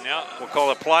that one, yeah. We'll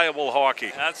call it pliable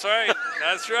hockey. That's right,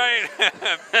 that's right.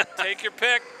 Take your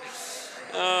pick.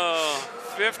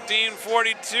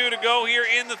 15:42 to go here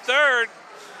in the third.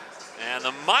 And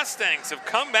the Mustangs have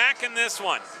come back in this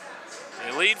one.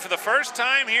 They lead for the first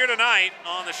time here tonight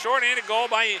on the short-handed goal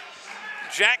by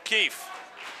Jack Keefe.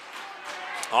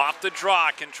 Off the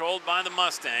draw, controlled by the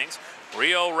Mustangs.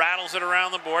 Rio rattles it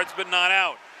around the boards, but not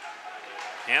out.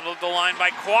 Handled the line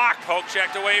by Kwok, poke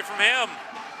checked away from him.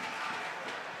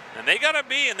 And they gotta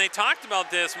be, and they talked about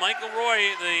this, Michael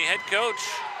Roy, the head coach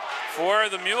for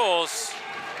the Mules,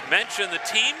 mentioned the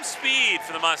team speed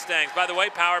for the Mustangs. By the way,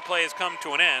 power play has come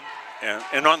to an end.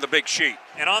 And on the big sheet.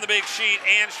 And on the big sheet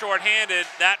and shorthanded,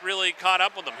 that really caught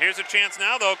up with them. Here's a chance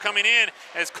now, though, coming in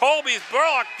as Colby's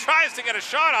Bullock tries to get a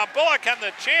shot off. Bullock had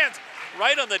the chance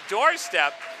right on the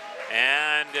doorstep,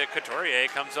 and Couturier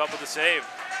comes up with a save.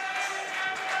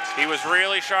 He was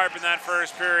really sharp in that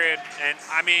first period, and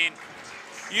I mean,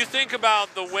 you think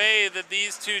about the way that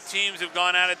these two teams have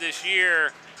gone at it this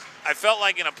year, I felt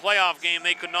like in a playoff game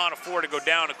they could not afford to go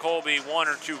down to Colby 1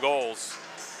 or 2 goals.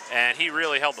 And he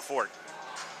really held the fort,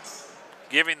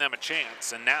 giving them a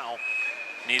chance, and now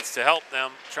needs to help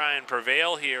them try and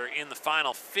prevail here in the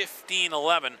final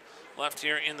 15-11 left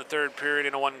here in the third period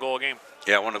in a 1-goal game.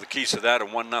 Yeah, one of the keys to that, a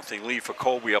 1-0 lead for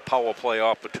Colby, a power play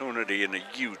opportunity and a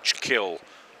huge kill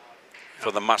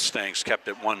for the Mustangs, kept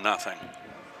it 1-0.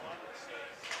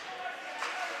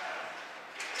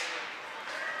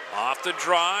 Off the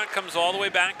draw, it comes all the way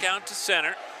back out to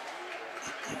center.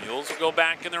 Mules will go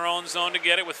back in their own zone to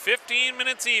get it with 15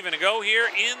 minutes even to go here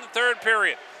in the third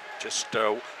period. Just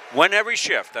win every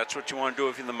shift. That's what you want to do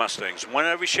if you're the Mustangs. Win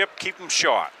every shift, keep them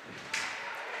short.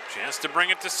 Chance to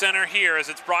bring it to center here as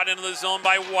it's brought into the zone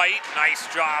by White. Nice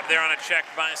job there on a check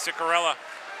by Ciccarella.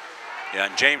 Yeah,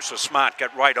 and James was smart,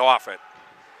 got right off it.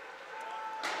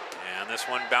 And this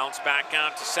one bounced back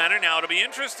out to center. Now it'll be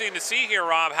interesting to see here,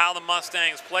 Rob, how the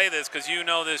Mustangs play this, because you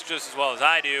know this just as well as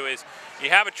I do, is you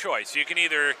have a choice. You can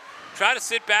either try to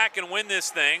sit back and win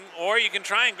this thing, or you can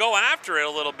try and go after it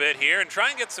a little bit here and try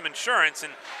and get some insurance.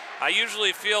 And I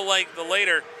usually feel like the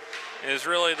later is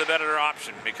really the better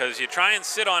option, because you try and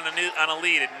sit on a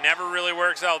lead. It never really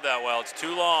works out that well. It's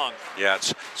too long. Yeah,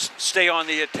 it's stay on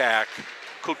the attack.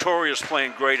 Couturier's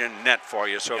playing great in net for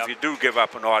you, so if you do give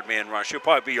up an odd man rush, you'll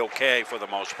probably be okay for the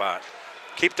most part.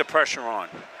 Keep the pressure on.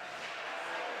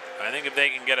 I think if they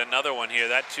can get another one here,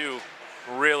 that too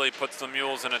really puts the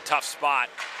Mules in a tough spot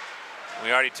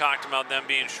We already talked about them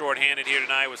being shorthanded here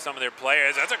tonight with some of their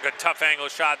players. That's a good tough angle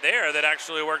shot there that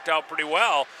actually worked out pretty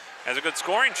well. Has a good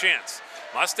scoring chance.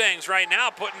 Mustangs right now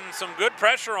putting some good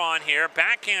pressure on here.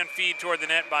 Backhand feed toward the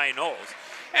net by Knowles.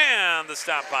 And the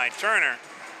stop by Turner,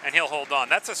 and he'll hold on.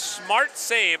 That's a smart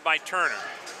save by Turner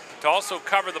to also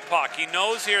cover the puck. He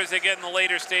knows here as they get in the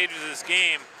later stages of this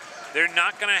game, they're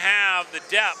not going to have the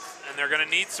depth, and they're going to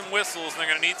need some whistles, and they're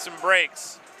going to need some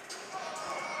breaks.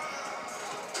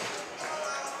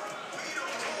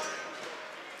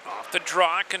 Off the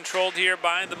draw, controlled here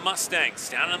by the Mustangs.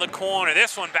 Down in the corner,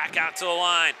 this one back out to the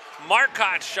line.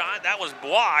 Marcotte's shot, that was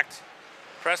blocked.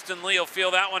 Preston Lee will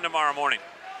feel that one tomorrow morning.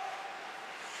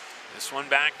 This one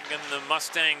back in the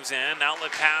Mustangs' end.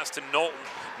 Outlet pass to Knowlton.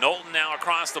 Knowlton now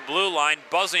across the blue line,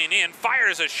 buzzing in,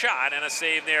 fires a shot, and a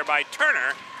save there by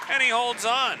Turner, and he holds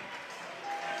on.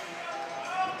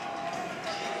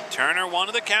 Turner, one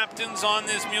of the captains on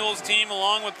this Mules team,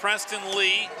 along with Preston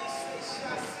Lee.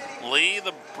 Lee,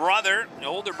 the brother, the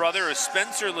older brother of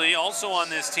Spencer Lee, also on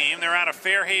this team. They're out of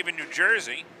Fairhaven, New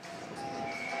Jersey.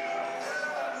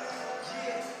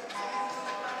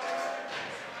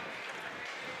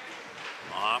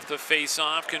 Off the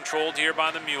face-off, controlled here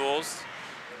by the Mules.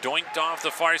 Doinked off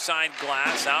the far side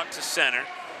glass, out to center.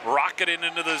 Rocketed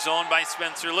into the zone by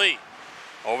Spencer Lee.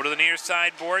 Over to the near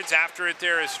side boards, after it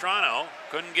there is Strano.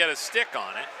 Couldn't get a stick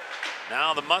on it.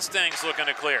 Now the Mustangs looking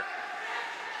to clear.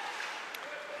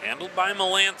 Handled by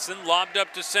Melanson, lobbed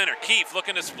up to center. Keefe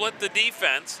looking to split the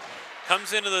defense.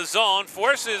 Comes into the zone,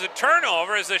 forces a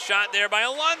turnover as the shot there by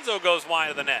Alonso goes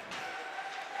wide of the net.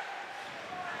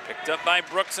 Picked up by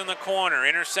Brooks in the corner,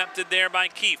 intercepted there by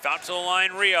Keefe. Out to the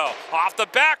line, Rio. Off the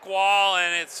back wall,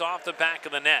 and it's off the back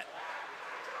of the net.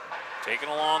 Taken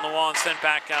along the wall and sent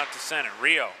back out to center.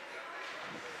 Rio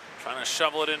trying to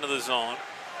shovel it into the zone.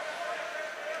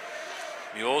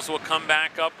 Mules will come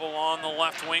back up along the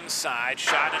left wing side.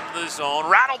 Shot into the zone,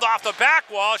 rattled off the back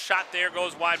wall. Shot there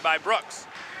goes wide by Brooks.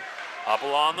 Up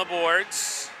along the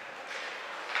boards.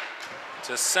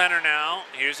 To center now.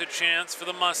 Here's a chance for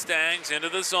the Mustangs into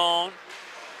the zone.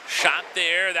 Shot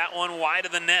there, that one wide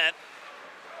of the net.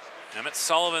 Emmett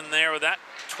Sullivan there with that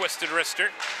twisted wrister.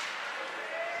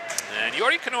 And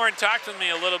Yordi Kenoran talked with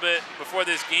me a little bit before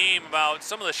this game about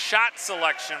some of the shot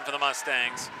selection for the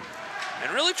Mustangs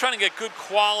and really trying to get good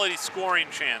quality scoring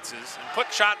chances and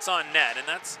put shots on net, and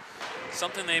that's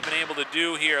something they've been able to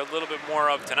do here a little bit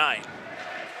more of tonight.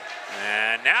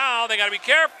 And now they got to be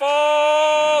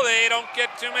careful. They don't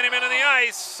get too many men on the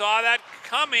ice. Saw that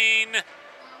coming.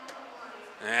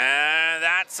 And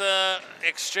that's a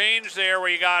exchange there where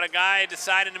you got a guy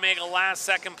deciding to make a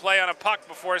last-second play on a puck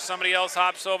before somebody else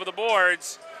hops over the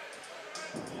boards.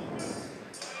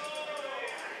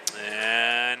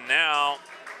 And now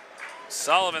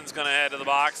Sullivan's going to head to the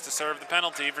box to serve the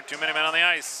penalty for too many men on the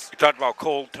ice. You talked about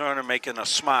Cole Turner making a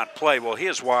smart play. Well,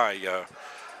 here's why,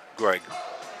 Greg.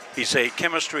 He's a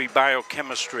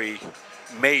biochemistry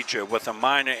major with a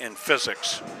minor in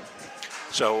physics.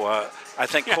 So I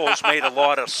think Cole's made a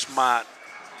lot of smart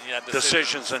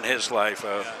decisions in his life.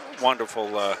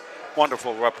 Wonderful,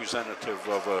 wonderful representative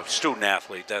of a student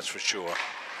athlete, that's for sure.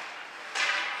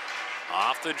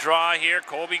 Off the draw here,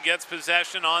 Colby gets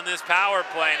possession on this power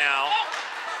play now.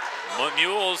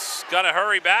 Mules got to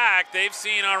hurry back. They've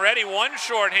seen already one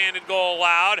shorthanded goal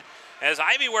allowed as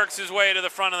Ivy works his way to the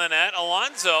front of the net.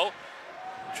 Alonso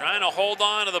trying to hold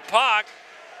on to the puck.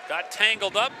 Got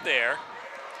tangled up there.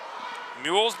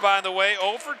 Mules, by the way,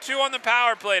 0 for 2 on the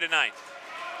power play tonight.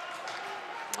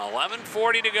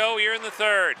 11:40 to go here in the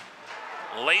third.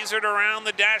 Lasered around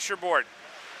the dasher board.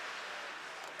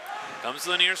 Comes to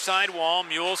the near side wall.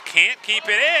 Mules can't keep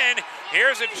it in.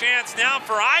 Here's a chance now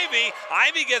for Ivy.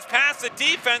 Ivy gets past the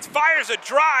defense, fires a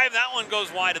drive. That one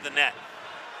goes wide of the net.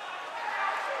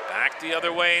 Back the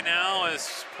other way now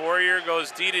as Poirier goes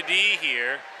D to D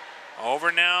here.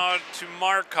 Over now to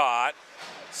Marcotte.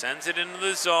 Sends it into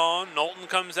the zone. Knowlton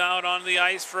comes out onto the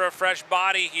ice for a fresh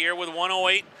body here with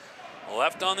 1:08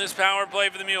 left on this power play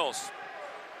for the Mules.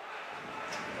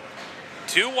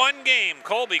 2-1 game.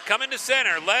 Colby coming to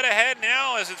center. Led ahead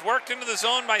now as it's worked into the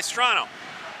zone by Strano.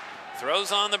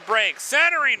 Throws on the break.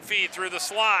 Centering feed through the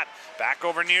slot. Back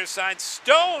over near side.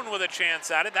 Stone with a chance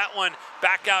at it. That one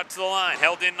back out to the line.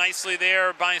 Held in nicely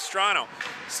there by Strano.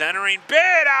 Centering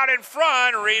bid out in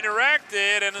front.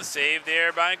 Redirected. And a save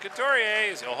there by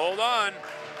Couturier. He'll hold on.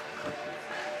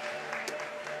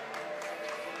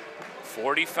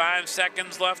 45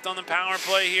 seconds left on the power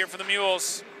play here for the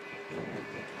Mules.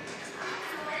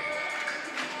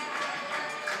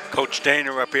 Coach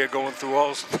Dana up here going through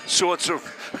all sorts of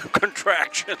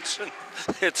contractions.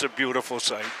 It's a beautiful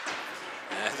sight.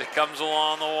 As it comes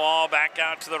along the wall, back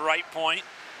out to the right point.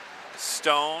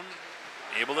 Stone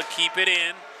able to keep it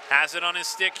in. Has it on his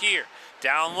stick here.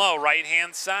 Down low,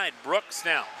 right-hand side. Brooks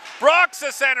now. Brooks,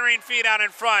 the centering feed out in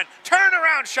front.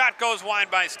 Turnaround shot goes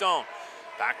wide by Stone.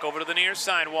 Back over to the near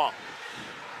side wall.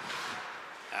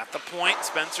 At the point,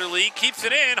 Spencer Lee keeps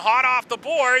it in. Hot off the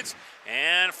boards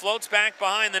and floats back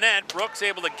behind the net. Brooks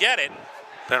able to get it.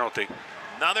 Penalty.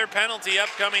 Another penalty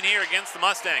upcoming here against the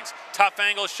Mustangs. Tough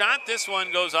angle shot. This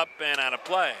one goes up and out of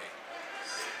play.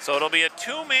 So it'll be a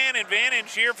two-man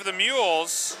advantage here for the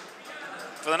Mules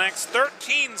for the next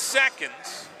 13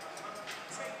 seconds.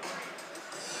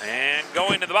 And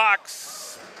going to the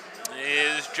box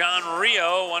is John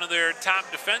Rio, one of their top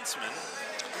defensemen.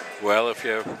 Well, if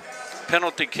your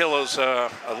penalty killer's a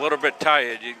little bit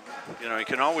tired, you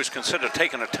can always consider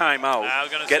taking a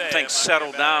timeout, getting things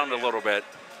settled down a little bit.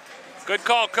 Good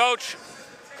call, Coach.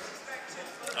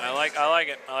 I like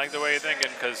it. I like the way you're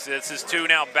thinking, because this is two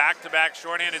now back-to-back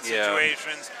shorthanded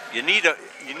situations. You need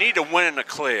a win and a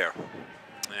clear.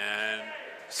 And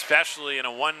especially in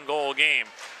a one-goal game.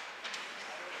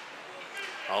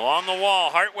 Along the wall,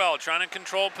 Hartwell trying to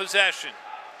control possession.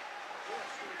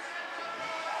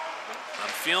 I'm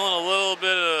feeling a little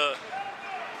bit of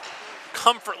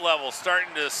comfort level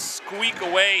starting to squeak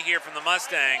away here from the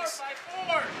Mustangs.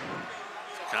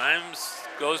 Times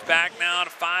goes back now to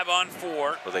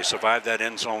 5-on-4. Well, they survived that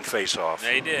end zone face-off.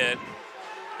 They did.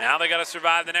 Now they got to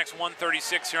survive the next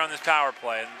 136 here on this power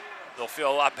play, and they'll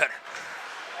feel a lot better.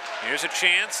 Here's a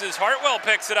chance as Hartwell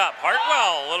picks it up.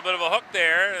 Hartwell, a little bit of a hook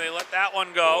there. They let that one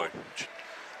go. Boy,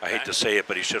 I hate to say it,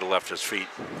 but he should have left his feet.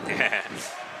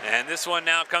 And this one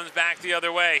now comes back the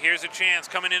other way. Here's a chance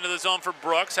coming into the zone for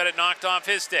Brooks. Had it knocked off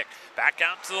his stick. Back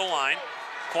out to the line.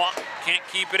 Can't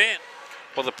keep it in.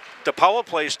 Well, the power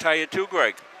play's tired too,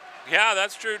 Greg. Yeah,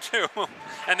 that's true too.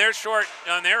 And they're short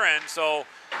on their end, so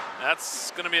that's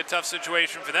going to be a tough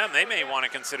situation for them. They may want to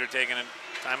consider taking a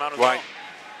timeout as well.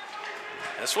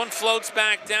 This one floats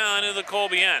back down into the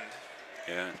Colby end.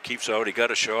 Yeah, keeps out. He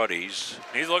got a shot. He's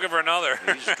looking for another.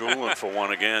 He's drooling for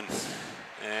one again.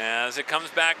 As it comes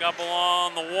back up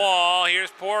along the wall, here's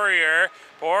Poirier.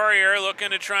 Poirier looking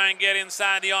to try and get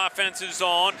inside the offensive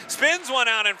zone. Spins one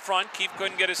out in front. Keefe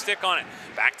couldn't get a stick on it.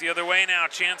 Back the other way now.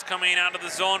 Chance coming out of the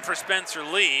zone for Spencer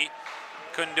Lee.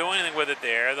 Couldn't do anything with it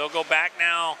there. They'll go back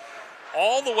now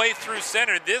all the way through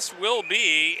center. This will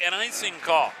be an icing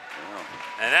call.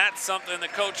 And that's something the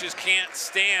coaches can't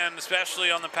stand,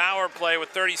 especially on the power play with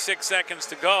 36 seconds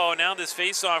to go. Now this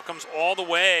faceoff comes all the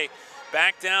way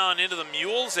back down into the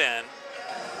Mules' end.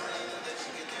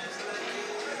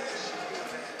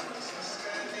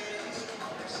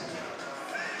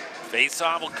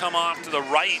 Faceoff will come off to the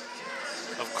right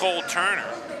of Cole Turner.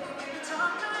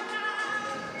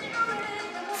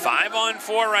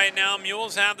 5-on-4 right now.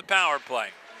 Mules have the power play.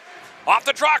 Off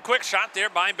the draw, quick shot there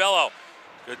by Bello.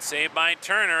 Good save by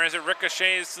Turner as it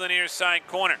ricochets to the near side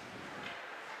corner.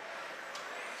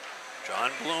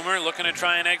 John Bloomer looking to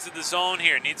try and exit the zone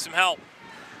here. Needs some help.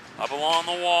 Up along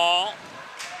the wall.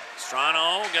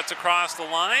 Strano gets across the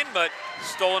line, but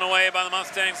stolen away by the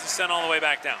Mustangs and sent all the way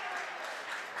back down.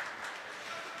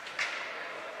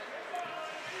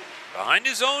 Behind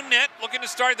his own net, looking to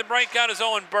start the breakout is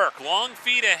Owen Burke. Long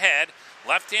feet ahead.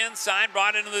 Left-hand side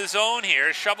brought into the zone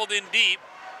here. Shoveled in deep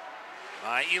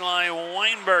by Eli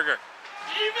Weinberger.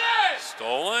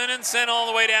 Stolen and sent all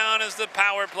the way down as the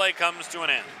power play comes to an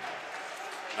end.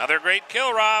 Another great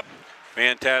kill, Rob.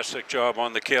 Fantastic job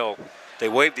on the kill. They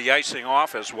waved the icing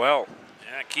off as well.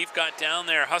 Yeah, Keefe got down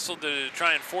there, hustled to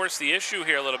try and force the issue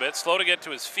here a little bit. Slow to get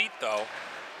to his feet, though.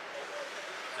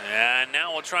 And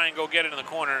now we'll try and go get it in the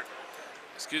corner.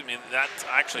 Excuse me, that's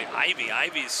actually Ivy.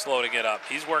 Ivy's slow to get up.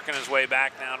 He's working his way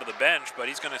back now to the bench, but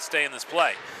he's going to stay in this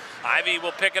play. Ivy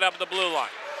will pick it up at the blue line.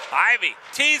 Ivy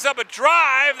tees up a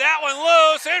drive. That one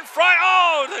loose in front.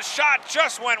 Oh, the shot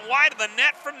just went wide of the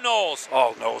net from Knowles.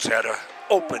 Oh, Knowles had an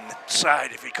open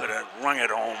side if he could have rung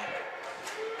it home.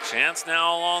 Chance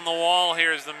now along the wall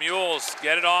here as the Mules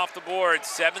get it off the board.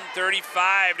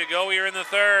 7:35 to go here in the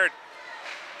third.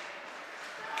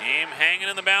 Game hanging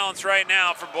in the balance right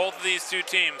now for both of these two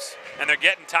teams. And they're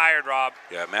getting tired, Rob.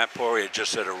 Yeah, Matt Poirier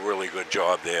just did a really good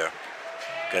job there.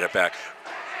 Get it back.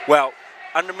 Well,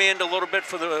 undermanned a little bit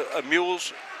for the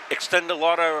Mules. Extend a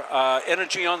lot of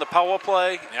energy on the power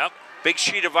play. Yep. Big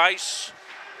sheet of ice.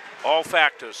 All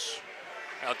factors.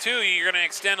 Now, too, you're going to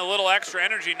extend a little extra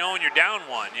energy knowing you're down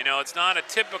one. You know, it's not a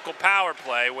typical power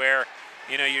play where,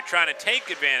 you know, you're trying to take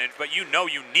advantage, but you know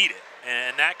you need it.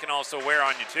 And that can also wear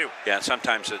on you, too. Yeah,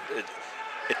 sometimes it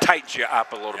tightens you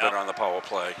up a little bit on the power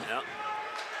play. Yep.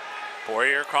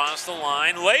 Poirier across the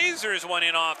line. Lasers one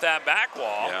in off that back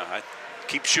wall. Yeah, I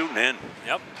keep shooting in.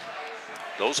 Yep.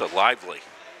 Those are lively.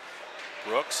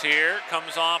 Brooks here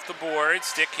comes off the board.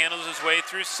 Stick handles his way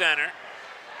through center.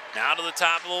 Now to the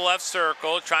top of the left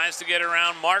circle. Tries to get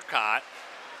around Marcotte.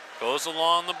 Goes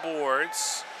along the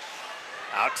boards.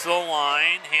 Out to the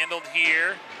line. Handled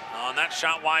here. On that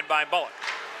shot wide by Bullock.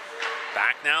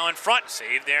 Back now in front.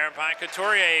 Saved there by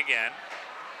Couturier again.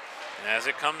 As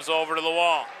it comes over to the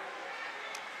wall.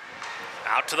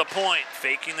 Out to the point.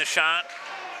 Faking the shot.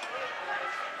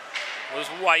 Was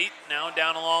White. Now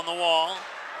down along the wall.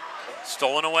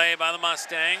 Stolen away by the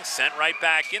Mustangs. Sent right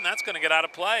back in. That's going to get out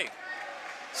of play.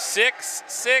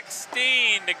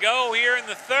 6:16 to go here in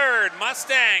the third.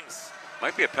 Mustangs.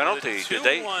 Might be a penalty. Did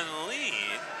they? 2-1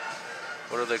 lead.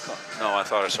 What are they called? No, I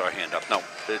thought I saw a hand up. No,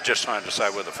 they're just trying to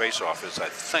decide where the face-off is, I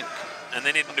think. And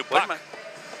they need a new puck.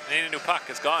 They need a new puck.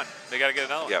 It's gone. They got to get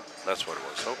another one. Yep, that's what it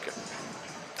was. Okay.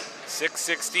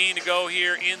 6:16 to go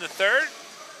here in the third.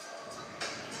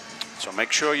 So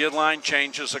make sure your line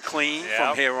changes are clean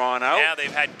from here on out. Yeah,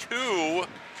 they've had too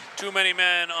many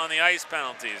men on the ice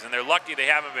penalties, and they're lucky they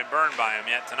haven't been burned by them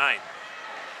yet tonight.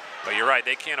 But you're right,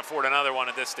 they can't afford another one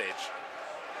at this stage.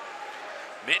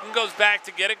 Mitten goes back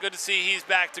to get it. Good to see he's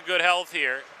back to good health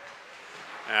here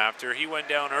after he went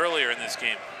down earlier in this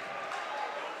game.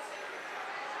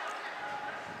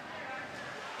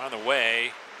 On the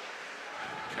way,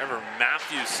 Trevor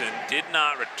Matthewson did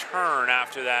not return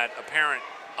after that apparent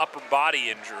upper body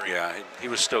injury. Yeah, he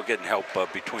was still getting help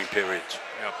between periods.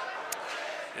 Yep.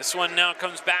 This one now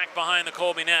comes back behind the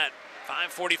Colby net.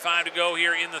 5:45 to go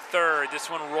here in the third. This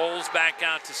one rolls back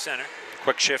out to center.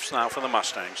 Quick shifts now for the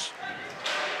Mustangs.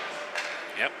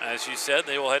 Yep, as you said,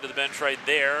 they will head to the bench right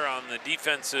there on the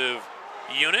defensive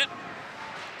unit.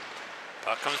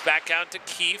 Puck comes back out to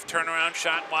Keefe. Turnaround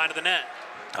shot wide of the net.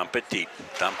 Dump it deep.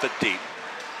 Dump it deep.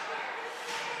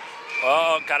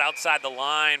 Oh, got outside the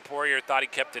line. Poirier thought he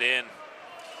kept it in.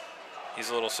 He's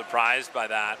a little surprised by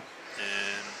that.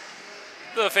 And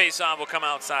the face-off will come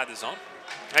outside the zone.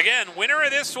 Again, winner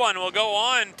of this one will go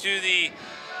on to the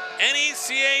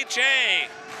NECHA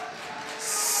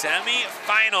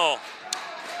semi-final.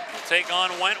 We'll take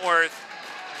on Wentworth.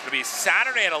 It'll be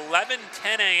Saturday at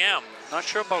 11:10 a.m. Not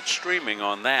sure about streaming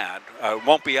on that. It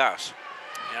won't be us.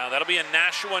 Yeah, that'll be in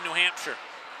Nashua, New Hampshire.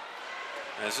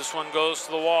 As this one goes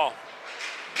to the wall.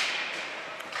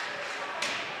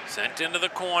 Sent into the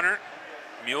corner.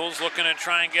 Mules looking to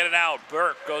try and get it out.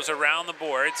 Burke goes around the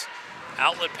boards.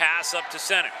 Outlet pass up to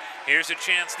center. Here's a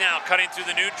chance now, cutting through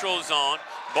the neutral zone.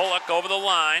 Bullock over the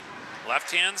line.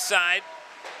 Left-hand side.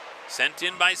 Sent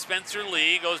in by Spencer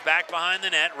Lee. Goes back behind the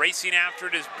net. Racing after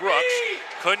it is Brooks.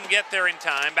 Couldn't get there in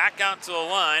time. Back out to the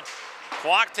line.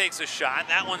 Clock takes a shot.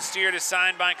 That one steered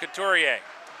aside by Couturier.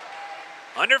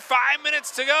 Under 5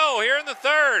 minutes to go here in the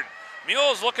third.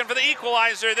 Mules looking for the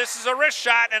equalizer. This is a wrist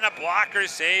shot and a blocker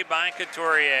saved by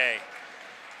Couturier.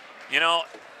 You know,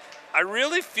 I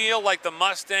really feel like the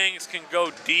Mustangs can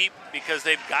go deep because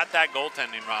they've got that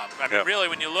goaltending, Rob. I mean, really,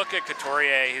 when you look at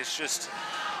Couturier,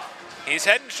 he's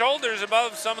head and shoulders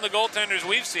above some of the goaltenders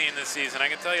we've seen this season. I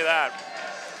can tell you that.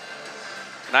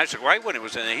 And Isaac Wright, when he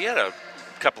was in there, he had a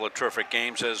couple of terrific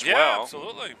games as well. Yeah,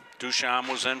 absolutely. Duchamp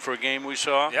was in for a game we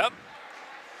saw. Yep.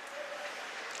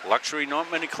 Luxury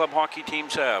not many club hockey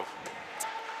teams have.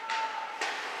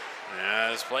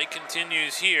 As play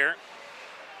continues here.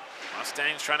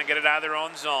 Mustangs trying to get it out of their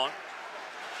own zone.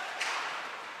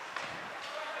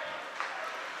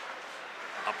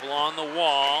 Up along the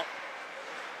wall.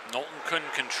 Knowlton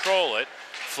couldn't control it.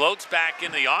 Floats back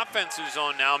in the offensive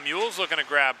zone now. Mules looking to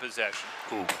grab possession.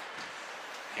 Ooh.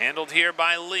 Handled here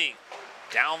by Lee.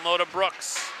 Down low to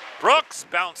Brooks. Brooks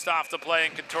bounced off the play,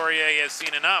 and Couturier has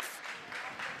seen enough.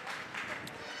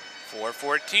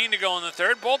 4:14 to go in the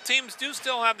third. Both teams do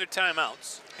still have their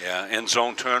timeouts. Yeah, end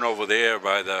zone turnover there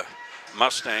by the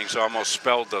Mustangs almost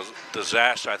spelled the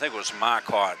disaster. I think it was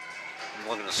Marcotte. I'm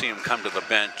looking to see him come to the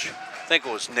bench. I think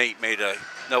it was Nate it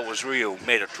was Rio,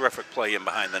 made a terrific play in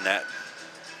behind the net.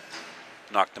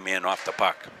 Knocked the man off the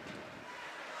puck.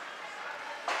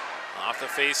 Off the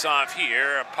face-off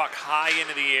here, a puck high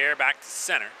into the air, back to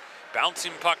center.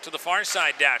 Bouncing puck to the far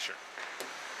side, Dasher.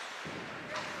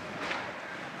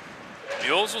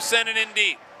 Mules will send it in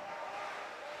deep.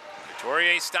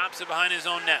 Couturier stops it behind his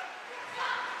own net.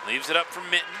 Leaves it up for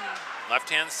Mitten.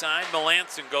 Left-hand side,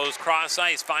 Melanson goes cross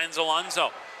ice, finds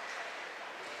Alonzo.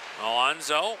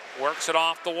 Alonzo works it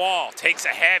off the wall, takes a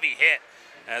heavy hit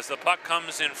as the puck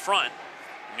comes in front.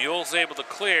 Mules able to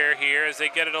clear here as they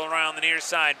get it around the near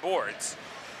side boards.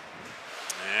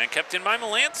 And kept in by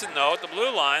Melanson though at the blue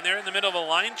line. They're in the middle of a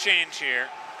line change here.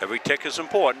 Every tick is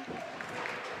important.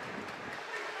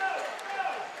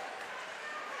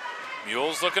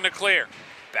 Mules looking to clear.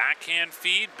 Backhand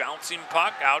feed, bouncing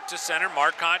puck out to center.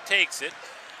 Marcotte takes it.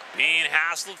 Being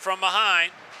hassled from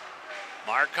behind.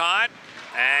 Marcotte,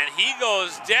 and he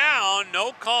goes down.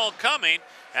 No call coming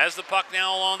as the puck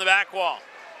now along the back wall.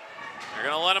 They're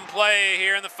going to let him play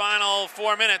here in the final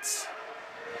 4 minutes.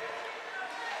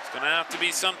 It's going to have to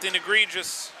be something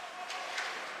egregious.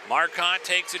 Marcotte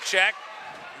takes a check,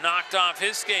 knocked off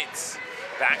his skates.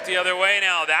 Back the other way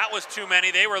now. That was too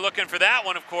many. They were looking for that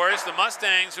one, of course. The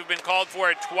Mustangs, who've been called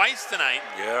for it twice tonight.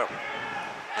 Yeah.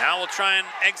 Now we'll try and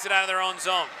exit out of their own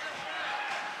zone.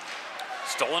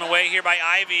 Stolen away here by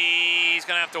Ivy. He's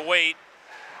going to have to wait.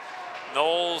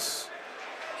 Knowles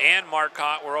and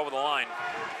Marcotte were over the line.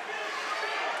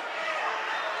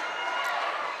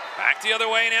 Back the other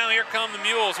way now. Here come the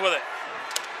Mules with it.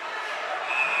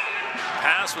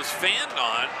 Pass was fanned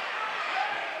on.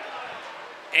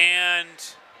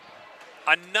 And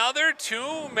another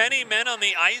too many men on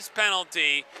the ice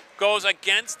penalty goes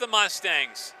against the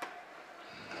Mustangs.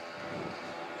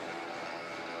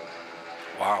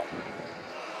 Wow.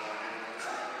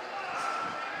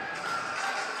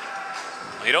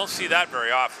 You don't see that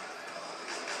very often.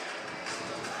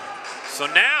 So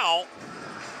now,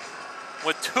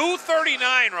 with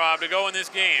 2:39, Rob, to go in this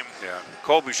game. Yeah,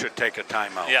 Colby should take a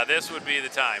timeout. Yeah, this would be the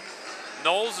time.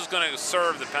 Knowles is going to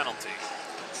serve the penalty.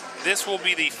 This will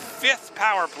be the 5th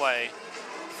power play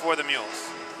for the Mules.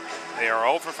 They are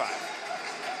 0 for 5.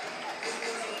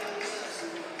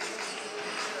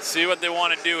 See what they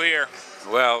want to do here.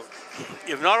 Well,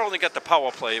 you've not only got the power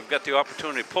play, you've got the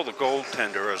opportunity to pull the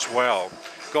goaltender as well.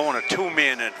 Going a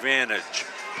 2-man advantage.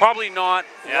 Probably not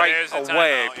right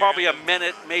away. Probably a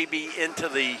minute, maybe into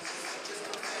the,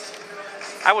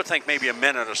 I would think maybe a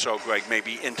minute or so, Greg,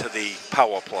 maybe into the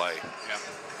power play. Yeah.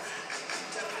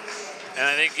 And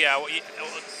I think, yeah,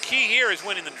 key here is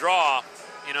winning the draw.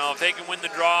 You know, if they can win the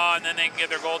draw and then they can get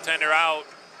their goaltender out,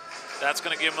 that's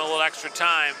going to give them a little extra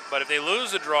time. But if they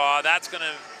lose the draw, that's going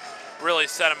to really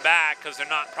set them back because they're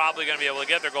not probably going to be able to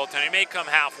get their goaltender. He may come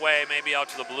halfway, maybe out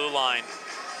to the blue line,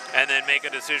 and then make a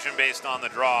decision based on the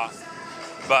draw.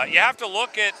 But you have to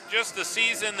look at just the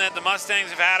season that the Mustangs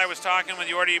have had. I was talking with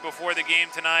Yordi before the game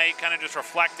tonight, kind of just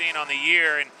reflecting on the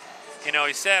year. And, you know,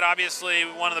 he said, obviously,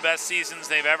 one of the best seasons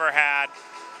they've ever had.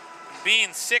 Being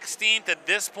 16th at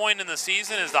this point in the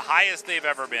season is the highest they've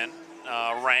ever been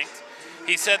ranked.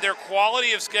 He said their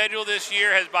quality of schedule this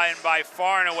year has been by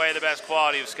far and away the best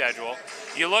quality of schedule.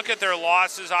 You look at their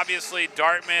losses, obviously,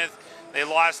 Dartmouth, they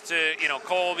lost to, you know,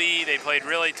 Colby. They played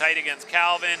really tight against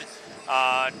Calvin.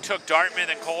 Took Dartmouth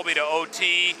and Colby to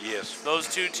OT. Yes. Those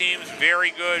two teams, very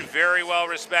good, very well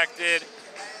respected.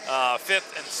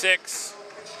 5th and 6th,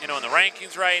 you know, in the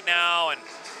rankings right now. And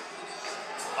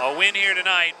a win here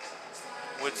tonight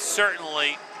would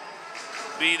certainly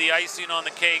be the icing on the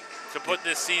cake to put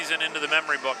this season into the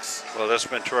memory books. Well, that's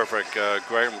been terrific,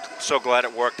 Greg. I'm so glad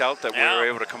it worked out that we were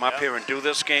able to come up here and do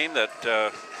this game.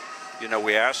 That you know,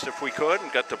 we asked if we could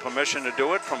and got the permission to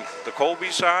do it from the Colby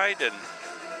side, and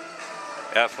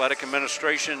athletic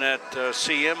administration at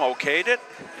CM okayed it,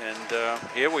 and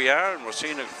here we are, and we're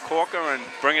seeing a corker and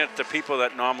bring it to people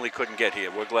that normally couldn't get here.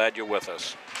 We're glad you're with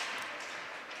us.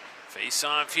 Face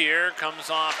off here, comes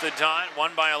off the dot,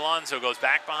 won by Alonso, goes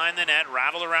back behind the net,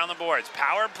 rattled around the boards.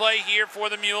 Power play here for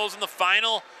the Mules in the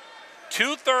final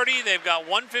 2:30. They've got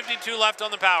 1:52 left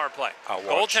on the power play.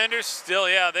 Goaltender's still,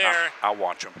 there. I'll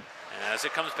watch them. As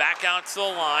it comes back out to the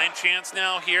line, chance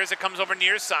now here as it comes over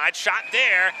near side. Shot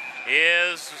there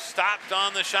is stopped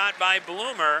on the shot by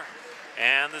Bloomer,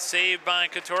 and the save by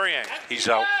Couturier. He's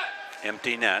out,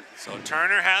 empty net. So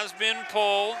Turner has been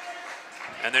pulled,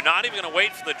 and they're not even going to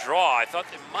wait for the draw. I thought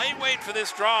they might wait for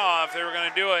this draw if they were going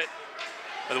to do it.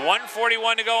 With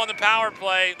 1:41 to go on the power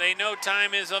play, they know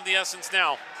time is of the essence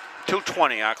now.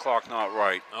 2:20, our clock not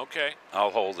right. Okay.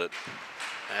 I'll hold it.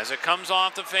 As it comes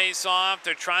off the face-off,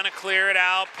 they're trying to clear it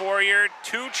out. Poirier,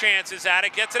 2 chances at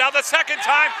it, gets it out the second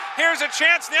time. Here's a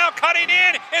chance now, cutting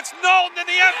in. It's Knowlton in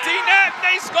the empty net, and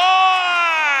they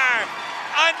score!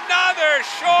 Another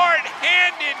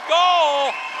short-handed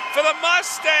goal for the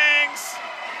Mustangs.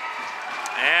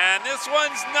 And this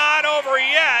one's not over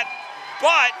yet,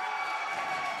 but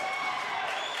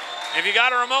if you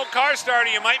got a remote car starter,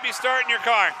 you might be starting your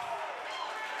car.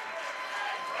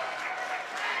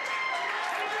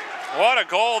 What a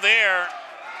goal there.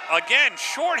 Again,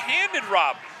 short-handed,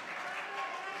 Rob.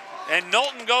 And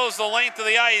Knowlton goes the length of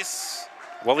the ice.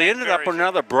 Well, he ended up with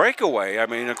another breakaway. I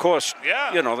mean, of course,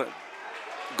 you know, the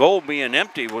goal being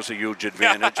empty was a huge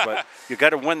advantage, but you got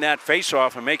to win that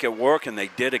face-off and make it work, and they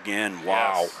did again.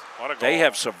 Wow. Yes. What a goal. They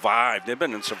have survived. They've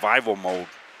been in survival mode.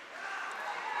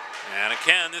 And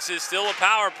again, this is still a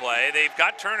power play. They've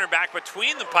got Turner back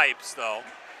between the pipes, though.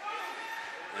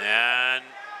 And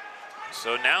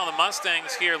so now the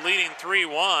Mustangs here leading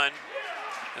 3-1.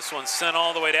 This one's sent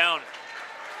all the way down.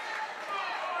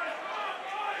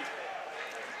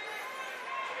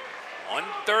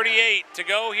 .138 to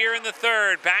go here in the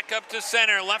third. Back up to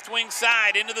center, left wing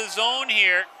side, into the zone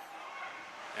here.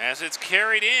 As it's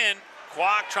carried in,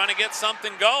 Kwok trying to get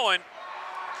something going.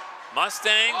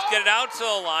 Mustangs get it out to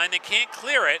the line. They can't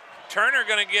clear it. Turner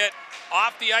going to get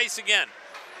off the ice again.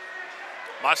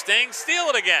 Mustangs steal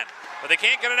it again, but they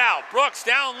can't get it out. Brooks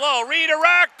down low,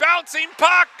 redirect, bouncing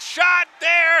puck, shot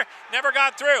there, never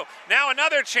got through. Now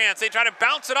another chance. They try to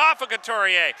bounce it off of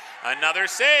Couturier. Another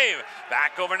save.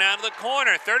 Back over now to the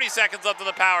corner. 30 seconds left of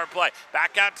the power play.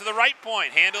 Back out to the right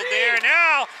point. Handled there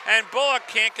now, and Bullock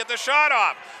can't get the shot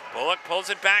off. Bullock pulls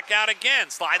it back out again.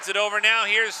 Slides it over now.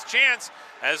 Here's chance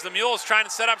as the Mules trying to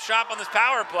set up shop on this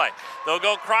power play. They'll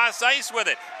go cross ice with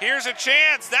it. Here's a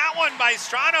chance. That one by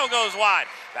Strano goes wide.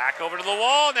 Back over to the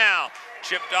wall now.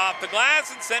 Chipped off the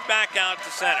glass and sent back out to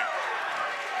center.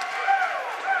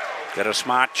 Get a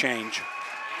smart change.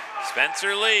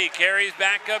 Spencer Lee carries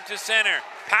back up to center.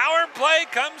 Power play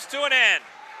comes to an end.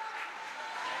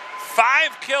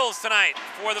 5 kills tonight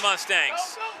for the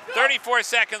Mustangs. 34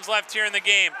 seconds left here in the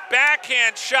game.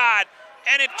 Backhand shot,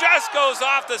 and it just goes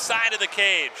off the side of the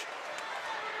cage.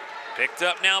 Picked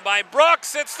up now by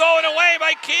Brooks. It's thrown away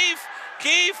by Keefe.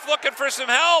 Keefe looking for some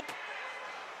help.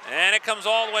 And it comes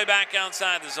all the way back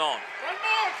outside the zone.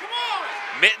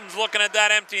 Mittens looking at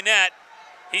that empty net.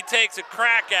 He takes a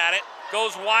crack at it,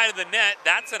 goes wide of the net.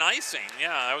 That's an icing.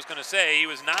 Yeah, I was going to say he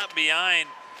was not behind.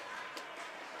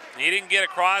 He didn't get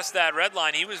across that red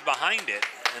line. He was behind it.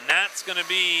 And that's going to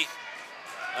be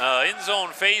in-zone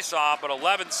face-off, but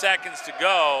 11 seconds to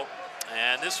go.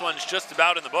 And this one's just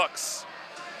about in the books.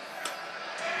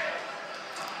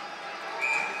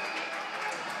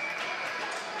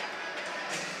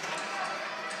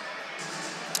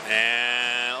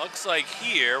 And it looks like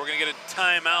here we're going to get a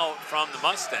timeout from the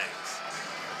Mustangs.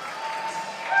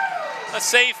 A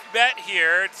safe bet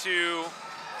here to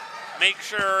make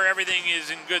sure everything is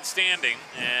in good standing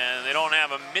and they don't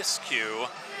have a miscue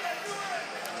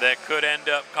that could end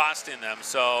up costing them.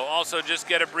 So also just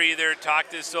get a breather, talk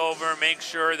this over, make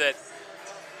sure that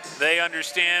they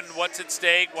understand what's at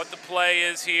stake, what the play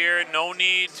is here. No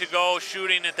need to go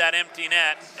shooting at that empty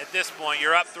net. At this point,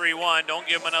 you're up 3-1. Don't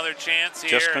give them another chance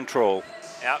here. Just control.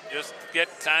 Yep, just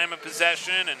get time of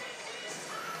possession and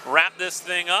wrap this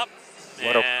thing up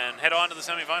and head on to the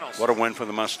semifinals. What a win for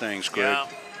the Mustangs, Greg. Yeah.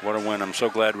 What a win. I'm so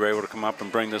glad we're able to come up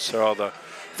and bring this to all the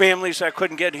families that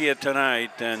couldn't get here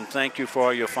tonight. And thank you for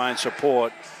all your fine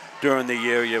support during the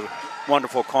year, your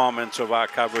wonderful comments of our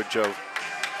coverage of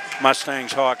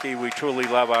Mustangs hockey. We truly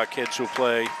love our kids who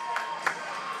play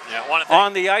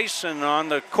on the ice and on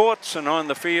the courts and on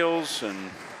the fields. And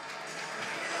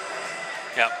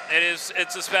yeah,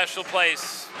 it's a special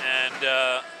place, and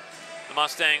the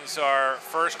Mustangs are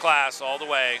first class all the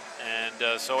way,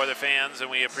 and so are the fans,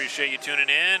 and we appreciate you tuning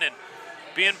in and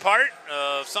being part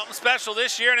of something special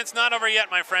this year, and it's not over yet,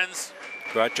 my friends.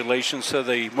 Congratulations to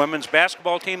the women's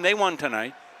basketball team. They won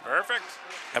tonight. Perfect.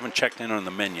 Haven't checked in on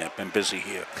the men yet. Been busy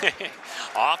here.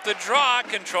 Off the draw,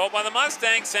 controlled by the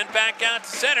Mustangs, sent back out to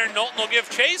center. Knowlton will give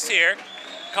chase here,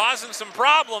 causing some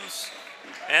problems.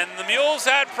 And the Mules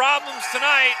had problems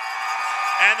tonight.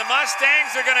 And the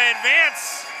Mustangs are going to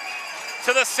advance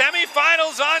to the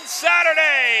semifinals on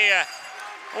Saturday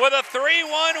with a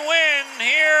 3-1 win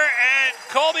here at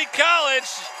Colby College.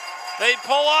 They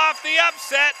pull off the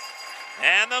upset.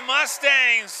 And the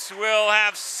Mustangs will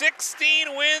have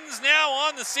 16 wins now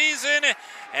on the season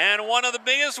and one of the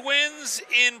biggest wins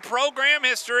in program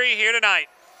history here tonight.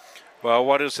 Well,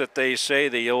 what is it they say,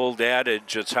 the old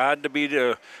adage? It's hard to beat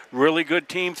a really good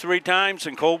team 3 times,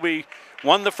 and Colby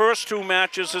won the first 2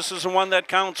 matches. This is the one that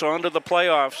counts on to the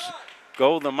playoffs.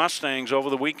 Go the Mustangs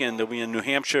over the weekend. They'll be in New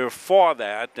Hampshire for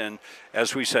that. And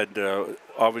as we said,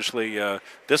 obviously,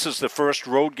 this is the first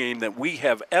road game that we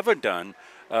have ever done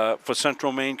for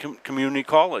Central Maine Community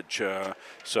College.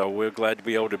 So we're glad to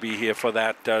be able to be here for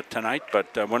that tonight.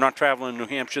 But we're not traveling to New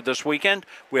Hampshire this weekend.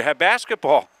 We have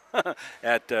basketball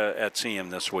at CM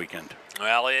this weekend.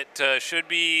 Well, it should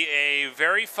be a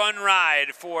very fun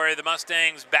ride for the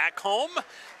Mustangs back home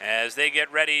as they get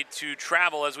ready to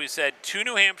travel, as we said, to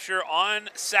New Hampshire on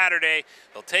Saturday.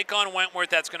 They'll take on Wentworth.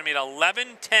 That's going to be an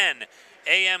 11:10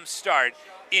 a.m. start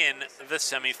in the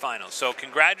semifinals. So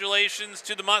congratulations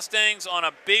to the Mustangs on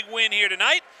a big win here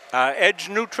tonight. Edge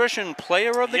Nutrition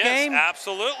Player of the Game? Yes,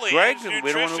 absolutely. Greg, Edge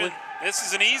Nutrition. This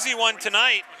is an easy one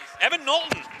tonight. Evan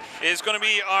Knowlton is going to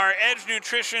be our Edge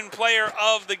Nutrition Player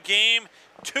of the Game.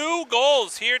 2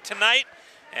 goals here tonight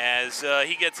as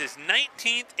he gets his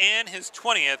 19th and his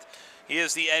 20th. He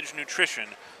is the Edge Nutrition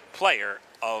Player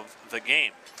of the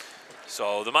Game.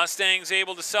 So the Mustangs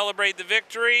able to celebrate the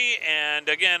victory, and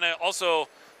again, also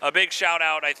a big shout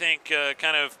out, I think,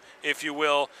 kind of, if you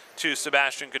will, to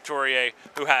Sebastian Couturier,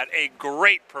 who had a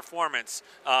great performance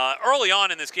early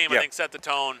on in this game. I think set the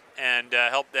tone and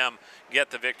helped them get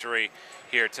the victory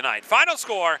here tonight. Final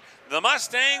score, the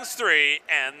Mustangs 3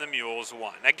 and the Mules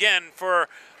 1. Again, for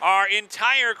our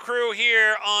entire crew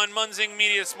here on Munzing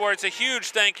Media Sports, a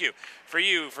huge thank you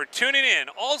for tuning in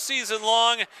all season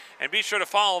long, and be sure to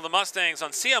follow the Mustangs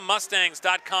on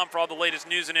cmmustangs.com for all the latest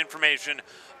news and information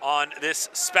on this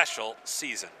special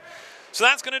season. So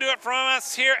that's going to do it from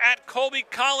us here at Colby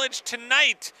College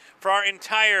tonight for our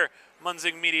entire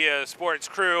Munzing Media Sports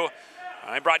crew.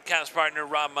 My broadcast partner,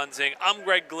 Rob Munzing. I'm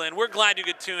Greg Glynn. We're glad you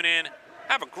could tune in.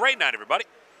 Have a great night, everybody.